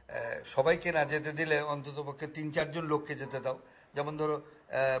সবাইকে না যেতে দিলে অন্ততপক্ষে 3-4 জন লোককে যেতে দাও, যেমন ধরো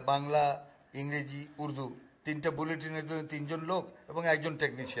বাংলা, ইংরেজি, উর্দু 3টা বুলেটিনের জন্য 3 জন লোক এবং 1 জন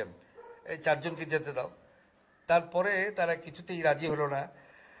টেকনিশিয়ান, এই 4 জনকে যেতে দাও। তারপরে তারা কিছুতেই রাজি হলো না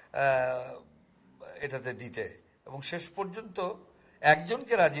এটাতে দিতে, এবং শেষ পর্যন্ত 1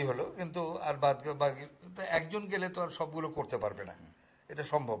 জনকে রাজি হলো, কিন্তু আর বাকি 1 জন গেলে তো আর সবগুলো করতে পারবে না, এটা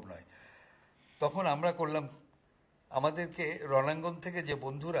সম্ভব নয়। তখন আমরা করলাম, আমাদেরকে রণাঙ্গন থেকে যে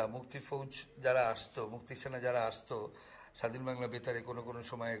বন্ধুরা মুক্তি ফৌজ যারা আসতো, মুক্তি সেনা যারা আসতো স্বাধীন বাংলা বেতারে কোনো কোনো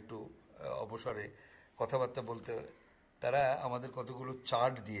সময় একটু অবসরে কথাবার্তা বলতে, তারা আমাদের কতগুলো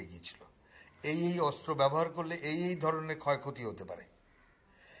চার্ট দিয়ে গিয়েছিল, এই অস্ত্র ব্যবহার করলে এই ধরনের ক্ষয়ক্ষতি হতে পারে,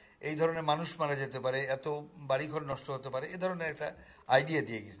 এই ধরনের মানুষ মারা যেতে পারে, এত বাড়িঘর নষ্ট হতে পারে, এ ধরনের একটা আইডিয়া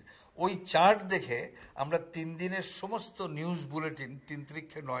দিয়ে গেছে। ওই চার্ট দেখে আমরা 3 দিনের সমস্ত নিউজ বুলেটিন,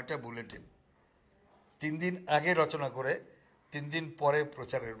 3-9টা বুলেটিন 3 দিন আগে রচনা করে 3 দিন পরে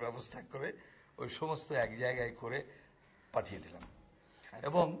প্রচারের ব্যবস্থা করে ওই সমস্ত এক জায়গায় করে পাঠিয়ে দিলাম।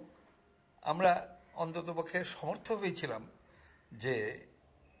 এবং আমরা অন্ততপক্ষে সমর্থ হয়েছিলাম যে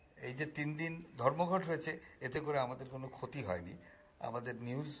এই যে 3 দিন ধর্মঘট হয়েছে, এতে করে আমাদের কোনো ক্ষতি হয়নি, আমাদের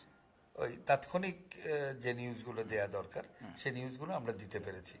নিউজ ওই তাৎক্ষণিক যে নিউজগুলো দেয়া দরকার সেই নিউজগুলো আমরা দিতে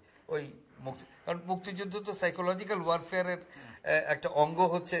পেরেছি। ওই কারণ মুক্তিযুদ্ধ তো সাইকোলজিক্যাল ওয়ারফেয়ারের একটা অঙ্গ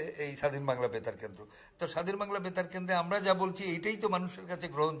হচ্ছে এই স্বাধীন বাংলা বেতার কেন্দ্র। তো স্বাধীন বাংলা বেতার কেন্দ্রে আমরা যা বলছি এইটাই তো মানুষের কাছে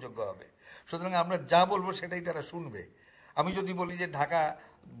গ্রহণযোগ্য হবে, সুতরাং আমরা যা বলবো সেটাই তারা শুনবে। আমি যদি বলি যে ঢাকা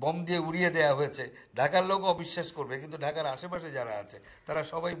বম দিয়ে উড়িয়ে দেওয়া হয়েছে, ঢাকার লোক অবিশ্বাস করবে, কিন্তু ঢাকার আশেপাশে যারা আছে তারা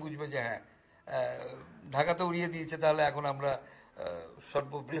সবাই বুঝবে যে হ্যাঁ ঢাকা তো উড়িয়ে দিয়েছে, তাহলে এখন আমরা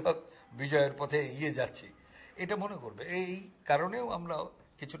সর্ববৃহৎ বিজয়ের পথে এগিয়ে যাচ্ছি, এটা মনে করবে। এই কারণেও আমরা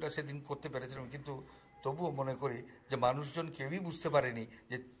কিছুটা সেদিন করতে পেরেছিলাম, কিন্তু তবুও মনে করি যে মানুষজন কেউই বুঝতে পারেনি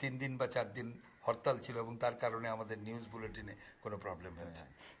যে 3 দিন বা 4 দিন হরতাল ছিল এবং তার কারণে আমাদের নিউজ বুলেটিনে কোনো প্রবলেম হয়েছে।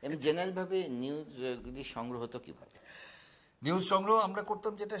 এমনি জেনারেলভাবে নিউজগুলি সংগ্রহ হতো কীভাবে? নিউজ সংগ্রহ আমরা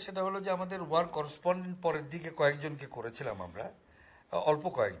করতাম যেটা, সেটা হলো যে আমাদের ওয়ার করেসপন্ডেন্ট পরের দিকে কয়েকজনকে করেছিলাম আমরা, অল্প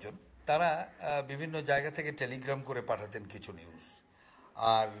কয়েকজন, তারা বিভিন্ন জায়গা থেকে টেলিগ্রাম করে পাঠাতেন কিছু নিউজ।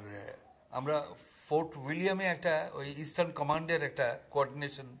 আর আমরা ফোর্ট উইলিয়ামে একটা ওই ইস্টার্ন কমান্ডের একটা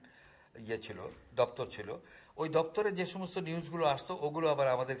কোঅর্ডিনেশন ইয়ে ছিল, দপ্তর ছিল, ওই দপ্তরে যে সমস্ত নিউজগুলো আসতো ওগুলো আবার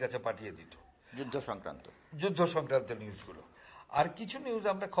আমাদের কাছে পাঠিয়ে দিত, যুদ্ধ সংক্রান্ত নিউজগুলো। আর কিছু নিউজ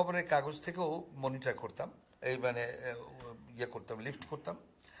আমরা খবরের কাগজ থেকেও মনিটর করতাম, এই মানে ইয়ে করতাম, লিফট করতাম।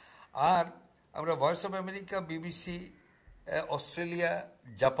 আর আমরা voice of America, BBC, Australia,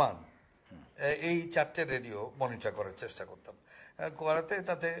 Japan, এই 4টে রেডিও মনিটর করার চেষ্টা করতাম। করাতে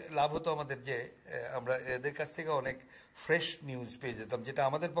তাতে লাভ হতো আমাদের যে আমরা এদের কাছ থেকে অনেক ফ্রেশ নিউজ পেয়ে যেতাম, যেটা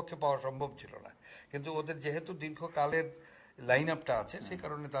আমাদের পক্ষে পাওয়া সম্ভব ছিল না, কিন্তু ওদের যেহেতু দীর্ঘকালের লাইন আপটা আছে সেই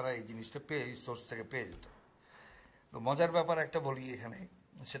কারণে তারা এই জিনিসটা এই সোর্স থেকে পেয়ে যেত। তো মজার ব্যাপার একটা বলি এখানে,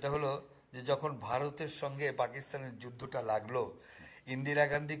 সেটা হলো যে যখন ভারতের সঙ্গে পাকিস্তানের যুদ্ধটা লাগলো, ইন্দিরা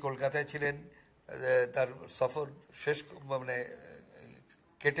গান্ধী কলকাতায় ছিলেন, তার সফর শেষ মানে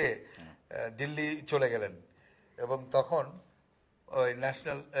কেটে দিল্লি চলে গেলেন, এবং তখন ওই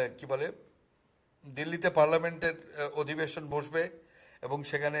ন্যাশনাল কি বলে দিল্লিতে পার্লামেন্টের অধিবেশন বসবে এবং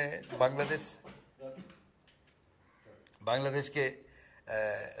সেখানে বাংলাদেশকে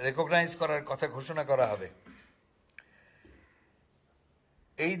রেকগনাইজ করার কথা ঘোষণা করা হবে।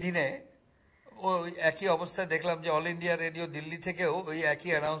 এই দিনে ওই একই অবস্থায় দেখলাম যে অল ইন্ডিয়া রেডিও দিল্লি থেকেও ওই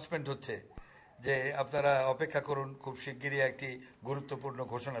একই অ্যানাউন্সমেন্ট হচ্ছে যে আপনারা অপেক্ষা করুন, খুব শিগগিরই একটি গুরুত্বপূর্ণ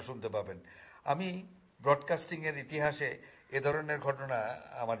ঘোষণা শুনতে পাবেন। আমি ব্রডকাস্টিংয়ের ইতিহাসে এ ধরনের ঘটনা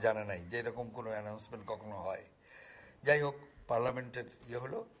আমার জানা নাই যে এরকম কোনো অ্যানাউন্সমেন্ট কখনো হয়। যাই হোক, পার্লামেন্টের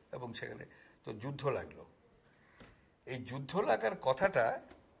হলো এবং সেখানে তো যুদ্ধ লাগলো। এই যুদ্ধ লাগার কথাটা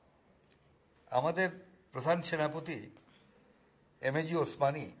আমাদের প্রধান সেনাপতি এমএজি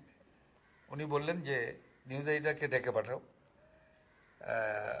ওসমানী উনি বললেন যে নিউজ এডিটরকে ডেকে পাঠাও,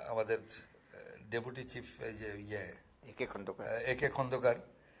 আমাদের ডেপুটি চিফ যে একে খন্দকার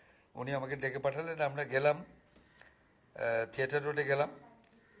উনি আমাকে ডেকে পাঠালেন। আমরা গেলাম, থিয়েটার রোডে গেলাম।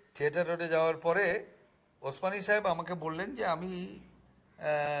 থিয়েটার রোডে যাওয়ার পরে ওসমানী সাহেব আমাকে বললেন যে আমি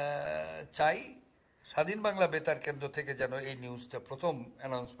চাই স্বাধীন বাংলা বেতার কেন্দ্র থেকে যেন এই নিউজটা প্রথম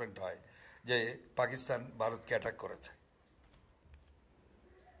অ্যানাউন্সমেন্ট হয় যে পাকিস্তান ভারতকে অ্যাটাক করেছে।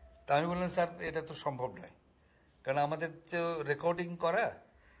 তা আমি বললাম, স্যার এটা তো সম্ভব নয়, কারণ আমাদের তো রেকর্ডিং করা,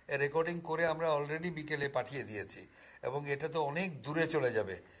 রেকর্ডিং করে আমরা অলরেডি বিকেলে পাঠিয়ে দিয়েছি এবং এটা তো অনেক দূরে চলে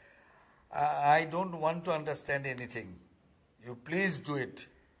যাবে। I don't want to understand anything, you please do it,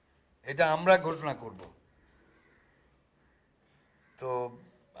 এটা আমরা ঘোষণা করব। তো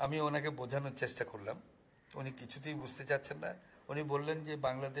আমি ওনাকে বোঝানোর চেষ্টা করলাম, উনি কিছুতেই বুঝতে চাচ্ছেন না। উনি বললেন যে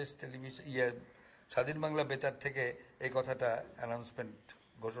বাংলাদেশ টেলিভিশন স্বাধীন বাংলা বেতার থেকে এই কথাটা অ্যানাউন্সমেন্ট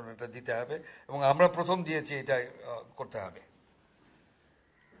ঘোষণাটা দিতে হবে এবং আমরা প্রথম দিয়েছি, এটা করতে হবে।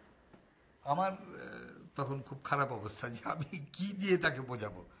 আমার তখন খুব খারাপ অবস্থা যে আমি কি দিয়ে তাকে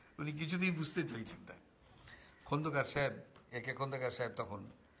বোঝাবো, উনি কিছুতেই বুঝতে চাইছেন না। খন্দকার সাহেব, একে খন্দকার সাহেব তখন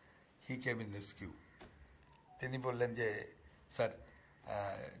হি কেম ইন রেস্কিউ। তিনি বললেন যে স্যার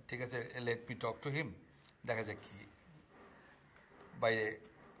ঠিক আছে, let me talk to him, দেখা যাক কি। বাইরে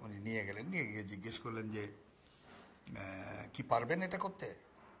উনি নিয়ে গেলেন, নিয়ে গিয়ে জিজ্ঞেস করলেন যে কি পারবেন এটা করতে?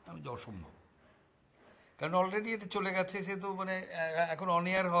 আমি যে অসম্ভব, কারণ অলরেডি এটা চলে গেছে, সে তো মানে এখন অন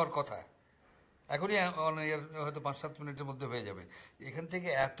এয়ার হওয়ার কথা, এখনই অন এয়ার হয়তো 5-7 মিনিটের মধ্যে হয়ে যাবে। এখান থেকে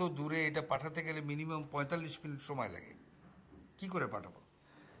এত দূরে এটা পাঠাতে গেলে মিনিমাম 45 মিনিট সময় লাগে, কি করে পাঠাবো?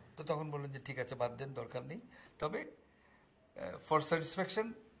 তো তখন বললেন যে ঠিক আছে, বাদ দেন, দরকার নেই। তবে ফর স্যাটিসফ্যাকশন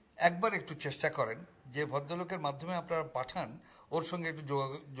একবার একটু চেষ্টা করেন যে ভদ্রলোকের মাধ্যমে আপনারা পাঠান, ওর সঙ্গে একটু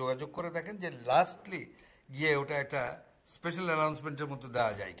যোগাযোগ করে দেখেন যে লাস্টলি গিয়ে ওটা একটা স্পেশাল অ্যানাউন্সমেন্টের মতো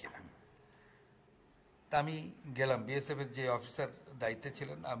দেওয়া যায় কিনা। তা আমি গেলাম, বিএসএফের যে অফিসার দায়িত্বে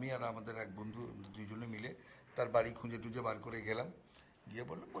ছিলেন, আমি আর আমাদের এক বন্ধু, দুইজনে মিলে তার বাড়ি খুঁজে টুজে বার করে গেলাম। গিয়ে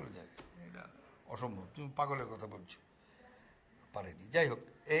বলে যায় এটা অসম্ভব, তুমি পাগলের কথা বলছো, পারেনি। যাই হোক,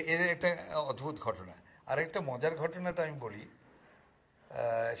 এর একটা অদ্ভুত ঘটনা। আর একটা মজার ঘটনাটা আমি বলি,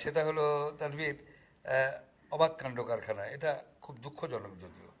 সেটা হলো তানভীর, অবাক কাণ্ড কারখানা। এটা খুব দুঃখজনক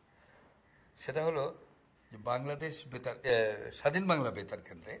যদিও। সেটা হলো যে বাংলাদেশ বেতার স্বাধীন বাংলা বেতার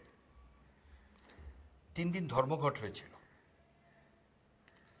কেন্দ্রে 3 দিন ধর্মঘট হয়েছিল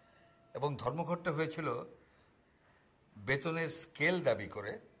এবং ধর্মঘটটা হয়েছিল বেতনের স্কেল দাবি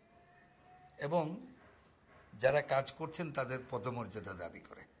করে এবং যারা কাজ করছেন তাদের পদমর্যাদা দাবি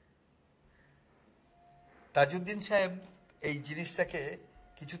করে। তাজউদ্দিন সাহেব এই জিনিসটাকে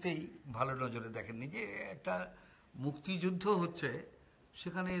কিছুতেই ভালো নজরে দেখেননি যে একটা মুক্তিযুদ্ধ হচ্ছে,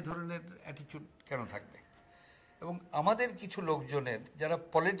 সেখানে এই ধরনের অ্যাটিটিউড কেন থাকবে। এবং আমাদের কিছু লোকজনের যারা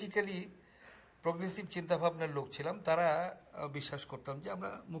পলিটিক্যালি প্রোগ্রেসিভ চিন্তাভাবনার লোক ছিলাম, তারা বিশ্বাস করতাম যে আমরা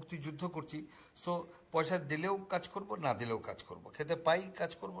মুক্তিযুদ্ধ করছি, সো পয়সা দিলেও কাজ করব, না দিলেও কাজ করব, খেতে পাই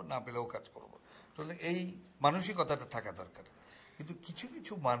কাজ করব, না পেলেও কাজ করব। সুতরাং এই মানসিকতাটা থাকা দরকার। কিন্তু কিছু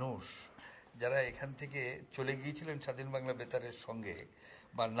কিছু মানুষ যারা এখান থেকে চলে গিয়েছিলেন স্বাধীন বাংলা বেতারের সঙ্গে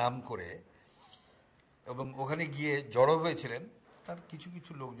বা নাম করে এবং ওখানে গিয়ে জড়ো হয়েছিলেন, তার কিছু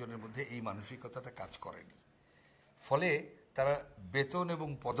কিছু লোকজনের মধ্যে এই মানসিকতাটা কাজ করেনি। ফলে তারা বেতন এবং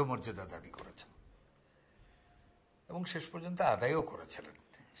পদমর্যাদা দাবি করেছেন এবং শেষ পর্যন্ত আদায়ও করেছিলেন।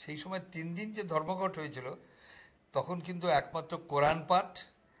 সেই সময় 3 দিন যে ধর্মঘট হয়েছিল, তখন কিন্তু একমাত্র কোরআন পাঠ,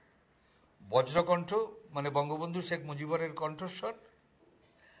 বজ্রকণ্ঠ মানে বঙ্গবন্ধু শেখ মুজিবুরের কণ্ঠস্বর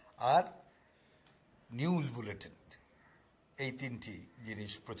আর নিউজ বুলেটিন, এই 3টি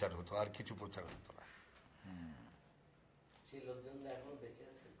জিনিস প্রচার হতো, আর কিছু প্রচার হতো না।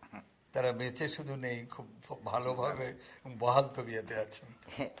 তারা বেঁচে শুধু নেই, খুব ভালোভাবে বহাল তবিয়াতে আছেন।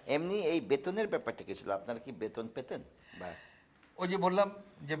 এমনি এই বেতনের ব্যাপারটা কি ছিল? আপনারা কি বেতন পেতেন? ওই যে বললাম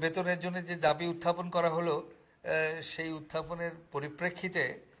যে বেতনের জন্য যে দাবি উত্থাপন করা হলো, সেই উত্থাপনের পরিপ্রেক্ষিতে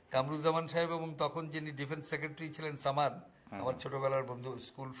কামরুজ্জামান সাহেব এবং তখন যিনি ডিফেন্স সেক্রেটারি ছিলেন সামাদ, আমার ছোটবেলার বন্ধু,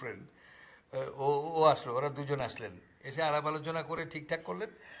 স্কুল ফ্রেন্ড, ও আসলো, ওরা দুজন আসলেন, এসে আলাপ আলোচনা করে ঠিকঠাক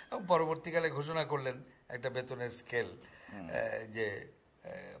করলেন এবং পরবর্তীকালে ঘোষণা করলেন একটা বেতনের স্কেল, যে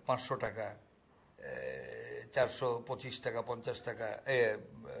 500 টাকা, 425 টাকা, 50 টাকা,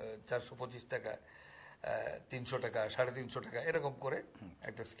 425 টাকা, 300 টাকা, 350 টাকা, এরকম করে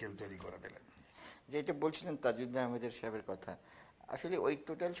একটা স্কেল তৈরি করে দিলেন। যেটা বলছিলেন তাজউদ্দিন আহমেদের সাহেবের কথা, আসলে ওই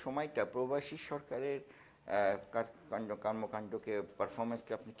টোটাল সময়টা প্রবাসী সরকারের কর্মকাণ্ডকে,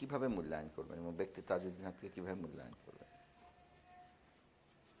 পারফরমেন্সকে আপনি কিভাবে মূল্যায়ন করবেন এবং ব্যক্তি তাজউদ্দিন আহমেদকে কিভাবে মূল্যায়ন করবেন?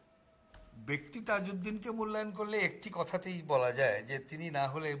 ব্যক্তি তাজউদ্দিনকে মূল্যায়ন করলে একটি কথাতেই বলা যায় যে তিনি না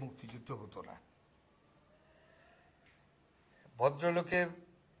হলে মুক্তিযুদ্ধ হতো না। ভদ্রলোকের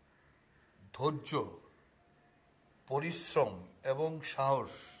ধৈর্য, পরিশ্রম এবং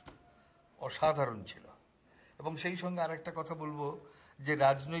সাহস অসাধারণ ছিল। এবং সেই সঙ্গে আরেকটা কথা বলবো যে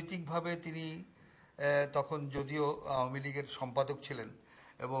রাজনৈতিকভাবে তিনি তখন যদিও আওয়ামী লীগের সম্পাদক ছিলেন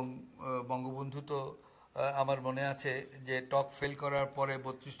এবং বঙ্গবন্ধু তো আমার মনে আছে যে টক ফেল করার পরে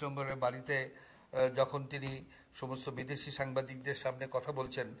 32 নম্বরের বাড়িতে যখন তিনি সমস্ত বিদেশি সাংবাদিকদের সামনে কথা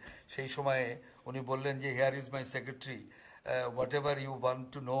বলছেন, সেই সময়ে উনি বললেন যে here is my secretary, what ever you want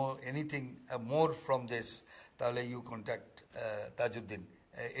to know anything more from this, তাহলে ইউ কন্ট্যাক্ট তাজউদ্দিন।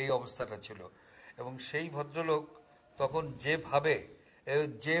 এই অবস্থাটা ছিল। এবং সেই ভদ্রলোক তখন যেভাবে,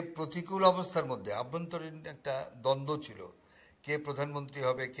 যে প্রতিকূল অবস্থার মধ্যে, আভ্যন্তরীণ একটা দ্বন্দ্ব ছিল, কে প্রধানমন্ত্রী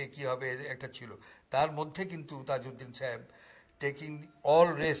হবে, কে কি হবে, একটা ছিল, তার মধ্যে কিন্তু তাজউদ্দিন সাহেব টেকিং অল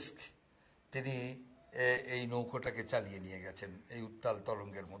রিস্ক তিনি এই নৌকোটাকে চালিয়ে নিয়ে গেছেন এই উত্তাল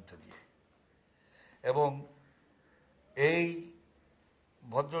তরঙ্গের মধ্যে দিয়ে। এবং এই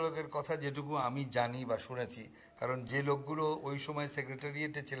ভদ্রলোকের কথা যেটুকু আমি জানি বা শুনেছি, কারণ যে লোকগুলো ওই সময়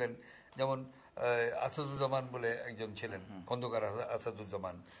সেক্রেটারিয়েটে ছিলেন, যেমন আসাদুজ্জামান বলে একজন ছিলেন, খন্দকার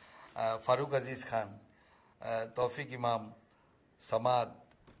আসাদুজ্জামান, ফারুক আজিজ খান, তৌফিক ইমাম, সামাদ,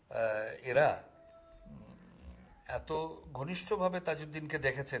 এরা এত ঘনিষ্ঠভাবে তাজউদ্দিনকে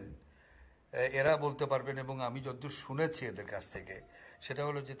দেখেছেন, এরা বলতে পারবেন। এবং আমি যতদূর শুনেছি এদের কাছ থেকে, সেটা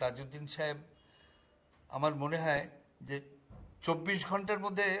হলো যে তাজউদ্দিন সাহেব আমার মনে হয় যে 24 ঘন্টার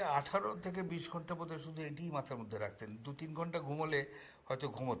মধ্যে 18 থেকে 20 ঘন্টা মধ্যে শুধু এটিই মাথার মধ্যে রাখতেন। 2-3 ঘন্টা ঘুমোলে হয়তো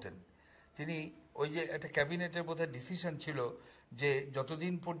ঘুমোতেন। তিনি ওই যে একটা ক্যাবিনেটের বোধহয় ডিসিশন ছিল যে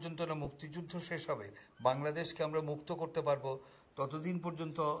যতদিন পর্যন্ত না মুক্তিযুদ্ধ শেষ হবে, বাংলাদেশকে আমরা মুক্ত করতে পারবো, ততদিন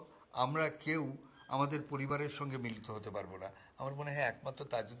পর্যন্ত আমরা কেউ আমাদের পরিবারের সঙ্গে মিলিত হতে পারবো না। আমার মনে হয় একমাত্র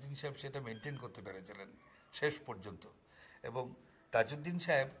তাজউদ্দিন সাহেব সেটা মেনটেন করতে পেরেছিলেন শেষ পর্যন্ত। এবং তাজউদ্দিন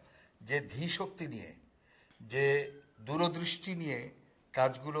সাহেব যে ধীশক্তি নিয়ে, যে দূরদৃষ্টি নিয়ে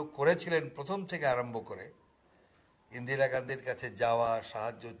কাজগুলো করেছিলেন প্রথম থেকে আরম্ভ করে, ইন্দিরা গান্ধীর কাছে যাওয়া,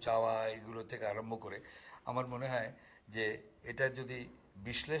 সাহায্য চাওয়া, এগুলো থেকে আরম্ভ করে, আমার মনে হয় যে এটা যদি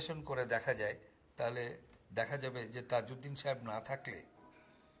বিশ্লেষণ করে দেখা যায়, তাহলে দেখা যাবে যে তাজউদ্দিন সাহেব না থাকলে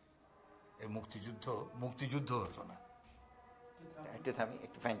এই মুক্তিযুদ্ধ হতো না। একটু থামি,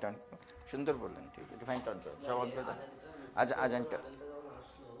 একটু ফাইন টাউন, সুন্দর বললেন, ঠিক, একটু ফাইন টাউন আজানটা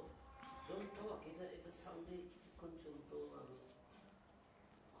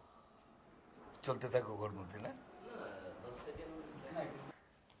চলতে থাকুক ওর মধ্যে, না?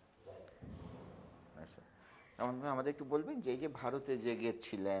 আমাদের একটু বলবেন যে এই যে ভারতে যে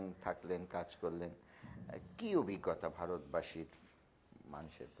গিয়েছিলেন, থাকলেন, কাজ করলেন, কি অভিজ্ঞতা ভারতবাসীর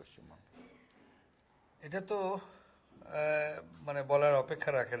মানুষের পশ্চিমবঙ্গে? এটা তো মানে বলার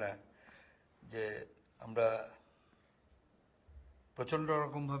অপেক্ষা রাখে না যে আমরা প্রচণ্ড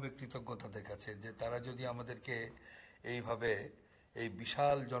রকমভাবে কৃতজ্ঞতা দেখাচ্ছে যে তারা যদি আমাদেরকে এইভাবে, এই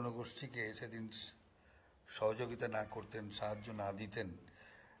বিশাল জনগোষ্ঠীকে সেদিন সহযোগিতা না করতেন, সাহায্য না দিতেন,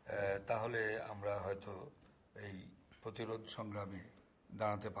 তাহলে আমরা হয়তো এই প্রতিরোধ সংগ্রামে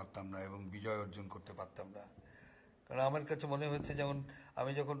দাঁড়াতে পারতাম না এবং বিজয় অর্জন করতে পারতাম না। কারণ আমার কাছে মনে হচ্ছে, যেমন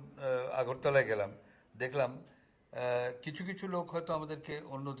আমি যখন আগরতলায় গেলাম, দেখলাম কিছু কিছু লোক হয়তো আমাদেরকে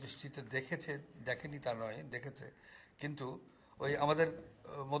অন্য দৃষ্টিতে দেখেনি তা নয়, দেখেছে, কিন্তু ওই আমাদের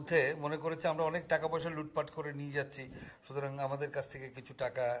মধ্যে মনে করেছে আমরা অনেক টাকা পয়সা লুটপাট করে নিয়ে যাচ্ছি, সুতরাং আমাদের কাছ থেকে কিছু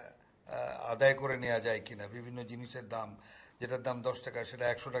টাকা আদায় করে নেওয়া যায় কিনা, বিভিন্ন জিনিসের দাম, যেটার দাম 10 টাকা সেটা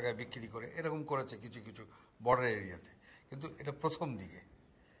 100 টাকায় বিক্রি করে, এরকম করেছে কিছু কিছু বর্ডার এরিয়াতে। কিন্তু এটা প্রথম দিকে।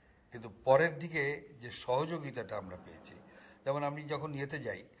 কিন্তু পরের দিকে যে সহযোগিতাটা আমরা পেয়েছি, যেমন আমি যখন ইয়েতে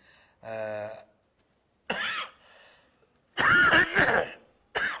যাই,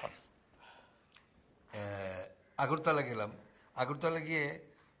 আগরতলা গেলাম, আগরতলা গিয়ে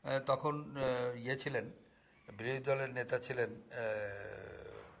তখন ইয়ে ছিলেন, বিরোধী দলের নেতা ছিলেন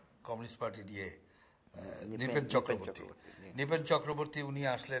কমিউনিস্ট পার্টির নৃপেন চক্রবর্তী। উনি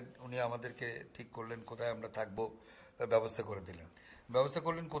আসলেন, উনি আমাদেরকে ঠিক করলেন কোথায় আমরা থাকবো, ব্যবস্থা করে দিলেন। ব্যবস্থা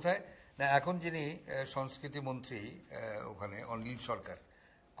করলেন কোথায় না, এখন যিনি সংস্কৃতি মন্ত্রী ওখানে, অনিল সরকার,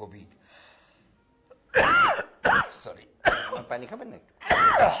 কবি, সরি, পানি খাবেন না?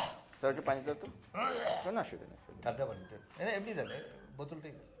 একটু পানি দাও তো, না শুধু না, ঠান্ডা পানিতে এমনি দেন,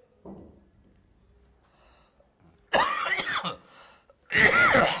 বোতলটাই দেন।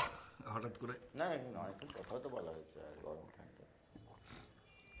 হঠাৎ করে না একটু কথা তো বলা হয়েছে আর গরম ঠান্ডা।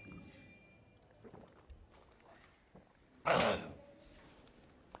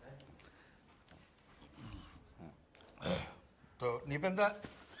 তো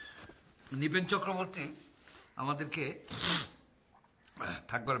নিপেন চক্রবর্তী আমাদেরকে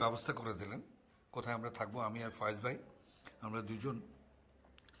থাকবার ব্যবস্থা করে দিলেন। কোথায় আমরা থাকবো, আমি আর ফয়েজ ভাই, আমরা দুজন।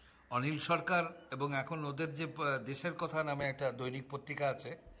 অনিল সরকার এবং এখন ওদের যে দেশের কথা নামে একটা দৈনিক পত্রিকা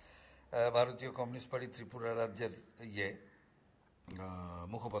আছে, ভারতীয় কমিউনিস্ট পার্টি ত্রিপুরা রাজ্যের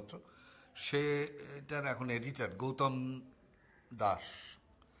মুখপত্র, সেটার এখন এডিটর গৌতম দাস,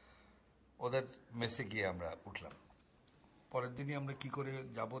 ওদের মেসে গিয়ে আমরা উঠলাম। পরের দিনই আমরা কি করে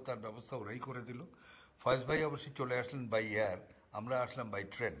যাব তার ব্যবস্থা ওরাই করে দিল। ফয়েজ ভাই অবশ্যই চলে আসলেন বাই এয়ার, আমরা আসলাম বাই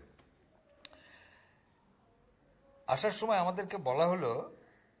ট্রেন। আসার সময় আমাদেরকে বলা হলো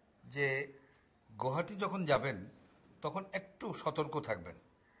যে গুয়াহাটি যখন যাবেন তখন একটু সতর্ক থাকবেন,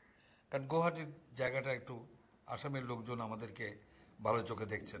 কারণ গুয়াহাটির জায়গাটা একটু, আসামের লোকজন আমাদেরকে ভালো চোখে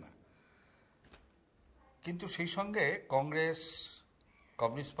দেখছে না। কিন্তু সেই সঙ্গে কংগ্রেস,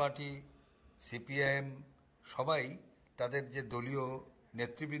 কমিউনিস্ট পার্টি, সিপিআইএম সবাই তাদের যে দলীয়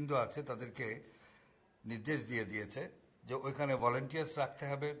নেতৃবৃন্দ আছে তাদেরকে নির্দেশ দিয়ে দিয়েছে যে ওইখানে ভলেন্টিয়ার্স রাখতে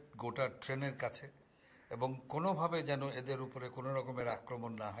হবে গোটা ট্রেনের কাছে, এবং কোনোভাবে যেন এদের উপরে কোনো রকমের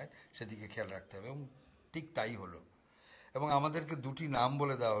আক্রমণ না হয় সেদিকে খেয়াল রাখতে হবে। এবং ঠিক তাই হলো। এবং আমাদেরকে দুটি নাম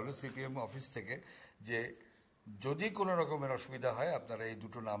বলে দেওয়া হলো সিপিএম অফিস থেকে, যে যদি কোনো রকমের অসুবিধা হয় আপনারা এই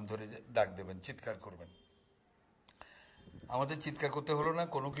দুটো নাম ধরে ডাক দেবেন, চিৎকার করবেন। আমাদের চিৎকার করতে হলো না,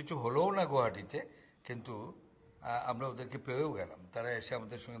 কোনো কিছু হলোও না গুয়াহাটিতে, কিন্তু আমরা ওদেরকে পেয়েও গেলাম। তারা এসে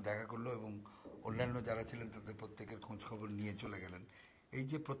আমাদের সঙ্গে দেখা করলো এবং অন্যান্য যারা ছিলেন তাদের প্রত্যেকের খোঁজখবর নিয়ে চলে গেলেন। এই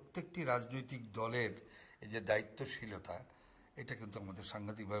যে প্রত্যেকটি রাজনৈতিক দলের এই যে দায়িত্বশীলতা, এটা কিন্তু আমাদের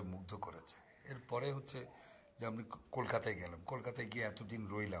সাংঘাতিকভাবে মুগ্ধ করেছে। এরপরে হচ্ছে যে আমি কলকাতায় গেলাম, কলকাতায় গিয়ে এতদিন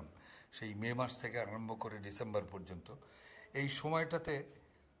রইলাম, সেই মে মাস থেকে আরম্ভ করে ডিসেম্বর পর্যন্ত। এই সময়টাতে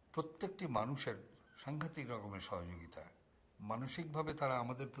প্রত্যেকটি মানুষের সাংঘাতিক রকমের সহযোগিতা, মানসিকভাবে তারা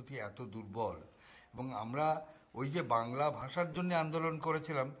আমাদের প্রতি এত দুর্বল। এবং আমরা ওই যে বাংলা ভাষার জন্য আন্দোলন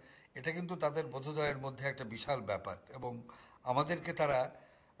করেছিলাম, এটা কিন্তু তাদের বোধোদয়ের মধ্যে একটা বিশাল ব্যাপার, এবং আমাদেরকে তারা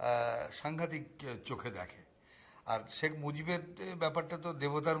সাংঘাতিক চোখে দেখে। আর শেখ মুজিবের ব্যাপারটা তো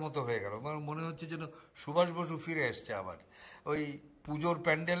দেবতার মতো হয়ে গেল, আমার মনে হচ্ছে যেন সুভাষ বসু ফিরে এসছে আবার। ওই পুজোর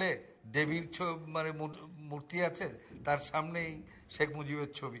প্যান্ডেলে দেবীর মানে মূর্তি আছে, তার সামনেই শেখ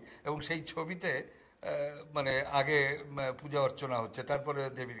মুজিবের ছবি, এবং সেই ছবিতে মানে আগে পূজা অর্চনা হচ্ছে, তারপরে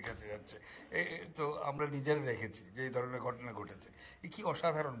দেবীর কাছে যাচ্ছে। তো আমরা নিজেরা দেখেছি যে এই ধরনের ঘটনা ঘটেছে। এ কি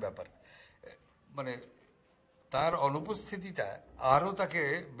অসাধারণ ব্যাপার! মানে তার অনুপস্থিতিটা আরও তাকে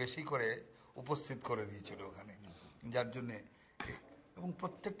বেশি করে উপস্থিত করে দিয়েছিল ওখানে, যার জন্যে। এবং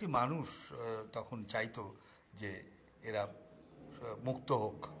প্রত্যেকটি মানুষ তখন চাইতো যে এরা মুক্ত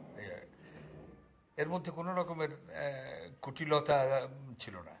হোক, এর মধ্যে কোনো রকমের কুটিলতা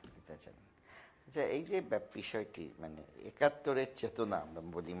ছিল না। আচ্ছা, এই যে বিষয়টি মানে ৭১-এর চেতনা আমরা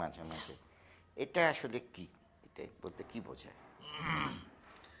বলি মাঝে মাঝে, এটা আসলে কি, এটা বলতে কি বোঝায়?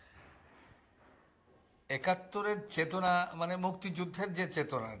 ৭১-এর চেতনা মানে মুক্তিযুদ্ধের যে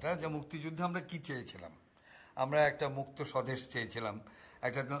চেতনাটা, যে মুক্তিযুদ্ধে আমরা কি চেয়েছিলাম, আমরা একটা মুক্ত স্বদেশ চেয়েছিলাম,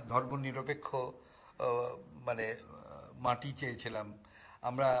 একটা ধর্মনিরপেক্ষ মানে মাটি চেয়েছিলাম,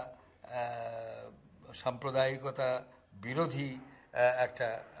 আমরা সাম্প্রদায়িকতা বিরোধী একটা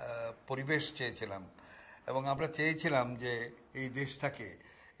পরিবেশ চেয়েছিলাম, এবং আমরা চেয়েছিলাম যে এই দেশটাকে,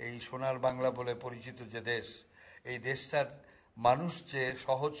 এই সোনার বাংলা বলে পরিচিত যে দেশ, এই দেশটার মানুষ যে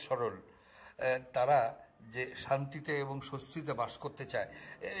সহজ সরল, তারা যে শান্তিতে এবং স্বস্তিতে বাস করতে চায়,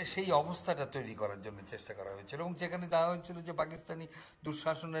 সেই অবস্থাটা তৈরি করার জন্য চেষ্টা করা হয়েছিল। এবং যেখানে দেওয়া হয়েছিল যে পাকিস্তানি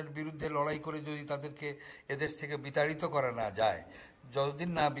দুঃশাসনের বিরুদ্ধে লড়াই করে যদি তাদেরকে এদেশ থেকে বিতাড়িত করা না যায়, যতদিন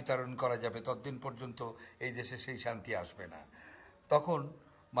না বিতাড়ন করা যাবে ততদিন পর্যন্ত এই দেশে সেই শান্তি আসবে না। তখন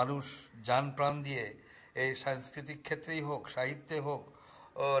মানুষ জান প্রাণ দিয়ে এই সাংস্কৃতিক ক্ষেত্রেই হোক, সাহিত্যে হোক,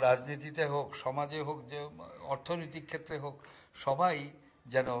 রাজনীতিতে হোক, সমাজে হোক, যে অর্থনৈতিক ক্ষেত্রে হোক, সবাই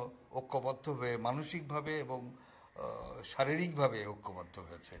যেন ঐক্যবদ্ধ হয়ে মানসিকভাবে এবং শারীরিকভাবে ঐক্যবদ্ধ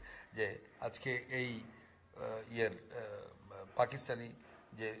হয়েছে। যে আজকে এই পাকিস্তানি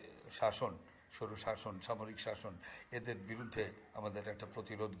যে শাসন, সরু শাসন, সামরিক শাসন, এদের বিরুদ্ধে আমাদের একটা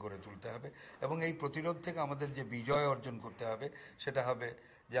প্রতিরোধ গড়ে তুলতে হবে, এবং এই প্রতিরোধ থেকে আমাদের যে বিজয় অর্জন করতে হবে সেটা হবে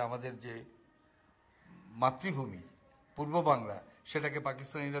যে আমাদের যে মাতৃভূমি পূর্ব বাংলা, সেটাকে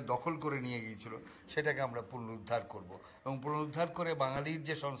পাকিস্তানিরা দখল করে নিয়ে গিয়েছিল, সেটাকে আমরা পুনরুদ্ধার করব, এবং পুনরুদ্ধার করে বাঙালির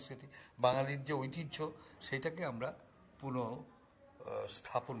যে সংস্কৃতি, বাঙালির যে ঐতিহ্য, সেটাকে আমরা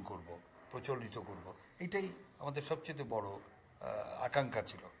স্থাপন করব, প্রচলিত করব। এটাই আমাদের সবচেয়ে বড় আকাঙ্ক্ষা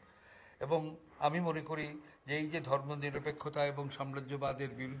ছিল। এবং আমি মনে করি যে এই যে ধর্মনিরপেক্ষতা এবং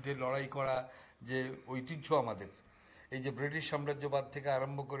সাম্রাজ্যবাদের বিরুদ্ধে লড়াই করা যে ঐতিহ্য আমাদের, এই যে ব্রিটিশ সাম্রাজ্যবাদ থেকে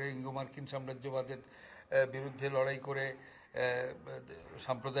আরম্ভ করে ইঙ্গো মার্কিন সাম্রাজ্যবাদের বিরুদ্ধে লড়াই করে,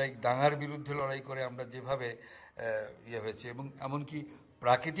 সাম্প্রদায়িক দাঙ্গার বিরুদ্ধে লড়াই করে আমরা যেভাবে হয়েছি, এবং এমনকি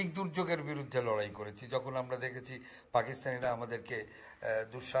প্রাকৃতিক দুর্যোগের বিরুদ্ধে লড়াই করেছি, যখন আমরা দেখেছি পাকিস্তানিরা আমাদেরকে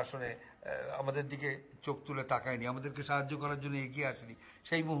দুঃশাসনে আমাদের দিকে চোখ তুলে তাকায়নি, আমাদেরকে সাহায্য করার জন্য এগিয়ে আসেনি,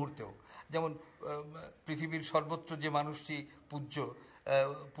 সেই মুহূর্তেও যেমন পৃথিবীর সর্বত্র যে মানুষটি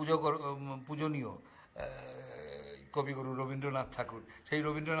পূজনীয় কবিগুরু রবীন্দ্রনাথ ঠাকুর, সেই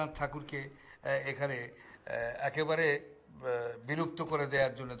রবীন্দ্রনাথ ঠাকুরকে এখানে একেবারে বিলুপ্ত করে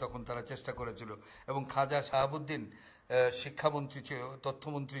দেওয়ার জন্য তখন তারা চেষ্টা করেছিল। এবং খাজা শাহাবুদ্দিন শিক্ষামন্ত্রী ছিল,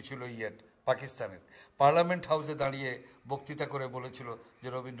 তথ্যমন্ত্রী ছিল পাকিস্তানের, পার্লামেন্ট হাউসে দাঁড়িয়ে বক্তৃতা করে বলেছিল যে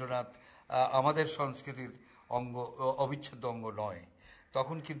রবীন্দ্রনাথ আমাদের সংস্কৃতির অবিচ্ছেদ্য অঙ্গ নয়।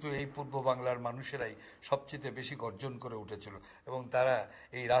 তখন কিন্তু এই পূর্ব বাংলার মানুষেরাই সবচেয়ে বেশি গর্জন করে উঠেছিল এবং তারা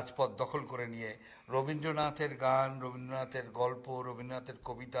এই রাজপথ দখল করে নিয়ে রবীন্দ্রনাথের গান, রবীন্দ্রনাথের গল্প, রবীন্দ্রনাথের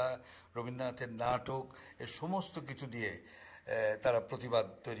কবিতা, রবীন্দ্রনাথের নাটক, এর সমস্ত কিছু দিয়ে তারা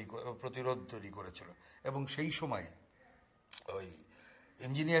প্রতিরোধ তৈরি করেছিল। এবং সেই সময় ওই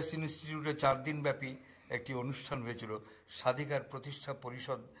ইঞ্জিনিয়ার্স ইনস্টিটিউটে 4 দিন ব্যাপী একটি অনুষ্ঠান হয়েছিল, স্বাধিকার প্রতিষ্ঠা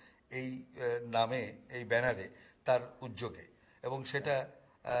পরিষদ এই নামে, এই ব্যানারে, তার উদ্যোগে। এবং সেটা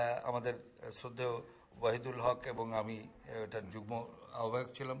আমাদের শ্রদ্ধেয় ওয়াহিদুল হক এবং আমি এটার যুগ্ম আহ্বায়ক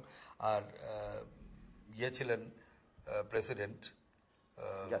ছিলাম, আর ছিলেন প্রেসিডেন্ট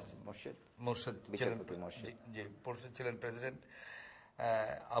মোর্শেদ ছিলেন প্রেসিডেন্ট।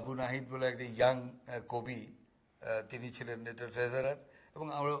 আবু নাহিদ বলে একটা ইয়াং কবি, তিনি ছিলেন এটা ট্রেজারার। এবং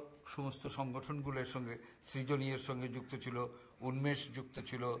আমরা সমস্ত সংগঠনগুলোর সঙ্গে, সৃজনীয়ের সঙ্গে যুক্ত ছিল, উন্মেষ যুক্ত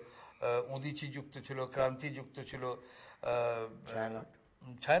ছিল, উদিচি যুক্ত ছিল, ক্রান্তি যুক্ত ছিল,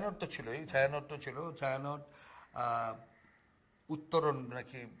 ছায়ানট তো ছিলই, ছায়ানট উত্তরণ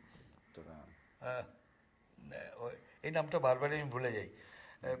নাকি, এই নামটা বারবারই আমি ভুলে যাই।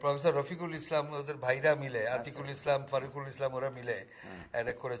 প্রফেসর রফিকুল ইসলাম, ওদের ভাইরা মিলে, আতিকুল ইসলাম, ফারুকুল ইসলাম, ওরা মিলে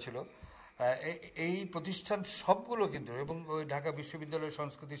এটা করেছিল। এই প্রতিষ্ঠান সবগুলো কিন্তু, এবং ওই ঢাকা বিশ্ববিদ্যালয়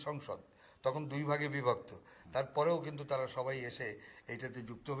সংস্কৃতি সংসদ তখন 2 ভাগে বিভক্ত, তারপরেও কিন্তু তারা সবাই এসে এইটাতে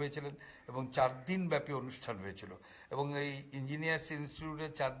যুক্ত হয়েছিলেন এবং 4 দিন ব্যাপী অনুষ্ঠান হয়েছিল। এবং এই ইঞ্জিনিয়ার্স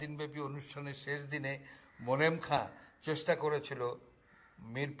ইনস্টিটিউটের 4 দিন ব্যাপী অনুষ্ঠানের শেষ দিনে মোনেম খাঁ চেষ্টা করেছিল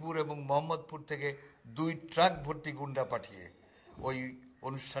মিরপুর এবং মোহাম্মদপুর থেকে 2 ট্রাক ভর্তি গুন্ডা পাঠিয়ে ওই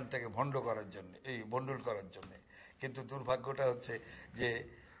অনুষ্ঠানটাকে ভণ্ডুল করার জন্য। কিন্তু দুর্ভাগ্যটা হচ্ছে যে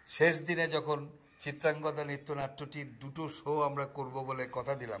শেষ দিনে যখন চিত্রাঙ্গদা নৃত্যনাট্যটির 2টো শো আমরা করব বলে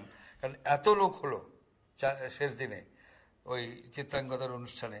কথা দিলাম, কারণ এত লোক হলো শেষ দিনে ওই চিত্রাঙ্গদার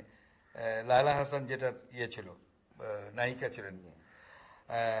অনুষ্ঠানে, লায়লা হাসান যেটা ছিল, নায়িকা ছিলেন,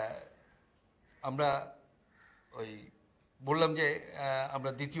 আমরা ওই বললাম যে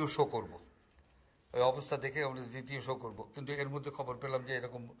আমরা 2য় শো করব, ওই অবস্থা দেখে আমরা 2য় শো করব। কিন্তু এর মধ্যে খবর পেলাম যে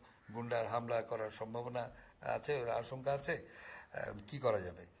এরকম গুন্ডার হামলা করার সম্ভাবনা আছে, আশঙ্কা আছে, কি করা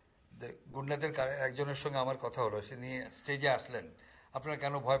যাবে। গুন্ডাদের একজনের সঙ্গে আমার কথা হলো, সে নিয়ে স্টেজে আসলেন, আপনারা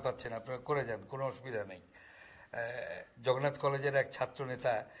কেন ভয় পাচ্ছেন, আপনারা করে যান, কোনো অসুবিধা নেই। জগন্নাথ কলেজের এক ছাত্র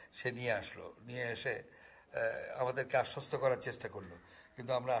নেতা সে নিয়ে আসলো, নিয়ে এসে আমাদেরকে আশ্বস্ত করার চেষ্টা করলো,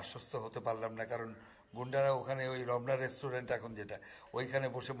 কিন্তু আমরা আশ্বস্ত হতে পারলাম না, কারণ গুন্ডারা ওখানে ওই রমনা রেস্টুরেন্ট এখন যেটা, ওইখানে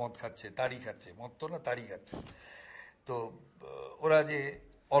বসে মদ খাচ্ছে, তাড়ি খাচ্ছে, মদ তো না তাড়ি খাচ্ছে। তো ওরা যে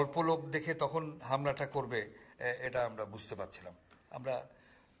অল্প লোক দেখে তখন হামলাটা করবে এটা আমরা বুঝতে পারছিলাম। আমরা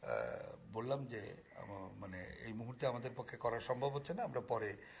বললাম যে মানে এই মুহূর্তে আমাদের পক্ষে করা সম্ভব হচ্ছে না, আমরা পরে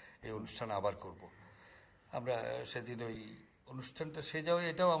এই অনুষ্ঠান আবার করব। আমরা সেদিন ওই অনুষ্ঠানটা শেষ যাওয়া,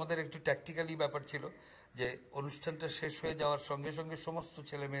 এটাও আমাদের একটু ট্যাকটিক্যালি ব্যাপার ছিল যে অনুষ্ঠানটা শেষ হয়ে যাওয়ার সঙ্গে সঙ্গে সমস্ত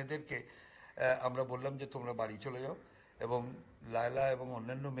ছেলে মেয়েদেরকে আমরা বললাম যে তোমরা বাড়ি চলে যাও, এবং লায়লা এবং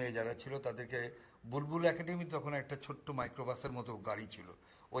অন্যান্য মেয়ে যারা ছিল তাদেরকে বুলবুল একাডেমি, তখন একটা ছোট্ট মাইক্রোবাসের মতো গাড়ি ছিল,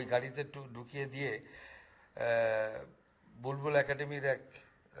 ওই গাড়িতে একটু ঢুকিয়ে দিয়ে বুলবুল একাডেমির এক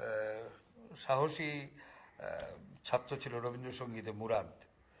সাহসী ছাত্র ছিল রবীন্দ্রসঙ্গীতে, মুরাদ,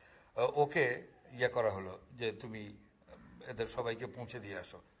 ওকে করা হলো যে তুমি এদের সবাইকে পৌঁছে দিয়ে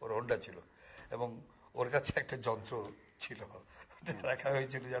আসো। ওর হোন্ডা ছিল এবং ওর কাছে একটা যন্ত্র ছিল, রাখা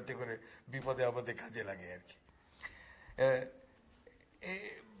হয়েছিল যাতে করে বিপদে আপদে কাজে লাগে আর কি।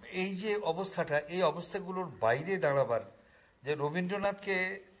 এই যে অবস্থাটা, এই অবস্থাগুলোর বাইরে দাঁড়াবার, যে রবীন্দ্রনাথকে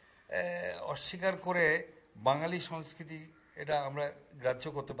অস্বীকার করে বাঙালি সংস্কৃতি এটা আমরা গ্রাহ্য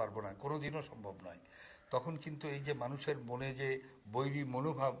করতে পারবো না, কোনোদিনও সম্ভব নয়। তখন কিন্তু এই যে মানুষের মনে যে বৈরী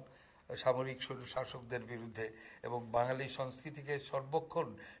মনোভাব সামরিক শাসকদের বিরুদ্ধে, এবং বাঙালি সংস্কৃতিকে সর্বক্ষণ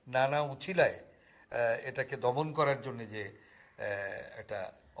নানা উছিলায় এটাকে দমন করার জন্য যে একটা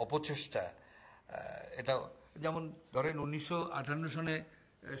অপচেষ্টা, এটা যেমন ধরেন 1958 সনে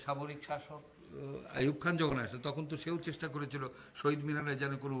সামরিক শাসক আইয়ুব খান যখন আসে তখন তো সেও চেষ্টা করেছিল শহীদ মিনারে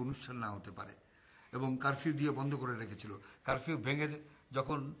যেন কোনো অনুষ্ঠান না হতে পারে এবং কারফিউ দিয়ে বন্ধ করে রেখেছিল। কারফিউ ভেঙে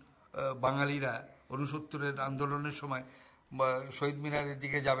যখন বাঙালিরা 69-এর আন্দোলনের সময় শহীদ মিনারের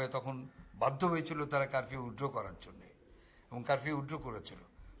দিকে যাবে তখন বাধ্য হয়েছিল তারা কারফিউ উইথড্র করার জন্য এবং কারফিউ উইথড্র করেছিল।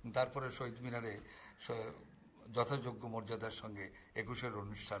 তারপরে শহীদ মিনারে যথাযোগ্য মর্যাদার সঙ্গে 21-এর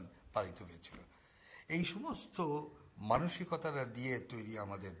অনুষ্ঠান পালিত হয়েছিল। এই সমস্ত মানসিকতাটা দিয়ে তৈরি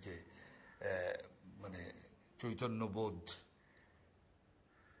আমাদের যে মানে চৈতন্যবোধ।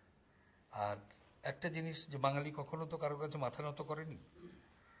 আর একটা জিনিস যে বাঙালি কখনো তো কারো কাছে মাথা নত করেনি,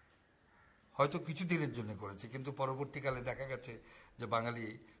 হয়তো কিছু দিনের জন্য করেছে, কিন্তু পরবর্তীকালে দেখা গেছে যে বাঙালি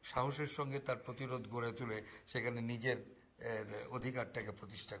সাহসের সঙ্গে তার প্রতিরোধ গড়ে তুলে সেখানে নিজের অধিকারটাকে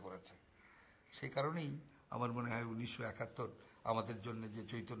প্রতিষ্ঠা করেছে। সেই কারণেই আমার মনে হয় 1971 আমাদের জন্য যে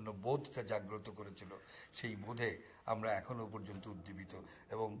চৈতন্য বোধটা জাগ্রত করেছিল সেই বোধে আমরা এখনো পর্যন্ত উদ্দীপিত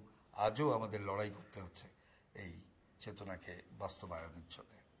এবং আজও আমাদের লড়াই করতে হচ্ছে এই চেতনাকে বাস্তবায়নের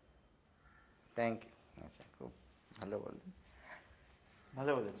জন্য। Thank you. আচ্ছা, খুব ভালো বললেন,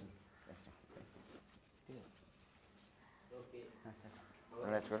 ভালো বলেছেন। ঠিক আছে,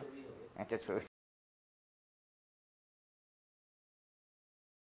 একটা ছবি